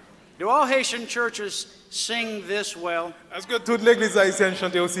 Do all Haitian churches sing this well? Est-ce que toute l'église haïtienne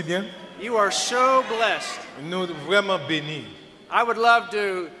chantait aussi bien? You are so blessed. Nous vraiment bénis. I would love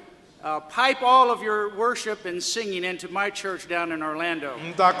to pipe all of your worship and singing into my church down in Orlando.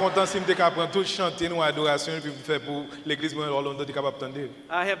 Nous sommes contents si nous sommes capables de chanter nos adorations et puis faire pour l'église de Orlando de capable d'entendre.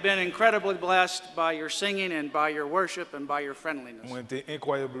 I have been incredibly blessed by your singing and by your worship and by your friendliness. Moi été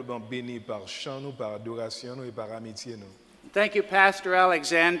incroyablement béni par chant nous, par adoration nous et par amitié nous. Thank you, Pastor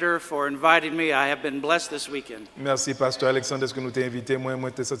Alexander, for inviting me. I have been blessed this weekend. Merci Pasteur Alexandre de ce que nous t'ai invité. Moi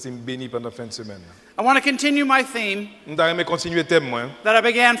t'ai senti béni pendant la fin de semaine. I want to continue my theme Nous allons continuer thème moi that I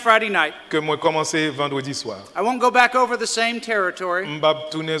began Friday night. que moi commencé vendredi soir. I won't go back over the same territory. M'pa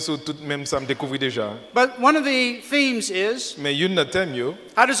tourner sur tout même ça me découvrir déjà. But one of the themes is, Mais une de thème yo,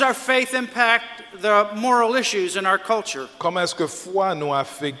 how does our faith impact the moral issues in our culture? comment est-ce que foi nous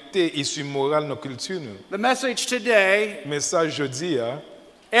affecté issue morale nos cultures nous? The message today Message jeudi hein,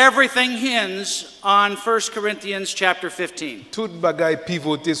 Everything hinges on 1 Corinthians chapter 15. Toute bagaille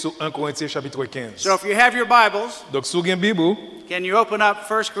pivoté sur 1 Corinthiens chapitre 15. So if you have your Bibles, Donc si vous avez une Bible, can you open up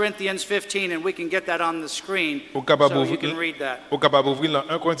 1 Corinthians 15 and we can get that on the screen vous capable so you can read that. Vous capable ouvrir dans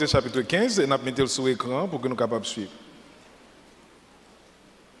 1 Corinthiens chapitre 15 et nous mettre sur écran pour que nous capable suivre.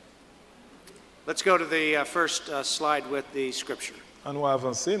 Let's go to the first slide with the scripture. On va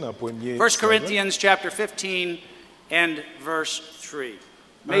avancer dans premier 1 Corinthians chapter 15 and verse 3.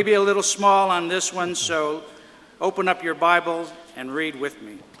 Maybe a little small on this one, so open up your Bible and read with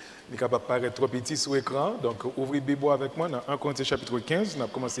me. Il est capable de paraître trop petit sur l'écran, donc ouvrez la Bible avec moi dans 1 Corinthiens chapitre 15, on a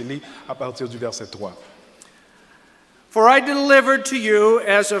commencé à lire à partir du verset 3. For I delivered to you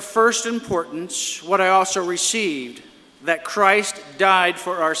as of first importance what I also received, that Christ died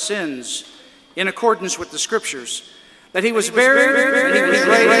for our sins, in accordance with the Scriptures, that he was buried, and he was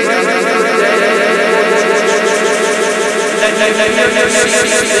raised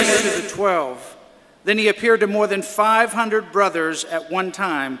to the 12. Then he appeared to more than 500 brothers at one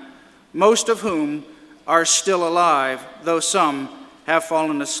time, most of whom are still alive, though some have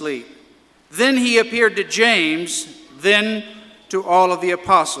fallen asleep. Then he appeared to James, then to all of the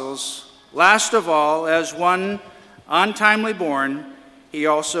apostles. Last of all, as one untimely born, he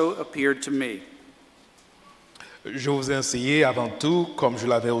also appeared to me. Je vous ai enseigné avant tout, comme je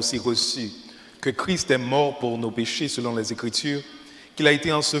l'avais aussi reçu, que Christ est mort pour nos péchés selon les Écritures, qu'il a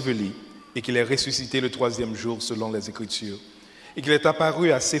été enseveli et qu'il est ressuscité le troisième jour selon les Écritures, et qu'il est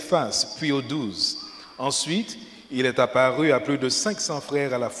apparu à Céphas, puis aux 12. Ensuite, il est apparu à plus de 500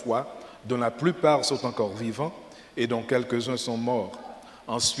 frères à la fois, dont la plupart sont encore vivants et dont quelques-uns sont morts.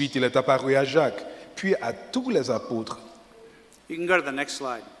 Ensuite, il est apparu à Jacques, puis à tous les apôtres. You can go to the next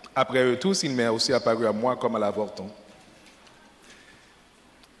slide. Après eux tous, il m'est aussi apparu à moi comme à l'avorton.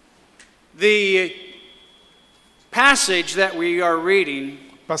 The passage that we are reading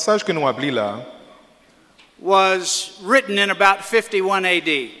Passage que nous appelons là was written in about 51 AD.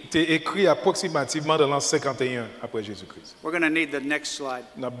 était écrit approximativement dans l'an 51 après Jésus-Christ. We're going to need the next slide.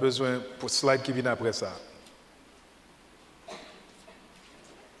 On a besoin pour slide qui vient après ça.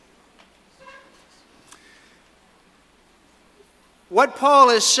 What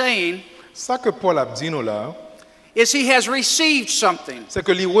Paul is saying Ça que Paul a dit nous là, is he has received something. c'est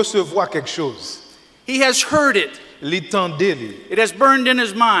que lui recevoir quelque chose. He has heard it. L'étendait lui. It has burned in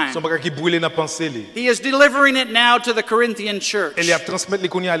his mind. Son bagage qui brûlait dans pensée lui. He is delivering it now to the Corinthian church. Et il a transmettre les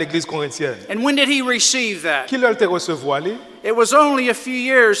connaissances à l'église corinthienne. And when did he receive that? Qui l'a recevoir lui? It was only a few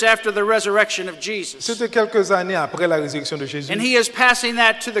years after the resurrection of Jesus. C'était quelques années après la résurrection de Jésus. And he is passing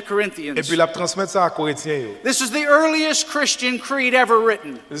that to the Corinthians. Et puis il a transmettre ça à Corinthiens. This is the earliest Christian creed ever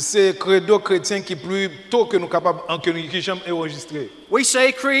written. C'est credo chrétien qui plus tôt que nous capable que nous qui jamais enregistré. We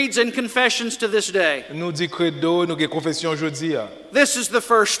say creeds and confessions to this day. Nous dit credo, nous confession aujourd'hui. This is the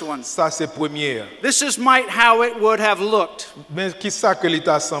first one. Ça c'est première. This is might how it would have looked. Mais qui ça que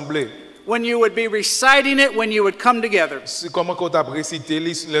l'état assemblé? When you would be reciting it, when you would come together. Comment qu'on t'a récité,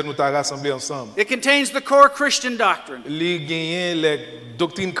 nous t'a rassemblé ensemble. It contains the core Christian doctrine. Les gagnent les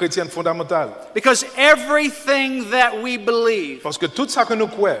doctrines chrétiennes fondamentales. Because everything that we believe Parce que tout ça que nous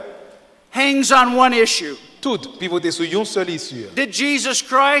croyons hangs on one issue. tout pivoté sur une seule issue. Did Jesus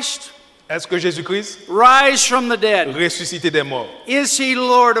Christ Est-ce que Jésus-Christ rise from the dead? ressuscité des morts? Is he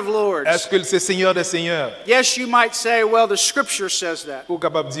Lord of Lords? Est-ce que c'est Seigneur des seigneurs? Yes, you might say, well, the scripture says that. Vous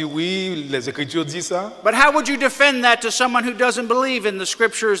capable de dire oui, les Écritures disent ça. But how would you defend that to someone who doesn't believe in the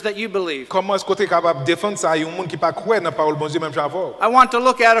scriptures that you believe? Comment est-ce que tu es capable de défendre ça à un monde qui pas croire dans la parole de bon Dieu même j'avais? I want to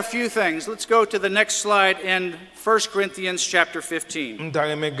look at a few things. Let's go to the next slide in 1 Corinthians chapter 15. On t'a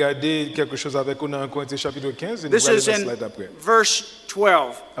regarder quelque chose avec nous dans 1 Corinthiens chapitre 15 et nous This allons is la in slide après. verse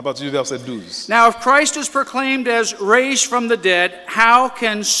 12. À partir du verset 12. Now, if Christ is proclaimed as raised from the dead, how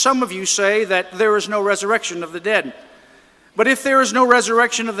can some of you say that there is no resurrection of the dead? But if there is no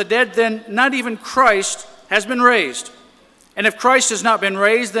resurrection of the dead, then not even Christ has been raised. And if Christ has not been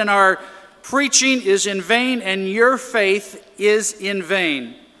raised, then our preaching is in vain and your faith is in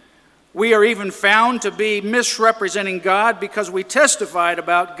vain. We are even found to be misrepresenting God because we testified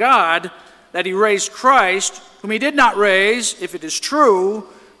about God that he raised Christ, whom he did not raise, if it is true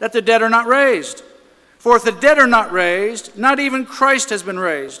that the dead are not raised. For if the dead are not raised, not even Christ has been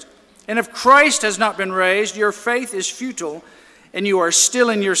raised. And if Christ has not been raised, your faith is futile, and you are still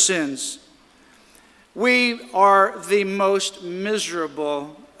in your sins. We are the most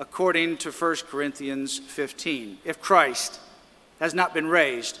miserable, according to 1 Corinthians 15, if Christ has not been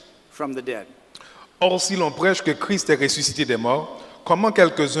raised from the dead. Or, si l'on prêche que Christ est ressuscité des morts, comment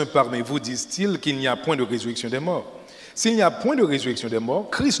quelques-uns parmi vous disent-ils qu'il n'y a point de résurrection des morts? S'il n'y a point de résurrection des morts,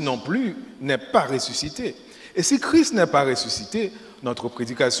 Christ non plus n'est pas ressuscité. Et si Christ n'est pas ressuscité, notre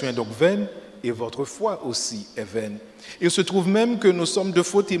prédication est donc vaine et votre foi aussi est vaine. Il se trouve même que nous sommes de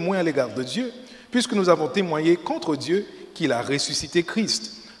faux témoins à l'égard de Dieu, puisque nous avons témoigné contre Dieu qu'il a ressuscité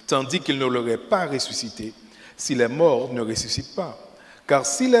Christ, tandis qu'il ne l'aurait pas ressuscité si les morts ne ressuscitent pas. Car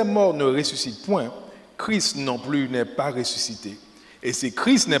si les morts ne ressuscitent point, Christ non plus n'est pas ressuscité. Et si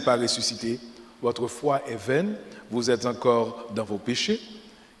Christ n'est pas ressuscité, votre foi est vaine, vous êtes encore dans vos péchés,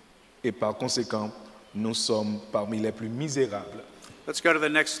 et par conséquent, nous sommes parmi les plus misérables. Let's go to the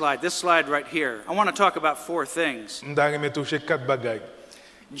next slide. This slide right here. I want to talk about 4 things.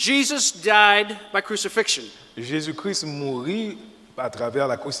 Jesus died by crucifixion. Jésus-Christ mourit à travers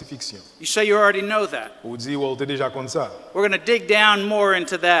la crucifixion. You say you already know that. Vous dites, ouais, t'es déjà comme ça. We're going to dig down more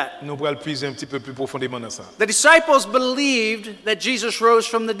into that. Nous allons puiser un petit peu plus profondément dans ça. The disciples believed that Jesus rose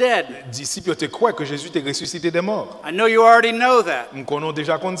from the dead. Les disciples croient que Jésus est ressuscité des morts. I know you already know that. Nous connaissons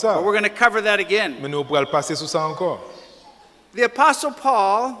déjà comme ça. But we're going to cover that again. Mais nous allons passer sur ça encore. The apostle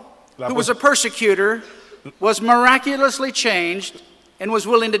Paul, who was a persecutor, was miraculously changed and was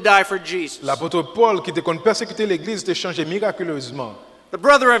willing to die for Jesus. L'apôtre Paul, qui était persécuté l'église, était changé miraculeusement. The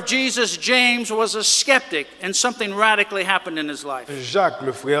brother of Jesus, James, was a skeptic, and something radically happened in his life. Jacques,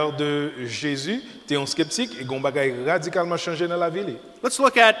 le frère de Jésus, était un sceptique et un bagage radicalement changé dans la vie. Let's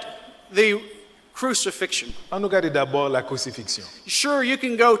look at the crucifixion. On regarde d'abord la crucifixion. Sure, you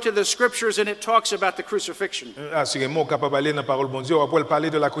can go to the scriptures and it talks about the crucifixion. Assurément, capable d'aller dans la parole de Dieu, on peut parler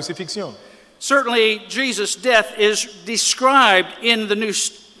de la crucifixion. Certainly, Jesus' death is described in the New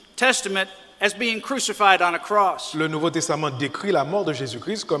Testament as being crucified on a cross. Le Nouveau Testament décrit la mort de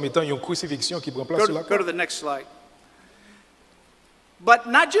Jésus-Christ comme étant une crucifixion qui prend place sur la croix. Go to the next slide. But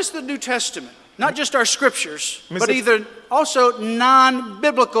not just the New Testament, not just our scriptures, but either also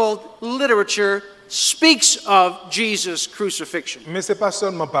non-biblical literature speaks of Jesus' crucifixion. Mais c'est pas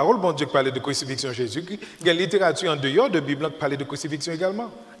seulement parole bon Dieu qui parle de crucifixion Jésus, il y a littérature en dehors de Bible qui parle de crucifixion également.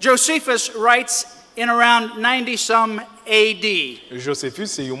 Josephus writes in around 90-some AD. Josephus,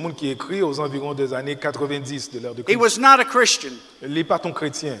 c'est un monde qui écrit aux environs des années 90 de l'ère de He Christ. was not a Christian. Il n'est pas ton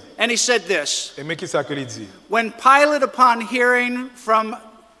chrétien. And he said this. Et mais qui ça que il dit? When Pilate, upon hearing from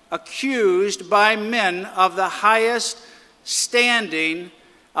accused by men of the highest standing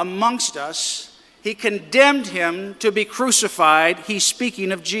amongst us, he condemned him to be crucified. He's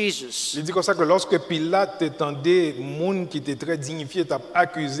speaking of Jesus. Il dit comme ça que lorsque Pilate entendait monde qui était très dignifié, t'a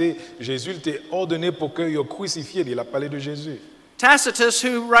accusé Jésus, il t'a ordonné pour qu'il soit crucifié. Il a parlé de Jésus. Tacitus,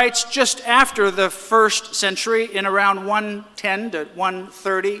 who writes just after the first century in around 110 to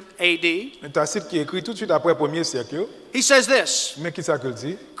 130 AD, Tacite qui écrit tout de suite après le premier siècle. He says this. Mais qui ça qu'il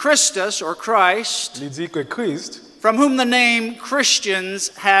dit? Christus or Christ, il dit que Christ, from whom the name Christians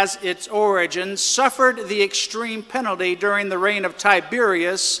has its origin, suffered the extreme penalty during the reign of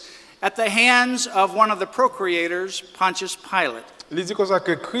Tiberius at the hands of one of the procurators, Pontius Pilate. Il dit comme ça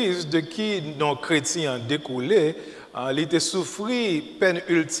que Christ, de qui nos chrétiens découlé, il était souffri peine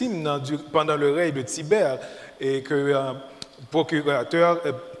ultime pendant le règne de Tibère et que procurateur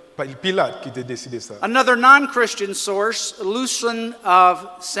Pilate qui était décidé ça. Another non-Christian source, Lucian of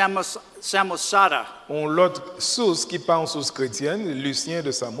Samosata. L'autre source qui pas une source chrétienne, Lucien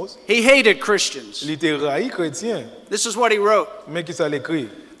de Samos. He hated Christians. Il était raï chrétien. This is what he wrote. Mais qui ça l'écrit?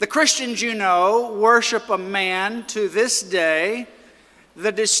 The Christians you know worship a man to this day,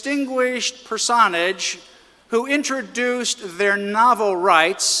 the distinguished personage who introduced their novel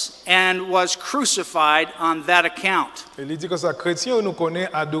rites and was crucified on that account. Il dit que ça chrétien nous connaît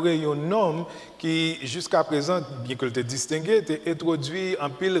adorer un homme qui jusqu'à présent bien qu'il était distingué était introduit en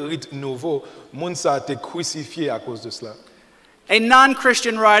pile rite nouveau, monde ça a été crucifié à cause de cela. A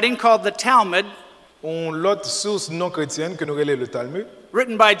non-Christian writing called the Talmud, l'autre source non chrétienne que nous relève le Talmud,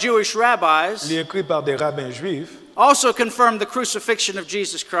 written by Jewish rabbis, écrit par des rabbins juifs, also confirmed the crucifixion of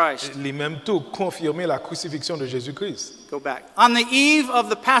Jesus Christ. Lui-même tout confirmé la crucifixion de Jésus-Christ. Go back. On the eve of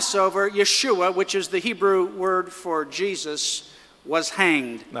the Passover, Yeshua, which is the Hebrew word for Jesus, was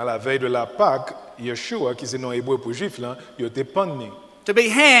hanged. Dans la veille de la Pâque, Yeshua, qui c'est nom hébreu pour juif là, il était pendu. To be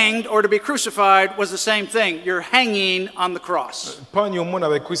hanged or to be crucified was the same thing. You're hanging on the cross. Pendu au monde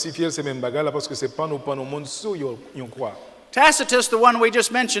avec crucifié c'est même bagarre là parce que c'est pendu au monde sur une croix. Tacitus, the one we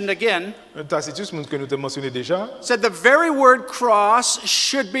just mentioned again, Tacitus, que nous avons mentionné déjà, said the very word cross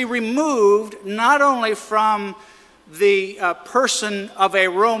should be removed not only from the person of a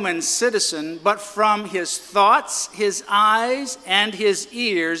Roman citizen, but from his thoughts, his eyes, and his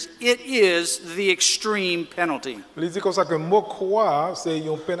ears. It is the extreme penalty. Il dit comme ça que mot croix, c'est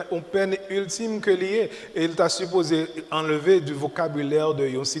une peine ultime que lié et il t'a supposé enlever du vocabulaire de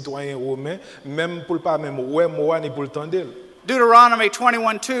un citoyen romain, même pour pas même ouais moi ni pour le tendre. Deuteronomy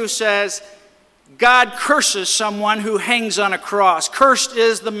 21:2 says, God curses someone who hangs on a cross. Cursed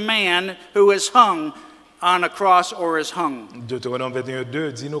is the man who is hung on a cross or is hung. Deutéronome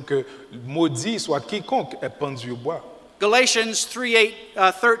 21:2 dit nous que maudit soit quiconque est pendu au bois. Galatians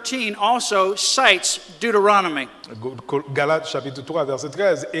 3:13 also cites Deuteronomy. Galates chapitre 3 verset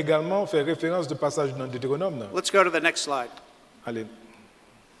 13 également fait référence de passage dans Deutéronome. Let's go to the next slide. Allez.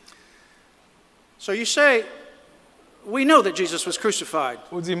 So you say, we know that Jesus was crucified.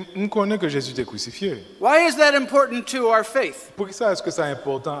 On dit, nous connaissons que Jésus était crucifié. Why is that important to our faith? Pour ça, est-ce que c'est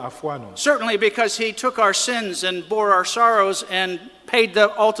important à foi, non? Certainly because he took our sins and bore our sorrows and paid the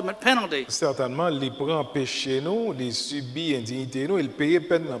ultimate penalty. Certainement, il prend péché nous, il subit indignité nous, il paye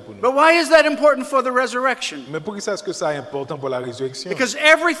peine pour nous. But why is that important for the resurrection? Mais pour ça, est-ce que c'est important pour la résurrection? Because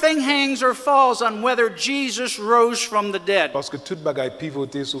everything hangs or falls on whether Jesus rose from the dead. Parce que toute bagaille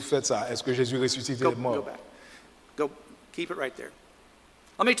pivote sur fait ça, est-ce que Jésus ressuscité est mort? Go back. Keep it right there.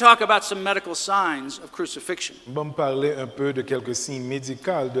 Let me talk about some medical signs of crucifixion. Bon, parler un peu de quelques signes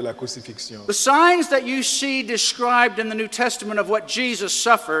médicaux de la crucifixion. The signs that you see described in the New Testament of what Jesus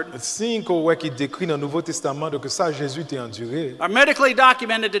suffered signes qu'on qui décrit dans le Nouveau Testament de que ça Jésus t'a enduré. Are medically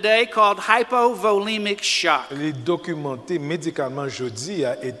documented today called hypovolemic shock. Les documentés médicalement jeudi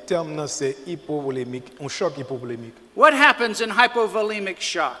et terme c'est hypovolémique, un choc hypovolémique. What happens in hypovolemic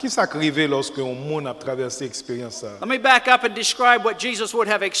shock? Qu'est-ce qui arrive lorsque un monde a traversé expérience ça? Let me back up and describe what Jesus would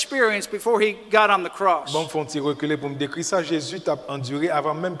have experienced before he got on the cross. Bon, faut-il reculer pour me décrire ça Jésus t'a enduré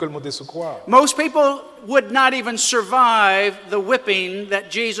avant même que le monde se croie. Most people would not even survive the whipping that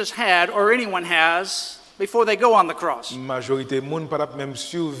Jesus had or anyone has before they go on the cross. Majorité monde pas même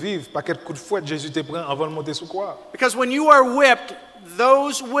survivre pas quel coup de fouet Jésus te prend avant de monter sur croix. Because when you are whipped,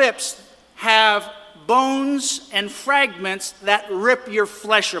 those whips have bones and fragments that rip your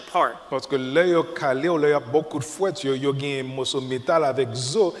flesh apart. Parce que là yo calé ou là y a beaucoup de fouet yo gagne morceau métal avec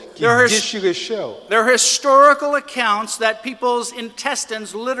zo qui déchire chair. There are historical accounts that people's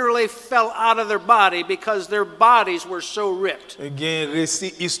intestines literally fell out of their body because their bodies were so ripped. Il y a un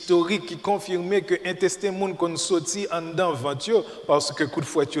récit historique qui confirmait que intestin monde kon sorti en dedans ventre parce que coup de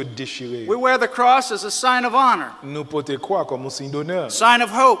fouet yo déchiré. We wear the cross as a sign of honor. Nous porter croix comme un signe d'honneur. Sign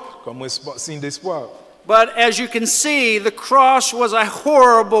of hope. Comme un signe d'espoir. But as you can see, the cross was a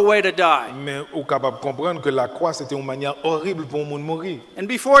horrible way to die. Mais on capable comprendre que la croix c'était une manière horrible pour un monde mourir. And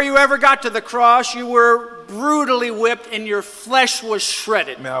before you ever got to the cross, you were brutally whipped and your flesh was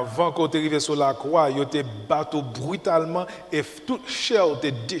shredded. Mais avant qu'on arrive sur la croix, yo te battu brutalement et toute chair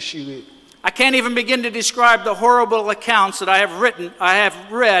était déchirée. I can't even begin to describe the horrible accounts that I have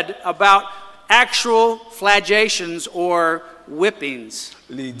read about actual flagellations or whippings.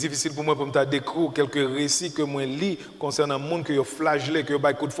 C'est difficile pour moi pour me décrire quelques récits que moi lis concernant le monde que yo flagellé que yo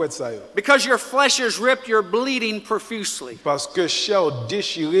bay coup de fouet ça yo. Because your flesh is ripped, you're bleeding profusely. Parce que chair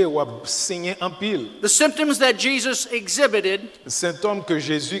déchirée ou saigné en pile. The symptoms that Jesus exhibited symptômes que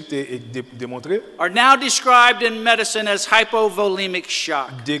Jésus t'a démontré are now described in medicine as hypovolemic shock.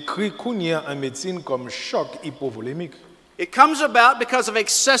 Décrit kounya en médecine comme choc hypovolémique. It comes about because of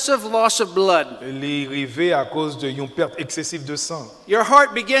excessive loss of blood. Il arrive à cause de une perte excessive de sang. Your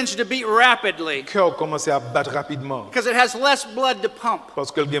heart begins to beat rapidly. Cœur commence à battre rapidement. Because it has less blood to pump.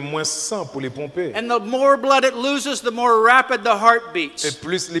 Parce qu'il y a moins sang pour les pomper. And the more blood it loses, the more rapid the heart beats. Et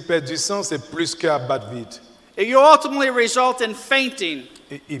plus il perd du sang, c'est plus cœur bat vite. You ultimately result in fainting.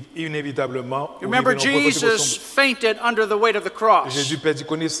 Inévitablement. Remember, Jesus fainted under the weight of the cross. Jésus perdit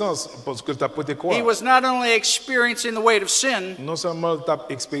connaissance parce que t'a porté croix. He was not only experiencing the weight of sin, non seulement t'a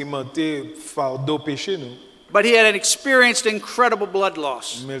expérimenté fardeau péché nous, but he had experienced incredible blood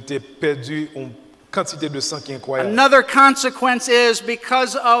loss. Mais il t'a perdu une quantité de sang qui est incroyable. Another consequence is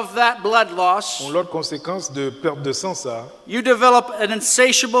because of that blood loss. L'autre conséquence de perte de sang ça. You develop an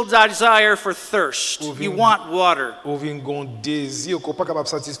insatiable desire for thirst. You want water. Désir qu'on pas capable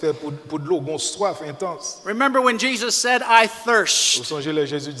satisfaire pour de l'eau, une soif intense. Remember when Jesus said, "I thirst." Vous songez là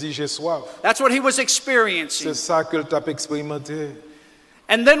Jésus dit j'ai soif. That's what he was experiencing. C'est ça que tu as expérimenté.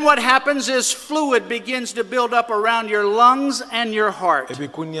 And then what happens is fluid begins to build up around your lungs and your heart. Et puis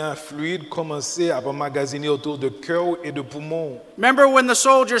quand il y a un fluide commencer à emmagasiner autour de cœur et de poumon. Remember when the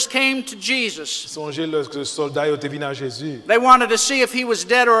soldiers came to Jesus? Songez lorsque les soldats étaient venus à Jésus. They wanted to see if he was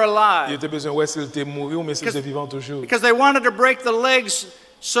dead or alive. Ils étaient besoin voir s'il était mort ou mais s'il était vivant toujours. Because they wanted to break the legs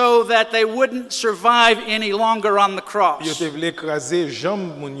so that they wouldn't survive any longer on the cross.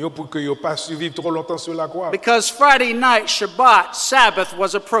 Because Friday night, Shabbat, Sabbath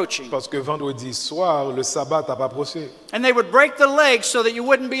was approaching. Parce que vendredi soir, le sabbat a approché. And they would break the legs so that you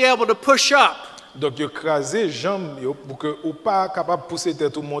wouldn't be able to push up. Donc, il crasé jambes pour que ou pas capable de pousser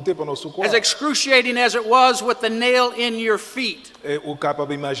tête ou monter pendant ce quoi. As excruciating as it was with the nail in your feet. Et ou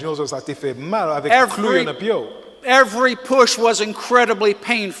capable imaginer ça te fait mal avec clou dans pied. Every push was incredibly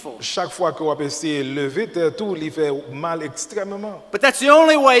painful. Chaque fois que vous essayez de lever tête tout, il fait mal extrêmement. But that's the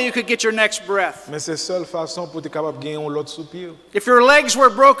only way you could get your next breath. Mais c'est la seule façon pour être capable de gagner l'autre soupir. If your legs were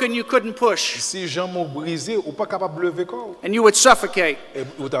broken, you couldn't push. Si jambes sont brisées, ou pas capable de lever corps. And you would suffocate. Et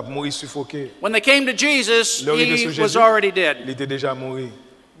vous t'as mourir suffoqué. When they came to Jesus, he was already dead. Il était déjà mort.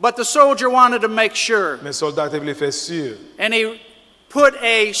 But the soldier wanted to make sure. Mais soldat voulait faire sûr. And he put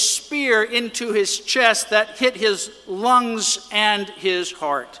a spear into his chest that hit his lungs and his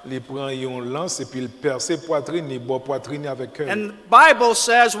heart. Il prend une lance et puis il perce poitrine, il boit poitrine avec cœur. And the Bible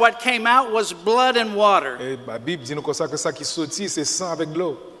says what came out was blood and water. Et la Bible dit nous comme ça que ça qui sortit c'est sang avec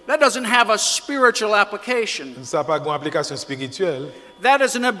l'eau. That doesn't have a spiritual application. Ça n'a pas une application spirituelle. That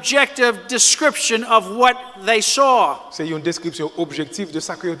is an objective description of what they saw. C'est une description objective de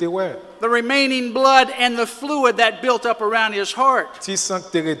ça que vous voyez. The remaining blood and the fluid that built up around his heart. Si sang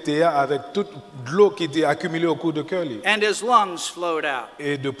était avec toute l'eau qui était accumulée au cours de cœur. And his lungs flowed out.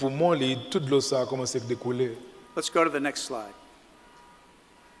 Et de poumons, toute l'eau ça a commencé à découler. Let's go to the next slide.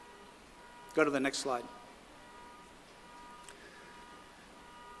 Go to the next slide.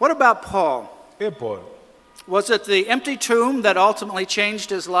 What about Paul? Et Paul? Was it the empty tomb that ultimately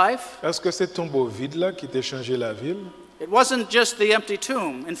changed his life? Est-ce que c'est tombeau vide là qui t'a changé la ville? It wasn't just the empty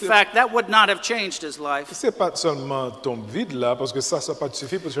tomb. In fact, that would not have changed his life. C'est pas seulement tombe vide là parce que ça pas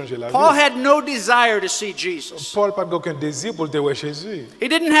suffit pour changer la vie. Paul had no desire to see Jesus. Paul pas aucun désir pour le voir Jésus. He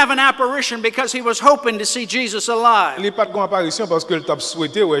didn't have an apparition because he was hoping to see Jesus alive. Il pas de apparition parce qu'il t'a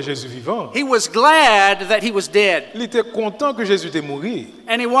souhaité voir Jésus vivant. He was glad that he was dead. Il était content que Jésus était mort.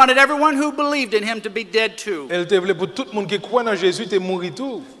 And he wanted everyone who believed in him to be dead too. Il était voulu pour tout le monde qui croit en Jésus était mort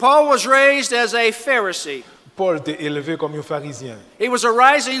tout. Paul was raised as a Pharisee. Paul était élevé comme un pharisien. He was a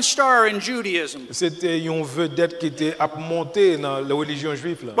rising star in Judaism. C'était une vedette qui était monté dans la religion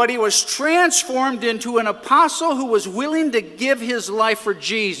juive là. But he was transformed into an apostle who was willing to give his life for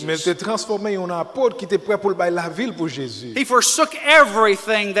Jesus. Mais il était transformé en apôtre qui était prêt pour bailler la ville pour Jésus. He forsook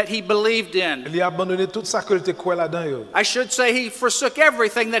everything that he believed in. Il a abandonné tout ça qu'il était croyait là-dedans. I should say he forsook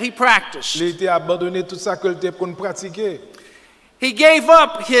everything that he practiced. Il était abandonné tout ça qu'il était pour pratiquer. He gave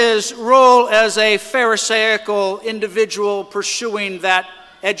up his role as a Pharisaical individual pursuing that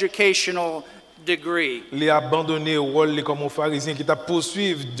educational degree. Il a abandonné le rôle comme un pharisien qui t'a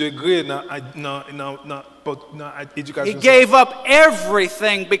poursuivi degré dans éducation. He gave up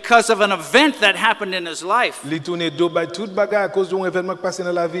everything because of an event that happened in his life. Il tourné dos by tout bagage à cause d'un événement qui passé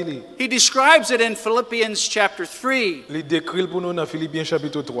dans la vie. He describes it in Philippians chapter 3. Il décrit pour nous dans Philippiens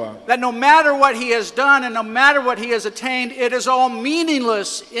chapitre 3. That no matter what he has done and no matter what he has attained, it is all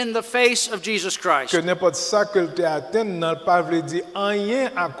meaningless in the face of Jesus Christ. Que n'importe ça que tu atteint n'a pas veut dire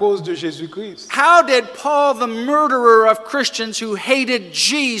rien à cause de Jésus-Christ. How did Paul, the murderer of Christians who hated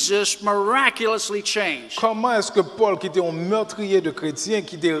Jesus, miraculously change? Comment est-ce que Paul, qui était un meurtrier de chrétiens,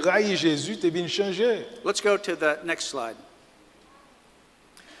 qui était raillé Jésus, t'est bien changé? Let's go to the next slide.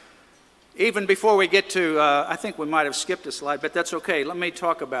 Even before we get to, I think we might have skipped a slide, but that's okay. Let me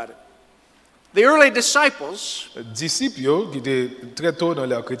talk about it. The early disciples Disciples qui étaient très tôt dans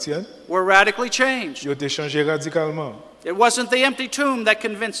leur chrétienne, were radically changed. ils ont été changés radicalement. It wasn't the empty tomb that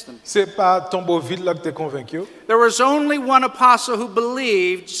convinced them. C'est pas tombeau vide là que t'es convaincu. There was only one apostle who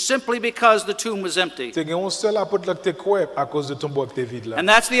believed simply because the tomb was empty. C'est un seul apôtre là que t'es croyant à cause de tombeau qui était vide là. And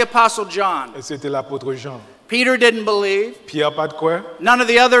that's the apostle John. Et c'était l'apôtre Jean. Peter didn't believe. Pierre pas de croire. None of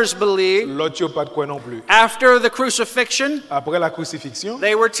the others believed. L'autre pas de croire non plus. After the crucifixion, après la crucifixion,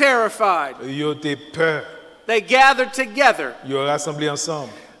 they were terrified. Ils ont peur. They gathered together. Ils ont rassemblé ensemble.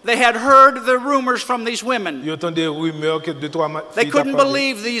 They had heard the rumors from these women. Ils ont des rumeurs que deux trois They couldn't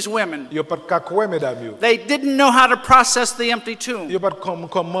believe these women. Ils pas de croire mesdames. They didn't know how to process the empty tomb. Ils pas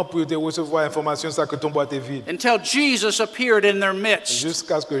comment pour recevoir information ça que tombeau était vide. Until Jesus appeared in their midst.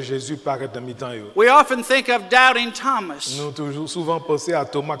 Jusqu'à ce que Jésus paraisse dans mi-temps yo. We often think of doubting Thomas. Nous toujours souvent penser à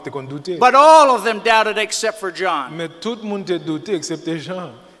Thomas qui était douté. But all of them doubted except for John. Mais tout le monde était douté excepté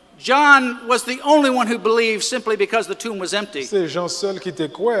Jean. John was the only one who believed simply because the tomb was empty. C'est Jean seul qui te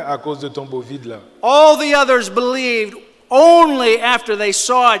croit à cause de tombeau vide là. All the others believed only after they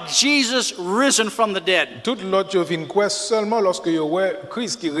saw Jesus risen from the dead. Tout l'autre vient croire seulement lorsque yo voit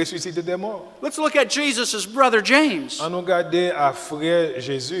Christ qui ressuscité des morts. Let's look at Jesus' brother James. On regarde à frère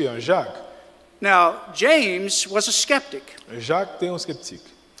Jésus, Jacques. Now, James was a skeptic. Jacques était un sceptique.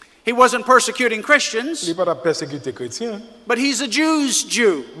 He wasn't persecuting Christians. Il pas persécuter chrétiens. But he's a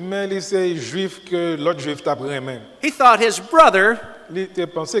Jew. Mais il est juif que l'autre juif t'a même. He thought his brother Il était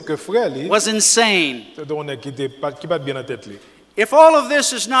pensé que frère lui, was insane. c'est un qui était pas qui pas bien en tête lui. If all of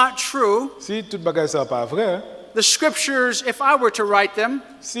this is not true, Si toute bagage ça pas vrai, the scriptures, if I were to write them,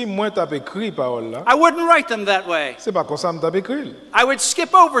 si moi t'as écrit parole là, I wouldn't write them that way. c'est pas comme ça m't'a écrit. I would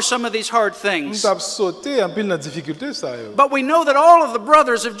skip over some of these hard things. M't'a sauté en pile dans difficulté ça yo. But we know that all of the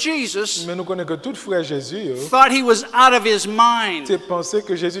brothers of Jesus Mais nous connaissons que tout frère Jésus yo, thought he was out of his mind. t'es pensé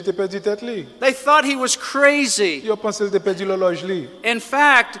que Jésus t'ait perdu tête lui. They thought he was crazy. Yo pensé qu'il t'ait perdu l'horloge lui. In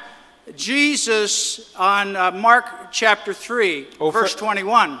fact, Jesus on Mark chapter 3, verse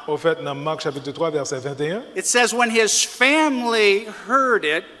 21, Au fait dans Marc chapitre 3 verset 21, it says when his family heard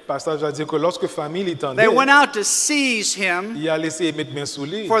it, passage va dire que lorsque famille l'entendait, they went out to seize him, il a laissé mettre main sous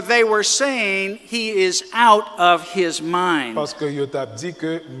lui. for they were saying he is out of his mind. Parce que yo t'a dit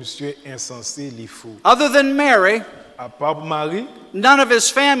que monsieur insensé, il est fou. Other than Mary, À part Marie, none of his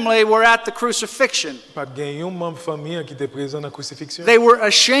family were at the crucifixion. pas de un membre famille qui était présent dans la crucifixion. They were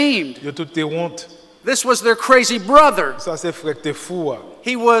ashamed. Yo tout te honte. This was their crazy brother. Ça c'est frère que t'es fou.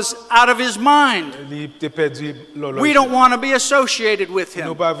 He was out of his mind. Il t'est perdu l'horloge. We don't want to be associated with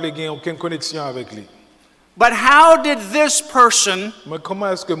Nous him. pas voulons gagner aucune connexion avec lui. But how did this person Mais comment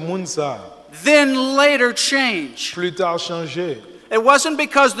est-ce que moun ça then later change? plus tard changé? It wasn't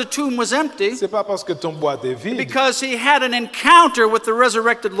because the tomb was empty, C'est pas parce que ton boîte est vide. because he had an encounter with the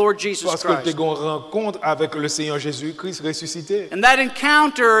resurrected Lord Jesus Parce que tu as Christ. une rencontre avec le Seigneur Jésus-Christ ressuscité. And that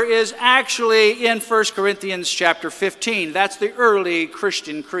encounter is actually in 1 Corinthians chapter 15. That's the early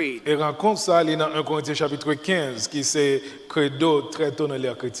Christian creed. Et rencontre ça, il est dans 1 Corinthiens chapitre 15, qui c'est credo très tôt dans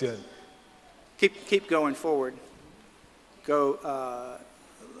l'ère chrétienne. Keep going forward. Go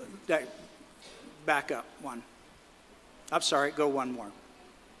back up one. I'm sorry, go one more.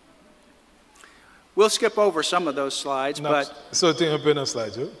 We'll skip over some of those slides, but Sauter un peu dans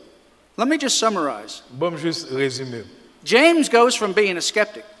slide. Yo. let me just summarize. Bon, juste résumer. James goes from being a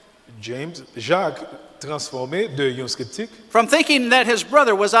skeptic, Jacques, transformé de un sceptique, from thinking that his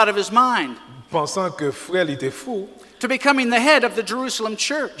brother was out of his mind, pensant que frère il était fou, to becoming the head of the Jerusalem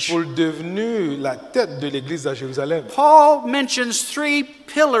church. pour devenu la tête de l'église à Jérusalem. Paul mentions 3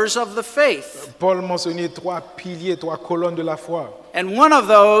 pillars of the faith, Paul mentionnait 3 piliers, 3 colonnes de la foi. and one of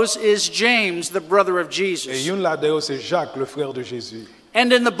those is James, the brother of Et Jesus. une là-dedans, c'est Jacques, le frère de Jésus.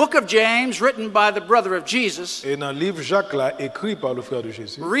 And in the book of James, written by the brother of Jesus, Et dans le livre Jacques, là, écrit par le frère de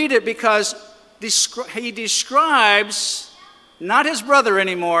Jésus, read it because he describes not his brother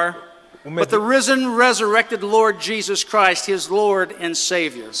anymore, but the risen, resurrected Lord Jesus Christ, his Lord and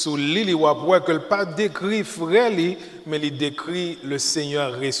Savior. sous l'île, il voit que le pas décrit frère, mais il décrit le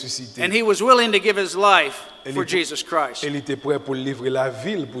Seigneur ressuscité. And he was willing to give his life for Et Jesus Christ. il était prêt pour livrer la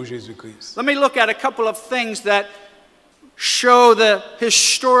ville pour Jésus-Christ. Let me look at a couple of things that show the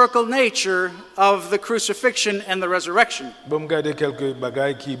historical nature of the crucifixion and the resurrection. Bon, regarder quelques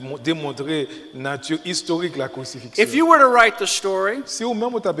bagailles qui démontrent nature historique de la crucifixion. If you were to write the story, Si ou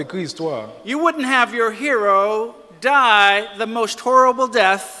même tu as écrit histoire, you wouldn't have your hero die the most horrible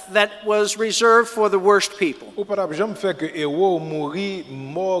death that was reserved for the worst people. ou pas jamais faire que héros mourir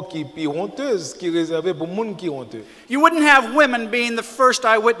mort qui pire honteuse qui réservé pour monde qui honteux. You wouldn't have women being the first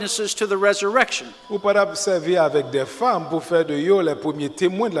eyewitnesses to the resurrection. Ou pas servir avec des femmes pour faire de eux les premiers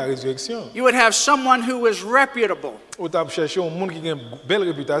témoins de la résurrection. You would have someone who was reputable. Ou t'as cherché un monde qui a une belle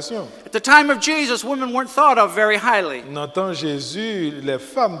réputation. At the time of Jesus, women weren't thought of very highly. Dans le temps de Jésus, les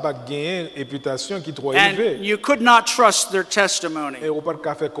femmes pas gagné une réputation qui est trop And élevée. you could not trust their testimony. Et ou pas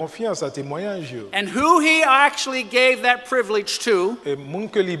qu'à faire confiance à témoignage. And who he actually gave that privilege to Et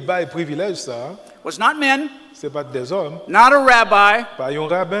monde que li bail privilège ça, was not men, c'est pas des hommes, not a rabbi, pas un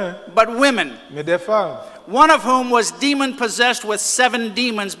rabbin, but women, mais des femmes. one of whom was demon-possessed with 7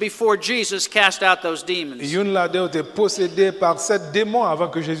 demons before Jesus cast out those demons. Et une là-dedans était possédée par 7 démons avant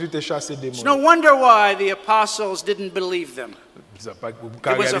que Jésus t'ait chassé des It's démons. no wonder why the apostles didn't believe them. Ça pas- ou It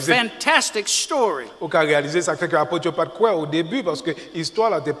qu'a was a réalisé- fantastic story ou qu'a réalisé, ça fait que l'apôtre n'a pas de quoi au début parce que l'histoire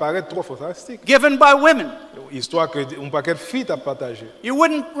là te paraît trop fantastique. given by women. Histoire que un paquet de filles t'a partagé. You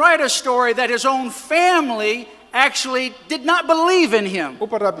wouldn't write a story that his own family actually did not believe in him. Ou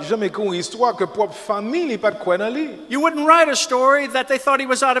pas jamais écrit une histoire que propre famille n'est pas de quoi dans lui. You wouldn't write a story that they thought he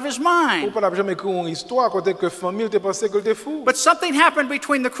was out of his Ou mind. pas jamais écrit une histoire côté que famille te pensait que t'es fou. But something happened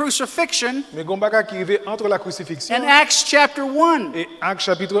between the crucifixion Mais Gombaka qui arrivait entre la crucifixion and Acts chapter 1. et Actes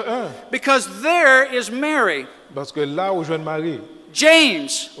chapitre 1. Because there is Mary. Parce que là où jeune Marie, James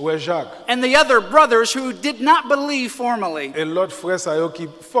Ouais, Jacques. and the other brothers who did not believe formally. Et l'autre frère, ça y est, qui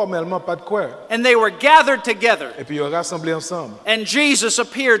formellement pas de quoi. And they were gathered together. Et puis ils ont rassemblé ensemble. And Jesus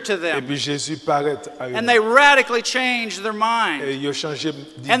appeared to Et them. puis Jésus paraît à eux. And they radically changed their mind. Et ils ont changé And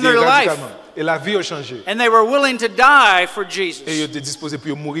d'idée their life. radicalement. Et la vie a changé. And they were willing to die for Jesus. Et ils étaient disposés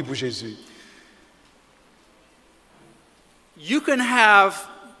pour mourir pour Jésus. You can have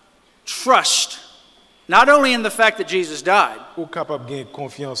trust, not only in the fact that Jesus died, Ou capable de gagner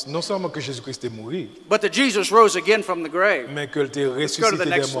confiance, non seulement que Jésus-Christ est mort, but that Jesus rose again from the grave. mais qu'il est Let's go to the ressuscité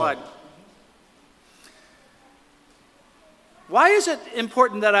next des morts. slide. Why is it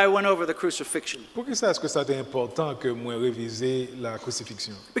important that I went over the crucifixion? Pourquoi est-ce que ça est important que moi réviser la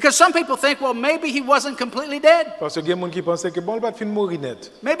crucifixion? Because some people think, well, maybe he wasn't completely dead. Parce que il y a des gens qui pensaient que bon, il va fin mourir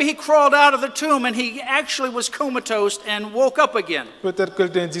net. Maybe he crawled out of the tomb and he actually was comatose and woke up again. Peut-être qu'il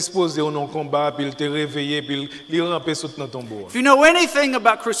était indisposé au non-combat, puis il était réveillé, puis il rampait sous dans tombeau. If you know anything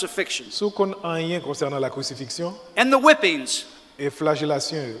about crucifixion Si vous connaissez rien concernant la crucifixion and the whippings, et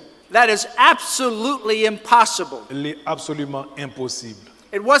flagellation, that is absolutely impossible. il est absolument impossible.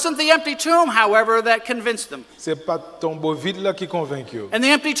 It wasn't the empty tomb, however, that convinced them. C'est pas tombeau vide là qui convainc eux. And the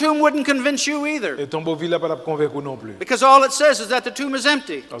empty tomb wouldn't convince you either. Et tombeau vide là pas la convaincre non plus. Because all it says is that the tomb is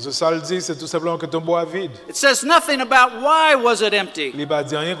empty. Parce que ça le dit, c'est tout simplement que tombeau est vide. It says nothing about why was it empty. Il va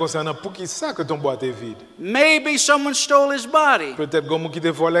dire rien concernant pour qui ça que tombeau était vide. Maybe someone stole his body. Peut-être qu'on qui te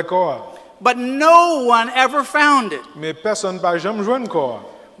volé corps. But no one ever found it. Mais personne pas jamais joindre corps.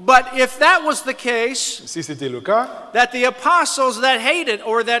 But if that was the case, Si c'était le cas, that the apostles that hated,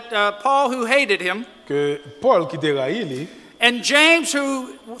 or that Paul who hated him, que Paul qui était raillé, lui, and James who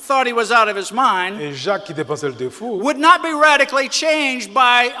thought he was out of his mind, et Jacques qui était pensé le fou, would not be radically changed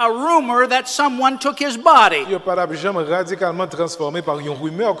by a rumor that someone took his body. il pas jamais radicalement transformé par une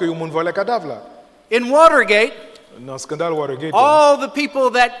rumeur que le monde voit le cadavre là. In Watergate, Dans le scandale Watergate, all the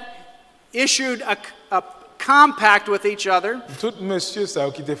people that issued a compact with each other, tout monsieur ça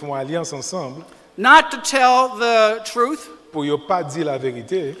qui te font alliance ensemble not to tell the truth, pour yo pas dire la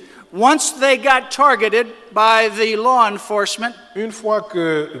vérité. once they got targeted by the law enforcement, Une fois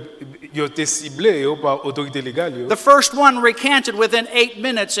que yo été ciblé par autorité légale, the first one recanted within 8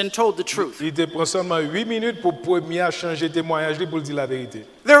 minutes and told the truth. il te prend seulement 8 minutes pour premier changer témoignage pour dire la vérité.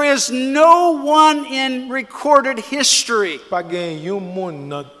 There is no one in recorded history Pas gain un monde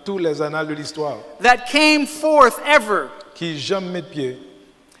dans tous les annales de l'histoire that came forth ever qui jamais met pied,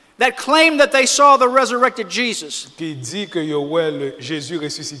 that claimed that they saw the resurrected Jesus qui dit que yo ouais le Jésus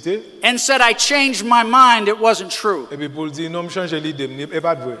ressuscité and said, I changed my mind, it wasn't true. et puis pour dire non me changer l'idée et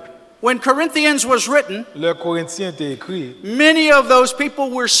pas de vrai. When Corinthians was written, Le Corinthien était écrit, many of those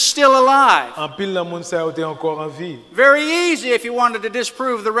people were still alive. en pile le monde ça était encore en vie. Very easy if you wanted to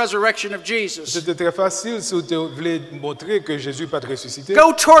disprove the resurrection of Jesus. C'était très facile si vous voulez montrer que Jésus pas ressuscité.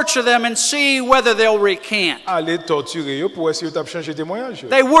 Go torture them and see whether they'll recant. Allez torturer eux pour essayer de changer témoignage.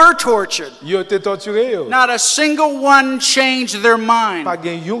 They were tortured. Yo été torturé yo. Not a single one changed their mind. Pas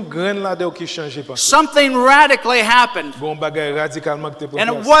gain un grain là-dedans qui changeait pas. Something radically happened. Bon bagay radicalement que te And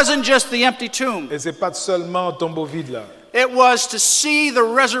it wasn't just the empty tomb. Et c'est pas seulement un tombeau vide là. It was to see the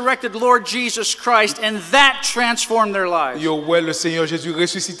resurrected Lord Jesus Christ, and that transformed their lives. Yo ouais le Seigneur Jésus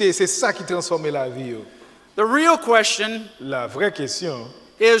ressuscité et c'est ça qui transformait la vie yo. The real question La vraie question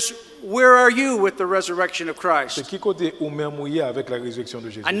is, where are you with the resurrection of c'est Christ? qui côté ou même mouillé avec la résurrection de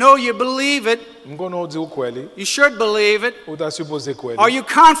Jésus. I know you believe it. M'konn dire quoi li? You should believe it. Ou t'a supposé quoi Are li? you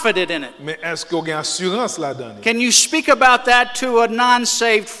confident in it? Mais est-ce qu'on a assurance là-dedans? Can you speak about that to a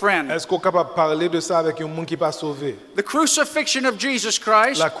non-saved friend? Est-ce qu'on est capable de parler de ça avec un monde qui pas sauvé? The crucifixion of Jesus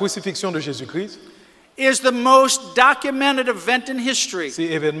Christ La crucifixion de Jésus-Christ, is the most documented event in history. c'est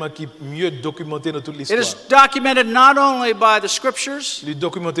l'événement qui est mieux documenté dans toute It l'histoire. is documented not only by the scriptures, Il est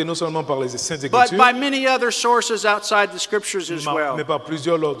documenté non seulement par les Saintes but Écritures, by many other sources outside the scriptures as well. mais par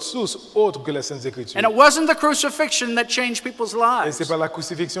plusieurs autres sources autres que les Saintes Écritures. And it wasn't the crucifixion that changed people's Et c'est lives. pas la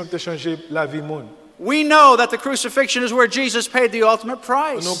crucifixion qui a changé la vie monde. We know that the crucifixion is where Jesus paid the ultimate Nous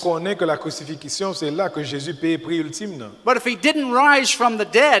price. connaissons que la crucifixion, c'est là que Jésus paye le prix ultime. Non? But if he didn't rise from the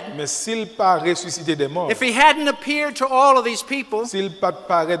dead, Mais s'il pas ressuscité des morts, if he hadn't appeared to all of these people, s'il pas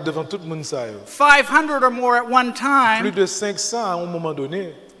paraître devant tout le monde, ça, yo, 500 or more at one plus time, de 500 à un moment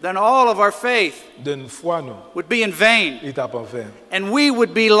donné, then all of our faith d'une foi, nous, would be in vain, il t'a pas fait. and we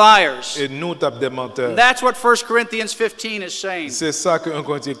would be liars. Et nous, t'as des menteurs. That's what 1 Corinthians 15 is saying. C'est ça que 1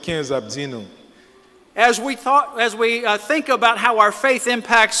 Corinthiens 15 a dit nous. As we think about how our faith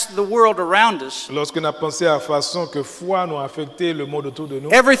impacts the world around us, Lorsqu'on a pensé à la façon que foi nous a affecté le monde autour de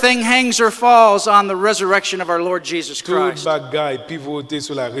nous, everything hangs or falls on the resurrection of our Lord Jesus tout Christ. bagaille pivoté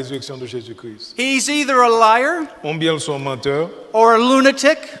sur la résurrection de Jésus-Christ. He's either a liar Ou bien ils sont menteurs, or a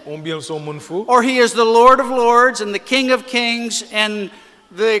lunatic, ou bien ils sont monde fou, or he is the Lord of Lords and the King of Kings and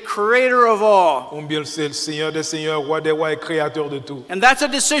the creator of all. ou bien c'est le Seigneur des seigneurs, roi des rois et créateur de tout. And that's a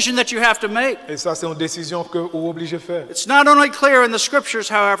decision that you have to make. Et ça, c'est une décision que vous obligez de faire. It's not only clear in the scriptures,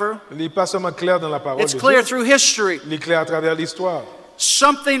 however, Il n'est pas seulement clair dans la parole it's de clear Dieu, through history. il est clair à travers l'histoire.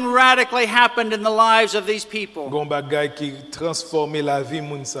 Something radically happened in the lives of these people. Gon bagay qui transformé la vie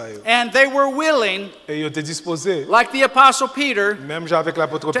moun sa yo. And they were willing, Et yo te disposé, like the Apostle Peter, même avec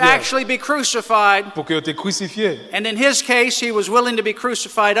l'apôtre to Pierre, actually be crucified. pour que yo te crucifié. And in his case, he was willing to be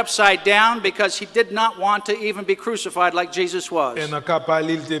crucified upside down because he did not want to even be crucified like Jesus was. Et dans cas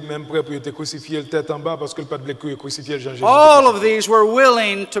parler, il était même prêt pour yo te crucifier le tête en bas parce que le pas de crucifier Jean-Jésus. All of these were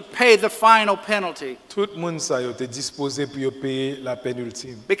willing to pay the final penalty Tout moun sa yo te disposé pour yo payer la peine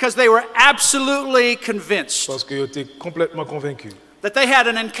ultime. because they were absolutely convinced Parce que yo te complètement convaincu that they had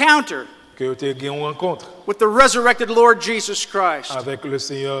an encounter que yo te gagné une rencontre with the resurrected Lord Jesus Christ, avec le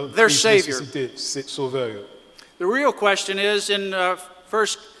Seigneur their Christ Savior. ressuscité, sauveur yo. The real question is in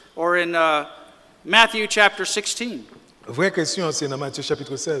Matthew chapter 16. Vraie question, c'est dans Matthieu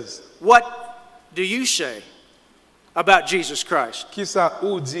chapitre 16. What do you say about Jesus Christ? Qui ça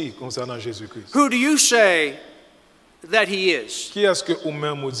ou dit concernant Jésus-Christ? Who do you say that he is? Qui est-ce que ou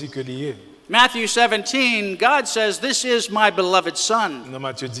même ou dit que lui est? Matthew 17, God says, "This is my beloved son." Dans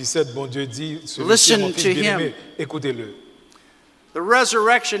Matthieu 17, bon Dieu dit, celui-ci est Listen mon fils to bien-aimé, him. écoutez-le. The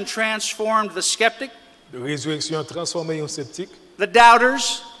resurrection transformed the skeptic, La résurrection a transformé un sceptique, the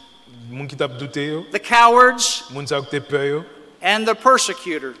doubters, moun qui t'a douté yo, the cowards, moun sa qui t'a peur yo, and the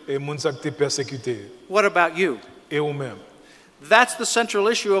persecutor. et moun sa qui t'a persécuté. What about you? Et ou même. That's the central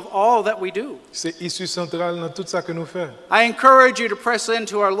issue of all that we do. C'est issue centrale dans tout ça que nous faisons. I encourage you to press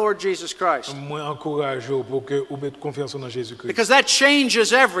into our Lord Jesus Christ Moi encourage vous pour que vous mettez confiance dans Jésus-Christ. because that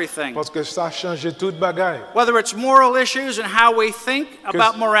changes everything. Parce que ça change toute bagaille. Whether it's moral issues and how we think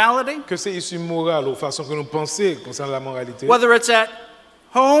about morality, Que c'est issue morale ou façon que nous pensons concernant la moralité. whether it's at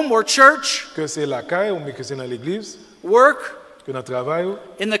home or church, Que c'est la caille ou mais que c'est dans l'église, work, que dans le travail,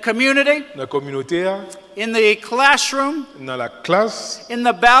 in the community, dans la communauté, in the classroom, dans la classe, in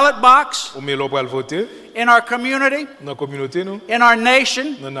the ballot box, ou mais l'on va voter, in our community, dans la communauté nous, in our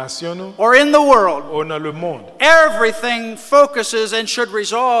nation, dans la nation nous, or in the world. ou dans le monde. Everything focuses and should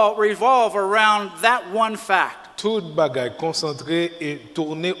revolve around that one fact. Toute bagaille concentrée et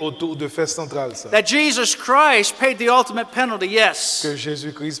tournée autour de fait central ça. That Jesus Christ paid the ultimate penalty, yes. Que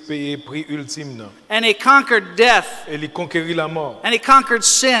Jésus-Christ payait prix ultime non. And he conquered death. Et il conquérit la mort. And he conquered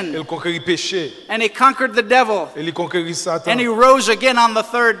sin. Il conquérit péché. And he conquered the devil. Et il conquérit Satan. And he rose again on the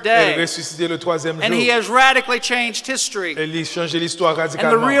third Et il day. ressuscité le troisième And jour. he has radically changed history. Et il a changé l'histoire And the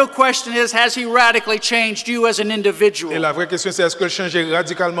radicalement. real question is, has he radically changed you as an Et individual? la vraie question c'est est-ce que le changé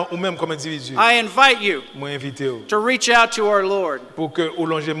radicalement ou même comme individu? I invite you Moi invité to reach out to our Lord, pour que ou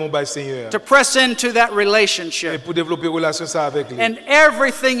longer mon bail Seigneur. to press into that Et relationship. pour développer une relation ça avec lui. And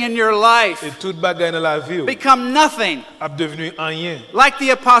everything in your life Et toute bagaille dans la vie become nothing, a devenu un rien. like the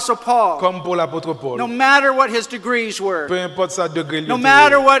Apostle Paul. Comme pour l'apôtre Paul. No matter what his degrees were, Peu importe sa degré. no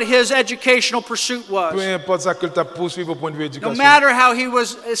matter what his educational pursuit Peu was, importe ça que tu as poursuivi au point de vue no éducation. matter how he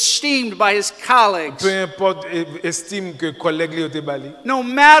was esteemed by his colleagues, Peu importe estime que collègue lui était bali. no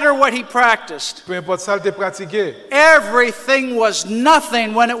matter what he practiced, Peu importe ça qu'il pratiqué. everything was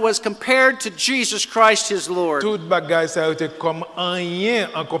nothing when it was compared to Jesus Christ his Lord. Toute bagaille ça a été comme un rien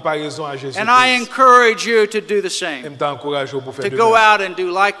en comparaison à Jésus. And I encourage you to do the same, Je t'encourage pour faire to de go même. out and do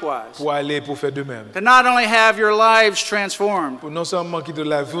likewise, Pour aller pour faire de même. to not only have your lives transformed, Pour non seulement quitter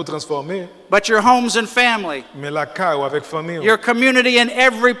la vie transformée, but your homes and family, mais la carrière avec famille. your community, and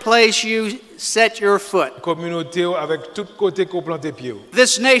every place you set your foot. Communauté avec tout côté qu'on plante pied.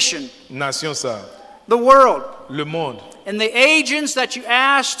 This nation, Nation ça. the world, Le monde. and the agents that you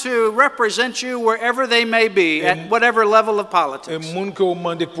ask to represent you wherever they may be, at whatever level of Et politics. monde que vous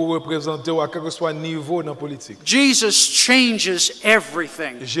demandez pour représenter à quel que soit niveau dans la politique. Jesus changes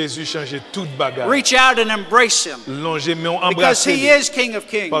everything. Jésus changeait toute bagarre. Reach out and embrace him, Longer mais on because embrasse he is King of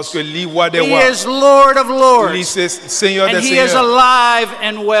parce que Kings. lui roi des He rois. is Lord of Lui Lords. c'est Seigneur And des he is seigneurs. alive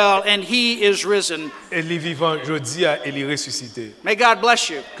and well, and he is risen. Et lui vivant jeudi et il est ressuscité. May God bless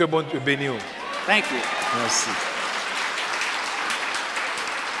you. Que bon Dieu bénisse. Thank you. Merci.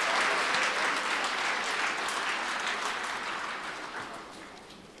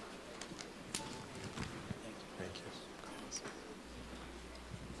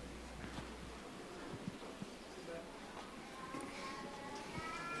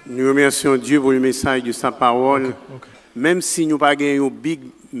 Nous remercions Dieu pour le message de sa parole. Même si nous n'avons pas un big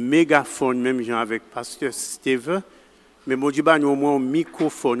mégaphone, même genre avec pasteur Staver, mais bon Dieu, nous avons au moins un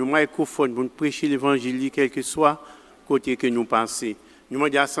microphone, pour nous prêcher l'évangile, quel que soit côté que nous passons. Nous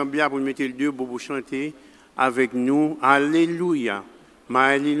avons l'assemblée pour nous mettre le deux pour chanter avec nous. Alléluia.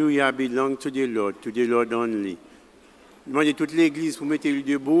 My hallelujah belongs to the Lord only. Nous demandons toute l'église pour mettre le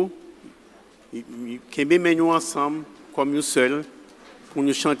debout, qui met nous ensemble, comme nous seuls, pour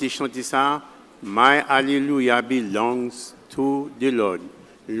nous chanter ça. My hallelujah belongs to the Lord.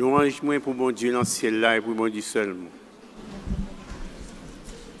 Louange moi pour mon Dieu dans le ciel là et pour mon Dieu seulement.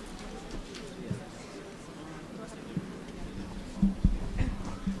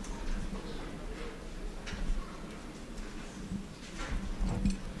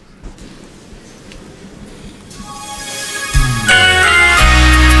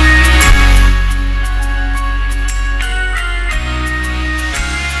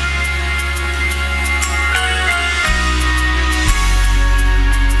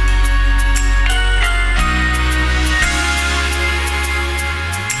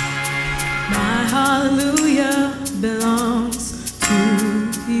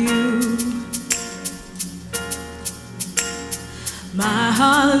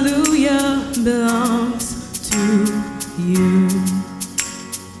 Lord.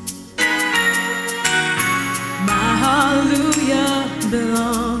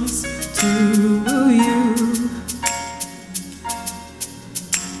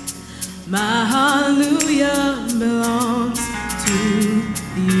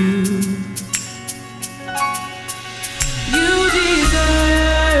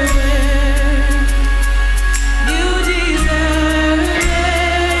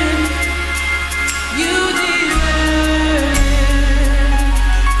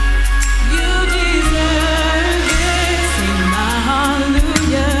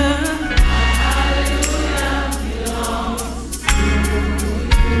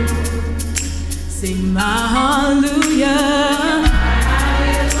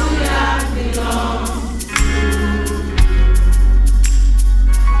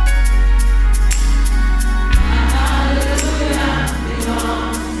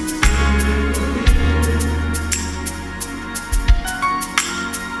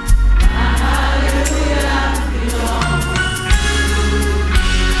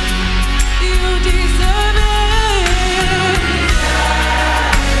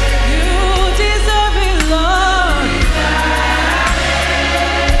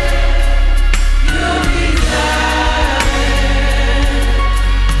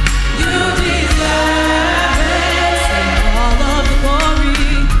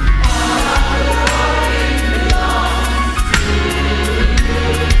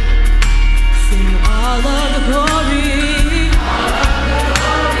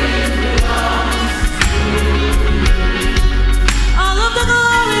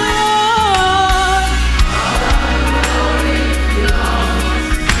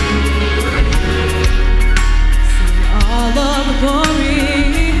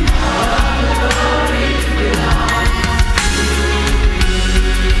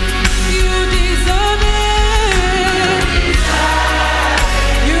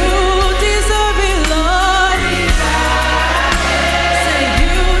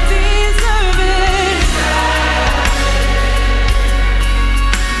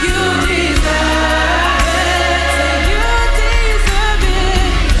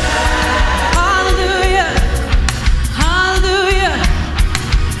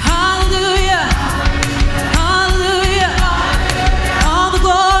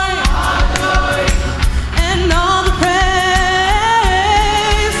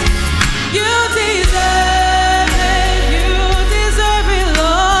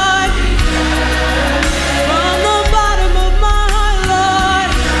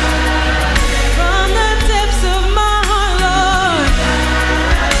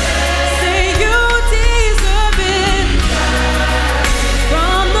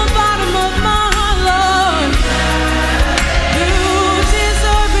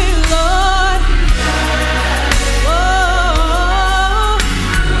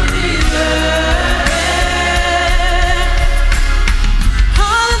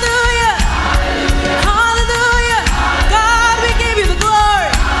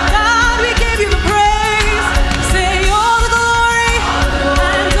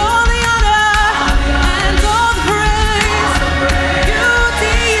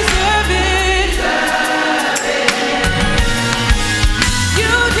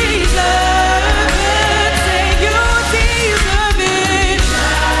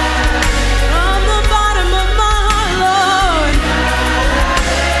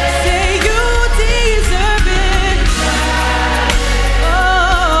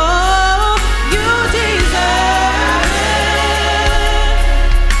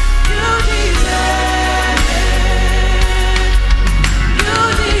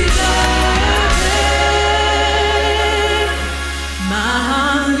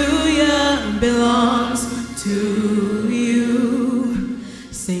 hallelujah belongs to you.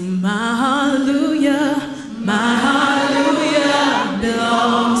 Sing my hallelujah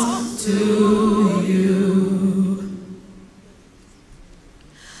belongs to you.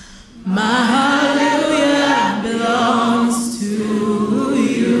 My hallelujah belongs to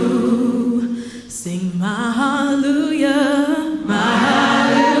you. Sing my hallelujah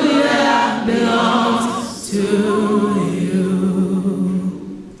belongs to you.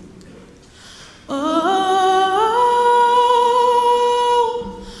 Oh,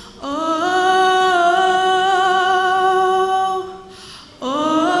 oh,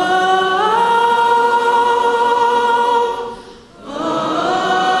 oh,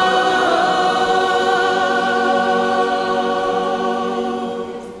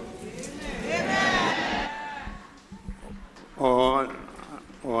 All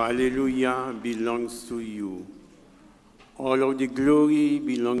hallelujah belongs to you. All of the glory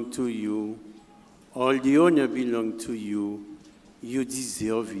belongs to you. All the honor belongs to you. You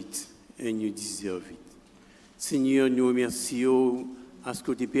deserve it, and you deserve it. Seigneur, nous remercions à ce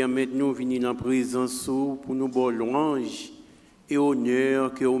que tu permettes nous venir en présence pour nous bon louange et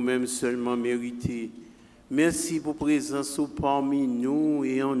honneur que vous-même seulement méritez. Merci pour présence parmi nous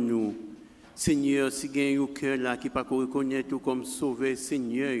et en nous. Seigneur, si il y a un cœur là qui ne peut pas reconnaître comme sauveur,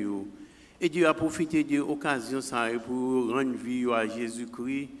 Seigneur, et Dieu a profité de l'occasion pour rendre vie à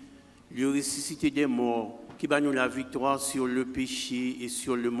Jésus-Christ, lui ressusciter des morts, qui va nous la victoire sur le péché et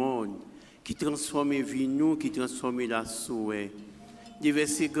sur le monde, qui transforme vie nous, qui transforme la souhait.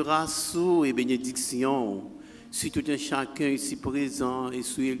 Déverser grâce et bénédiction sur tout un chacun ici présent et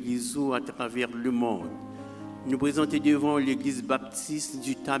sur l'Église à travers le monde. Nous présentons devant l'Église baptiste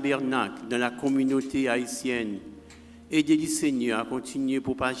du Tabernacle dans la communauté haïtienne. Aidez-le Seigneur à continuer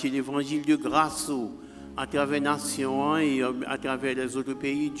pour partager l'évangile de grâce à travers les nations et à travers les autres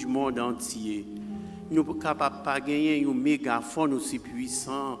pays du monde entier. Nous sommes capables de pas gagner un mégaphone aussi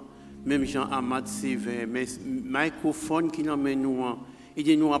puissant, même Jean-Ahmad Sévère, mais microphone qui nous amène nous,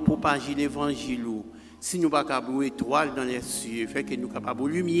 aidez-nous à propager l'évangile. Si nous ne sommes pas capables de étoile dans les cieux, fait que nous sommes capables de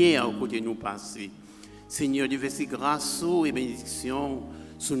lumière à côté de nous passer. Seigneur, déverser grâce et bénédiction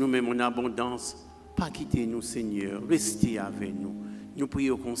sur nous-mêmes en abondance. Pas quitter nous, Seigneur. Restez avec nous. Nous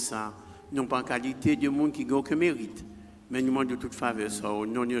prions comme ça, non pas en qualité de monde qui n'a aucun mérite, mais nous demandons de toute faveur ça, au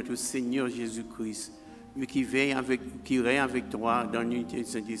nom de notre Seigneur Jésus-Christ, lui qui règne avec toi dans l'unité du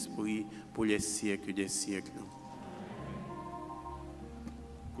Saint-Esprit pour les siècles des siècles.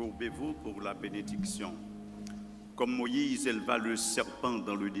 Courbez-vous pour la bénédiction. Comme Moïse éleva le serpent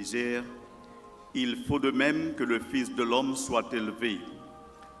dans le désert, il faut de même que le Fils de l'homme soit élevé,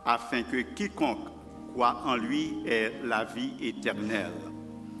 afin que quiconque croit en lui ait la vie éternelle.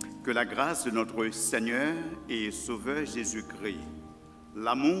 Que la grâce de notre Seigneur et Sauveur Jésus-Christ,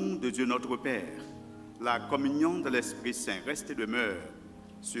 l'amour de Dieu notre Père, la communion de l'Esprit Saint reste et demeure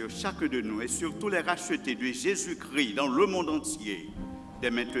sur chacun de nous et sur tous les rachetés de Jésus-Christ dans le monde entier, dès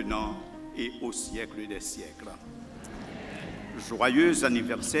maintenant et au siècle des siècles. Joyeux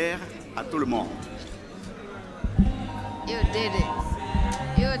anniversaire à tout le monde. You did it.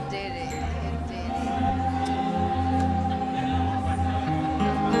 You did it.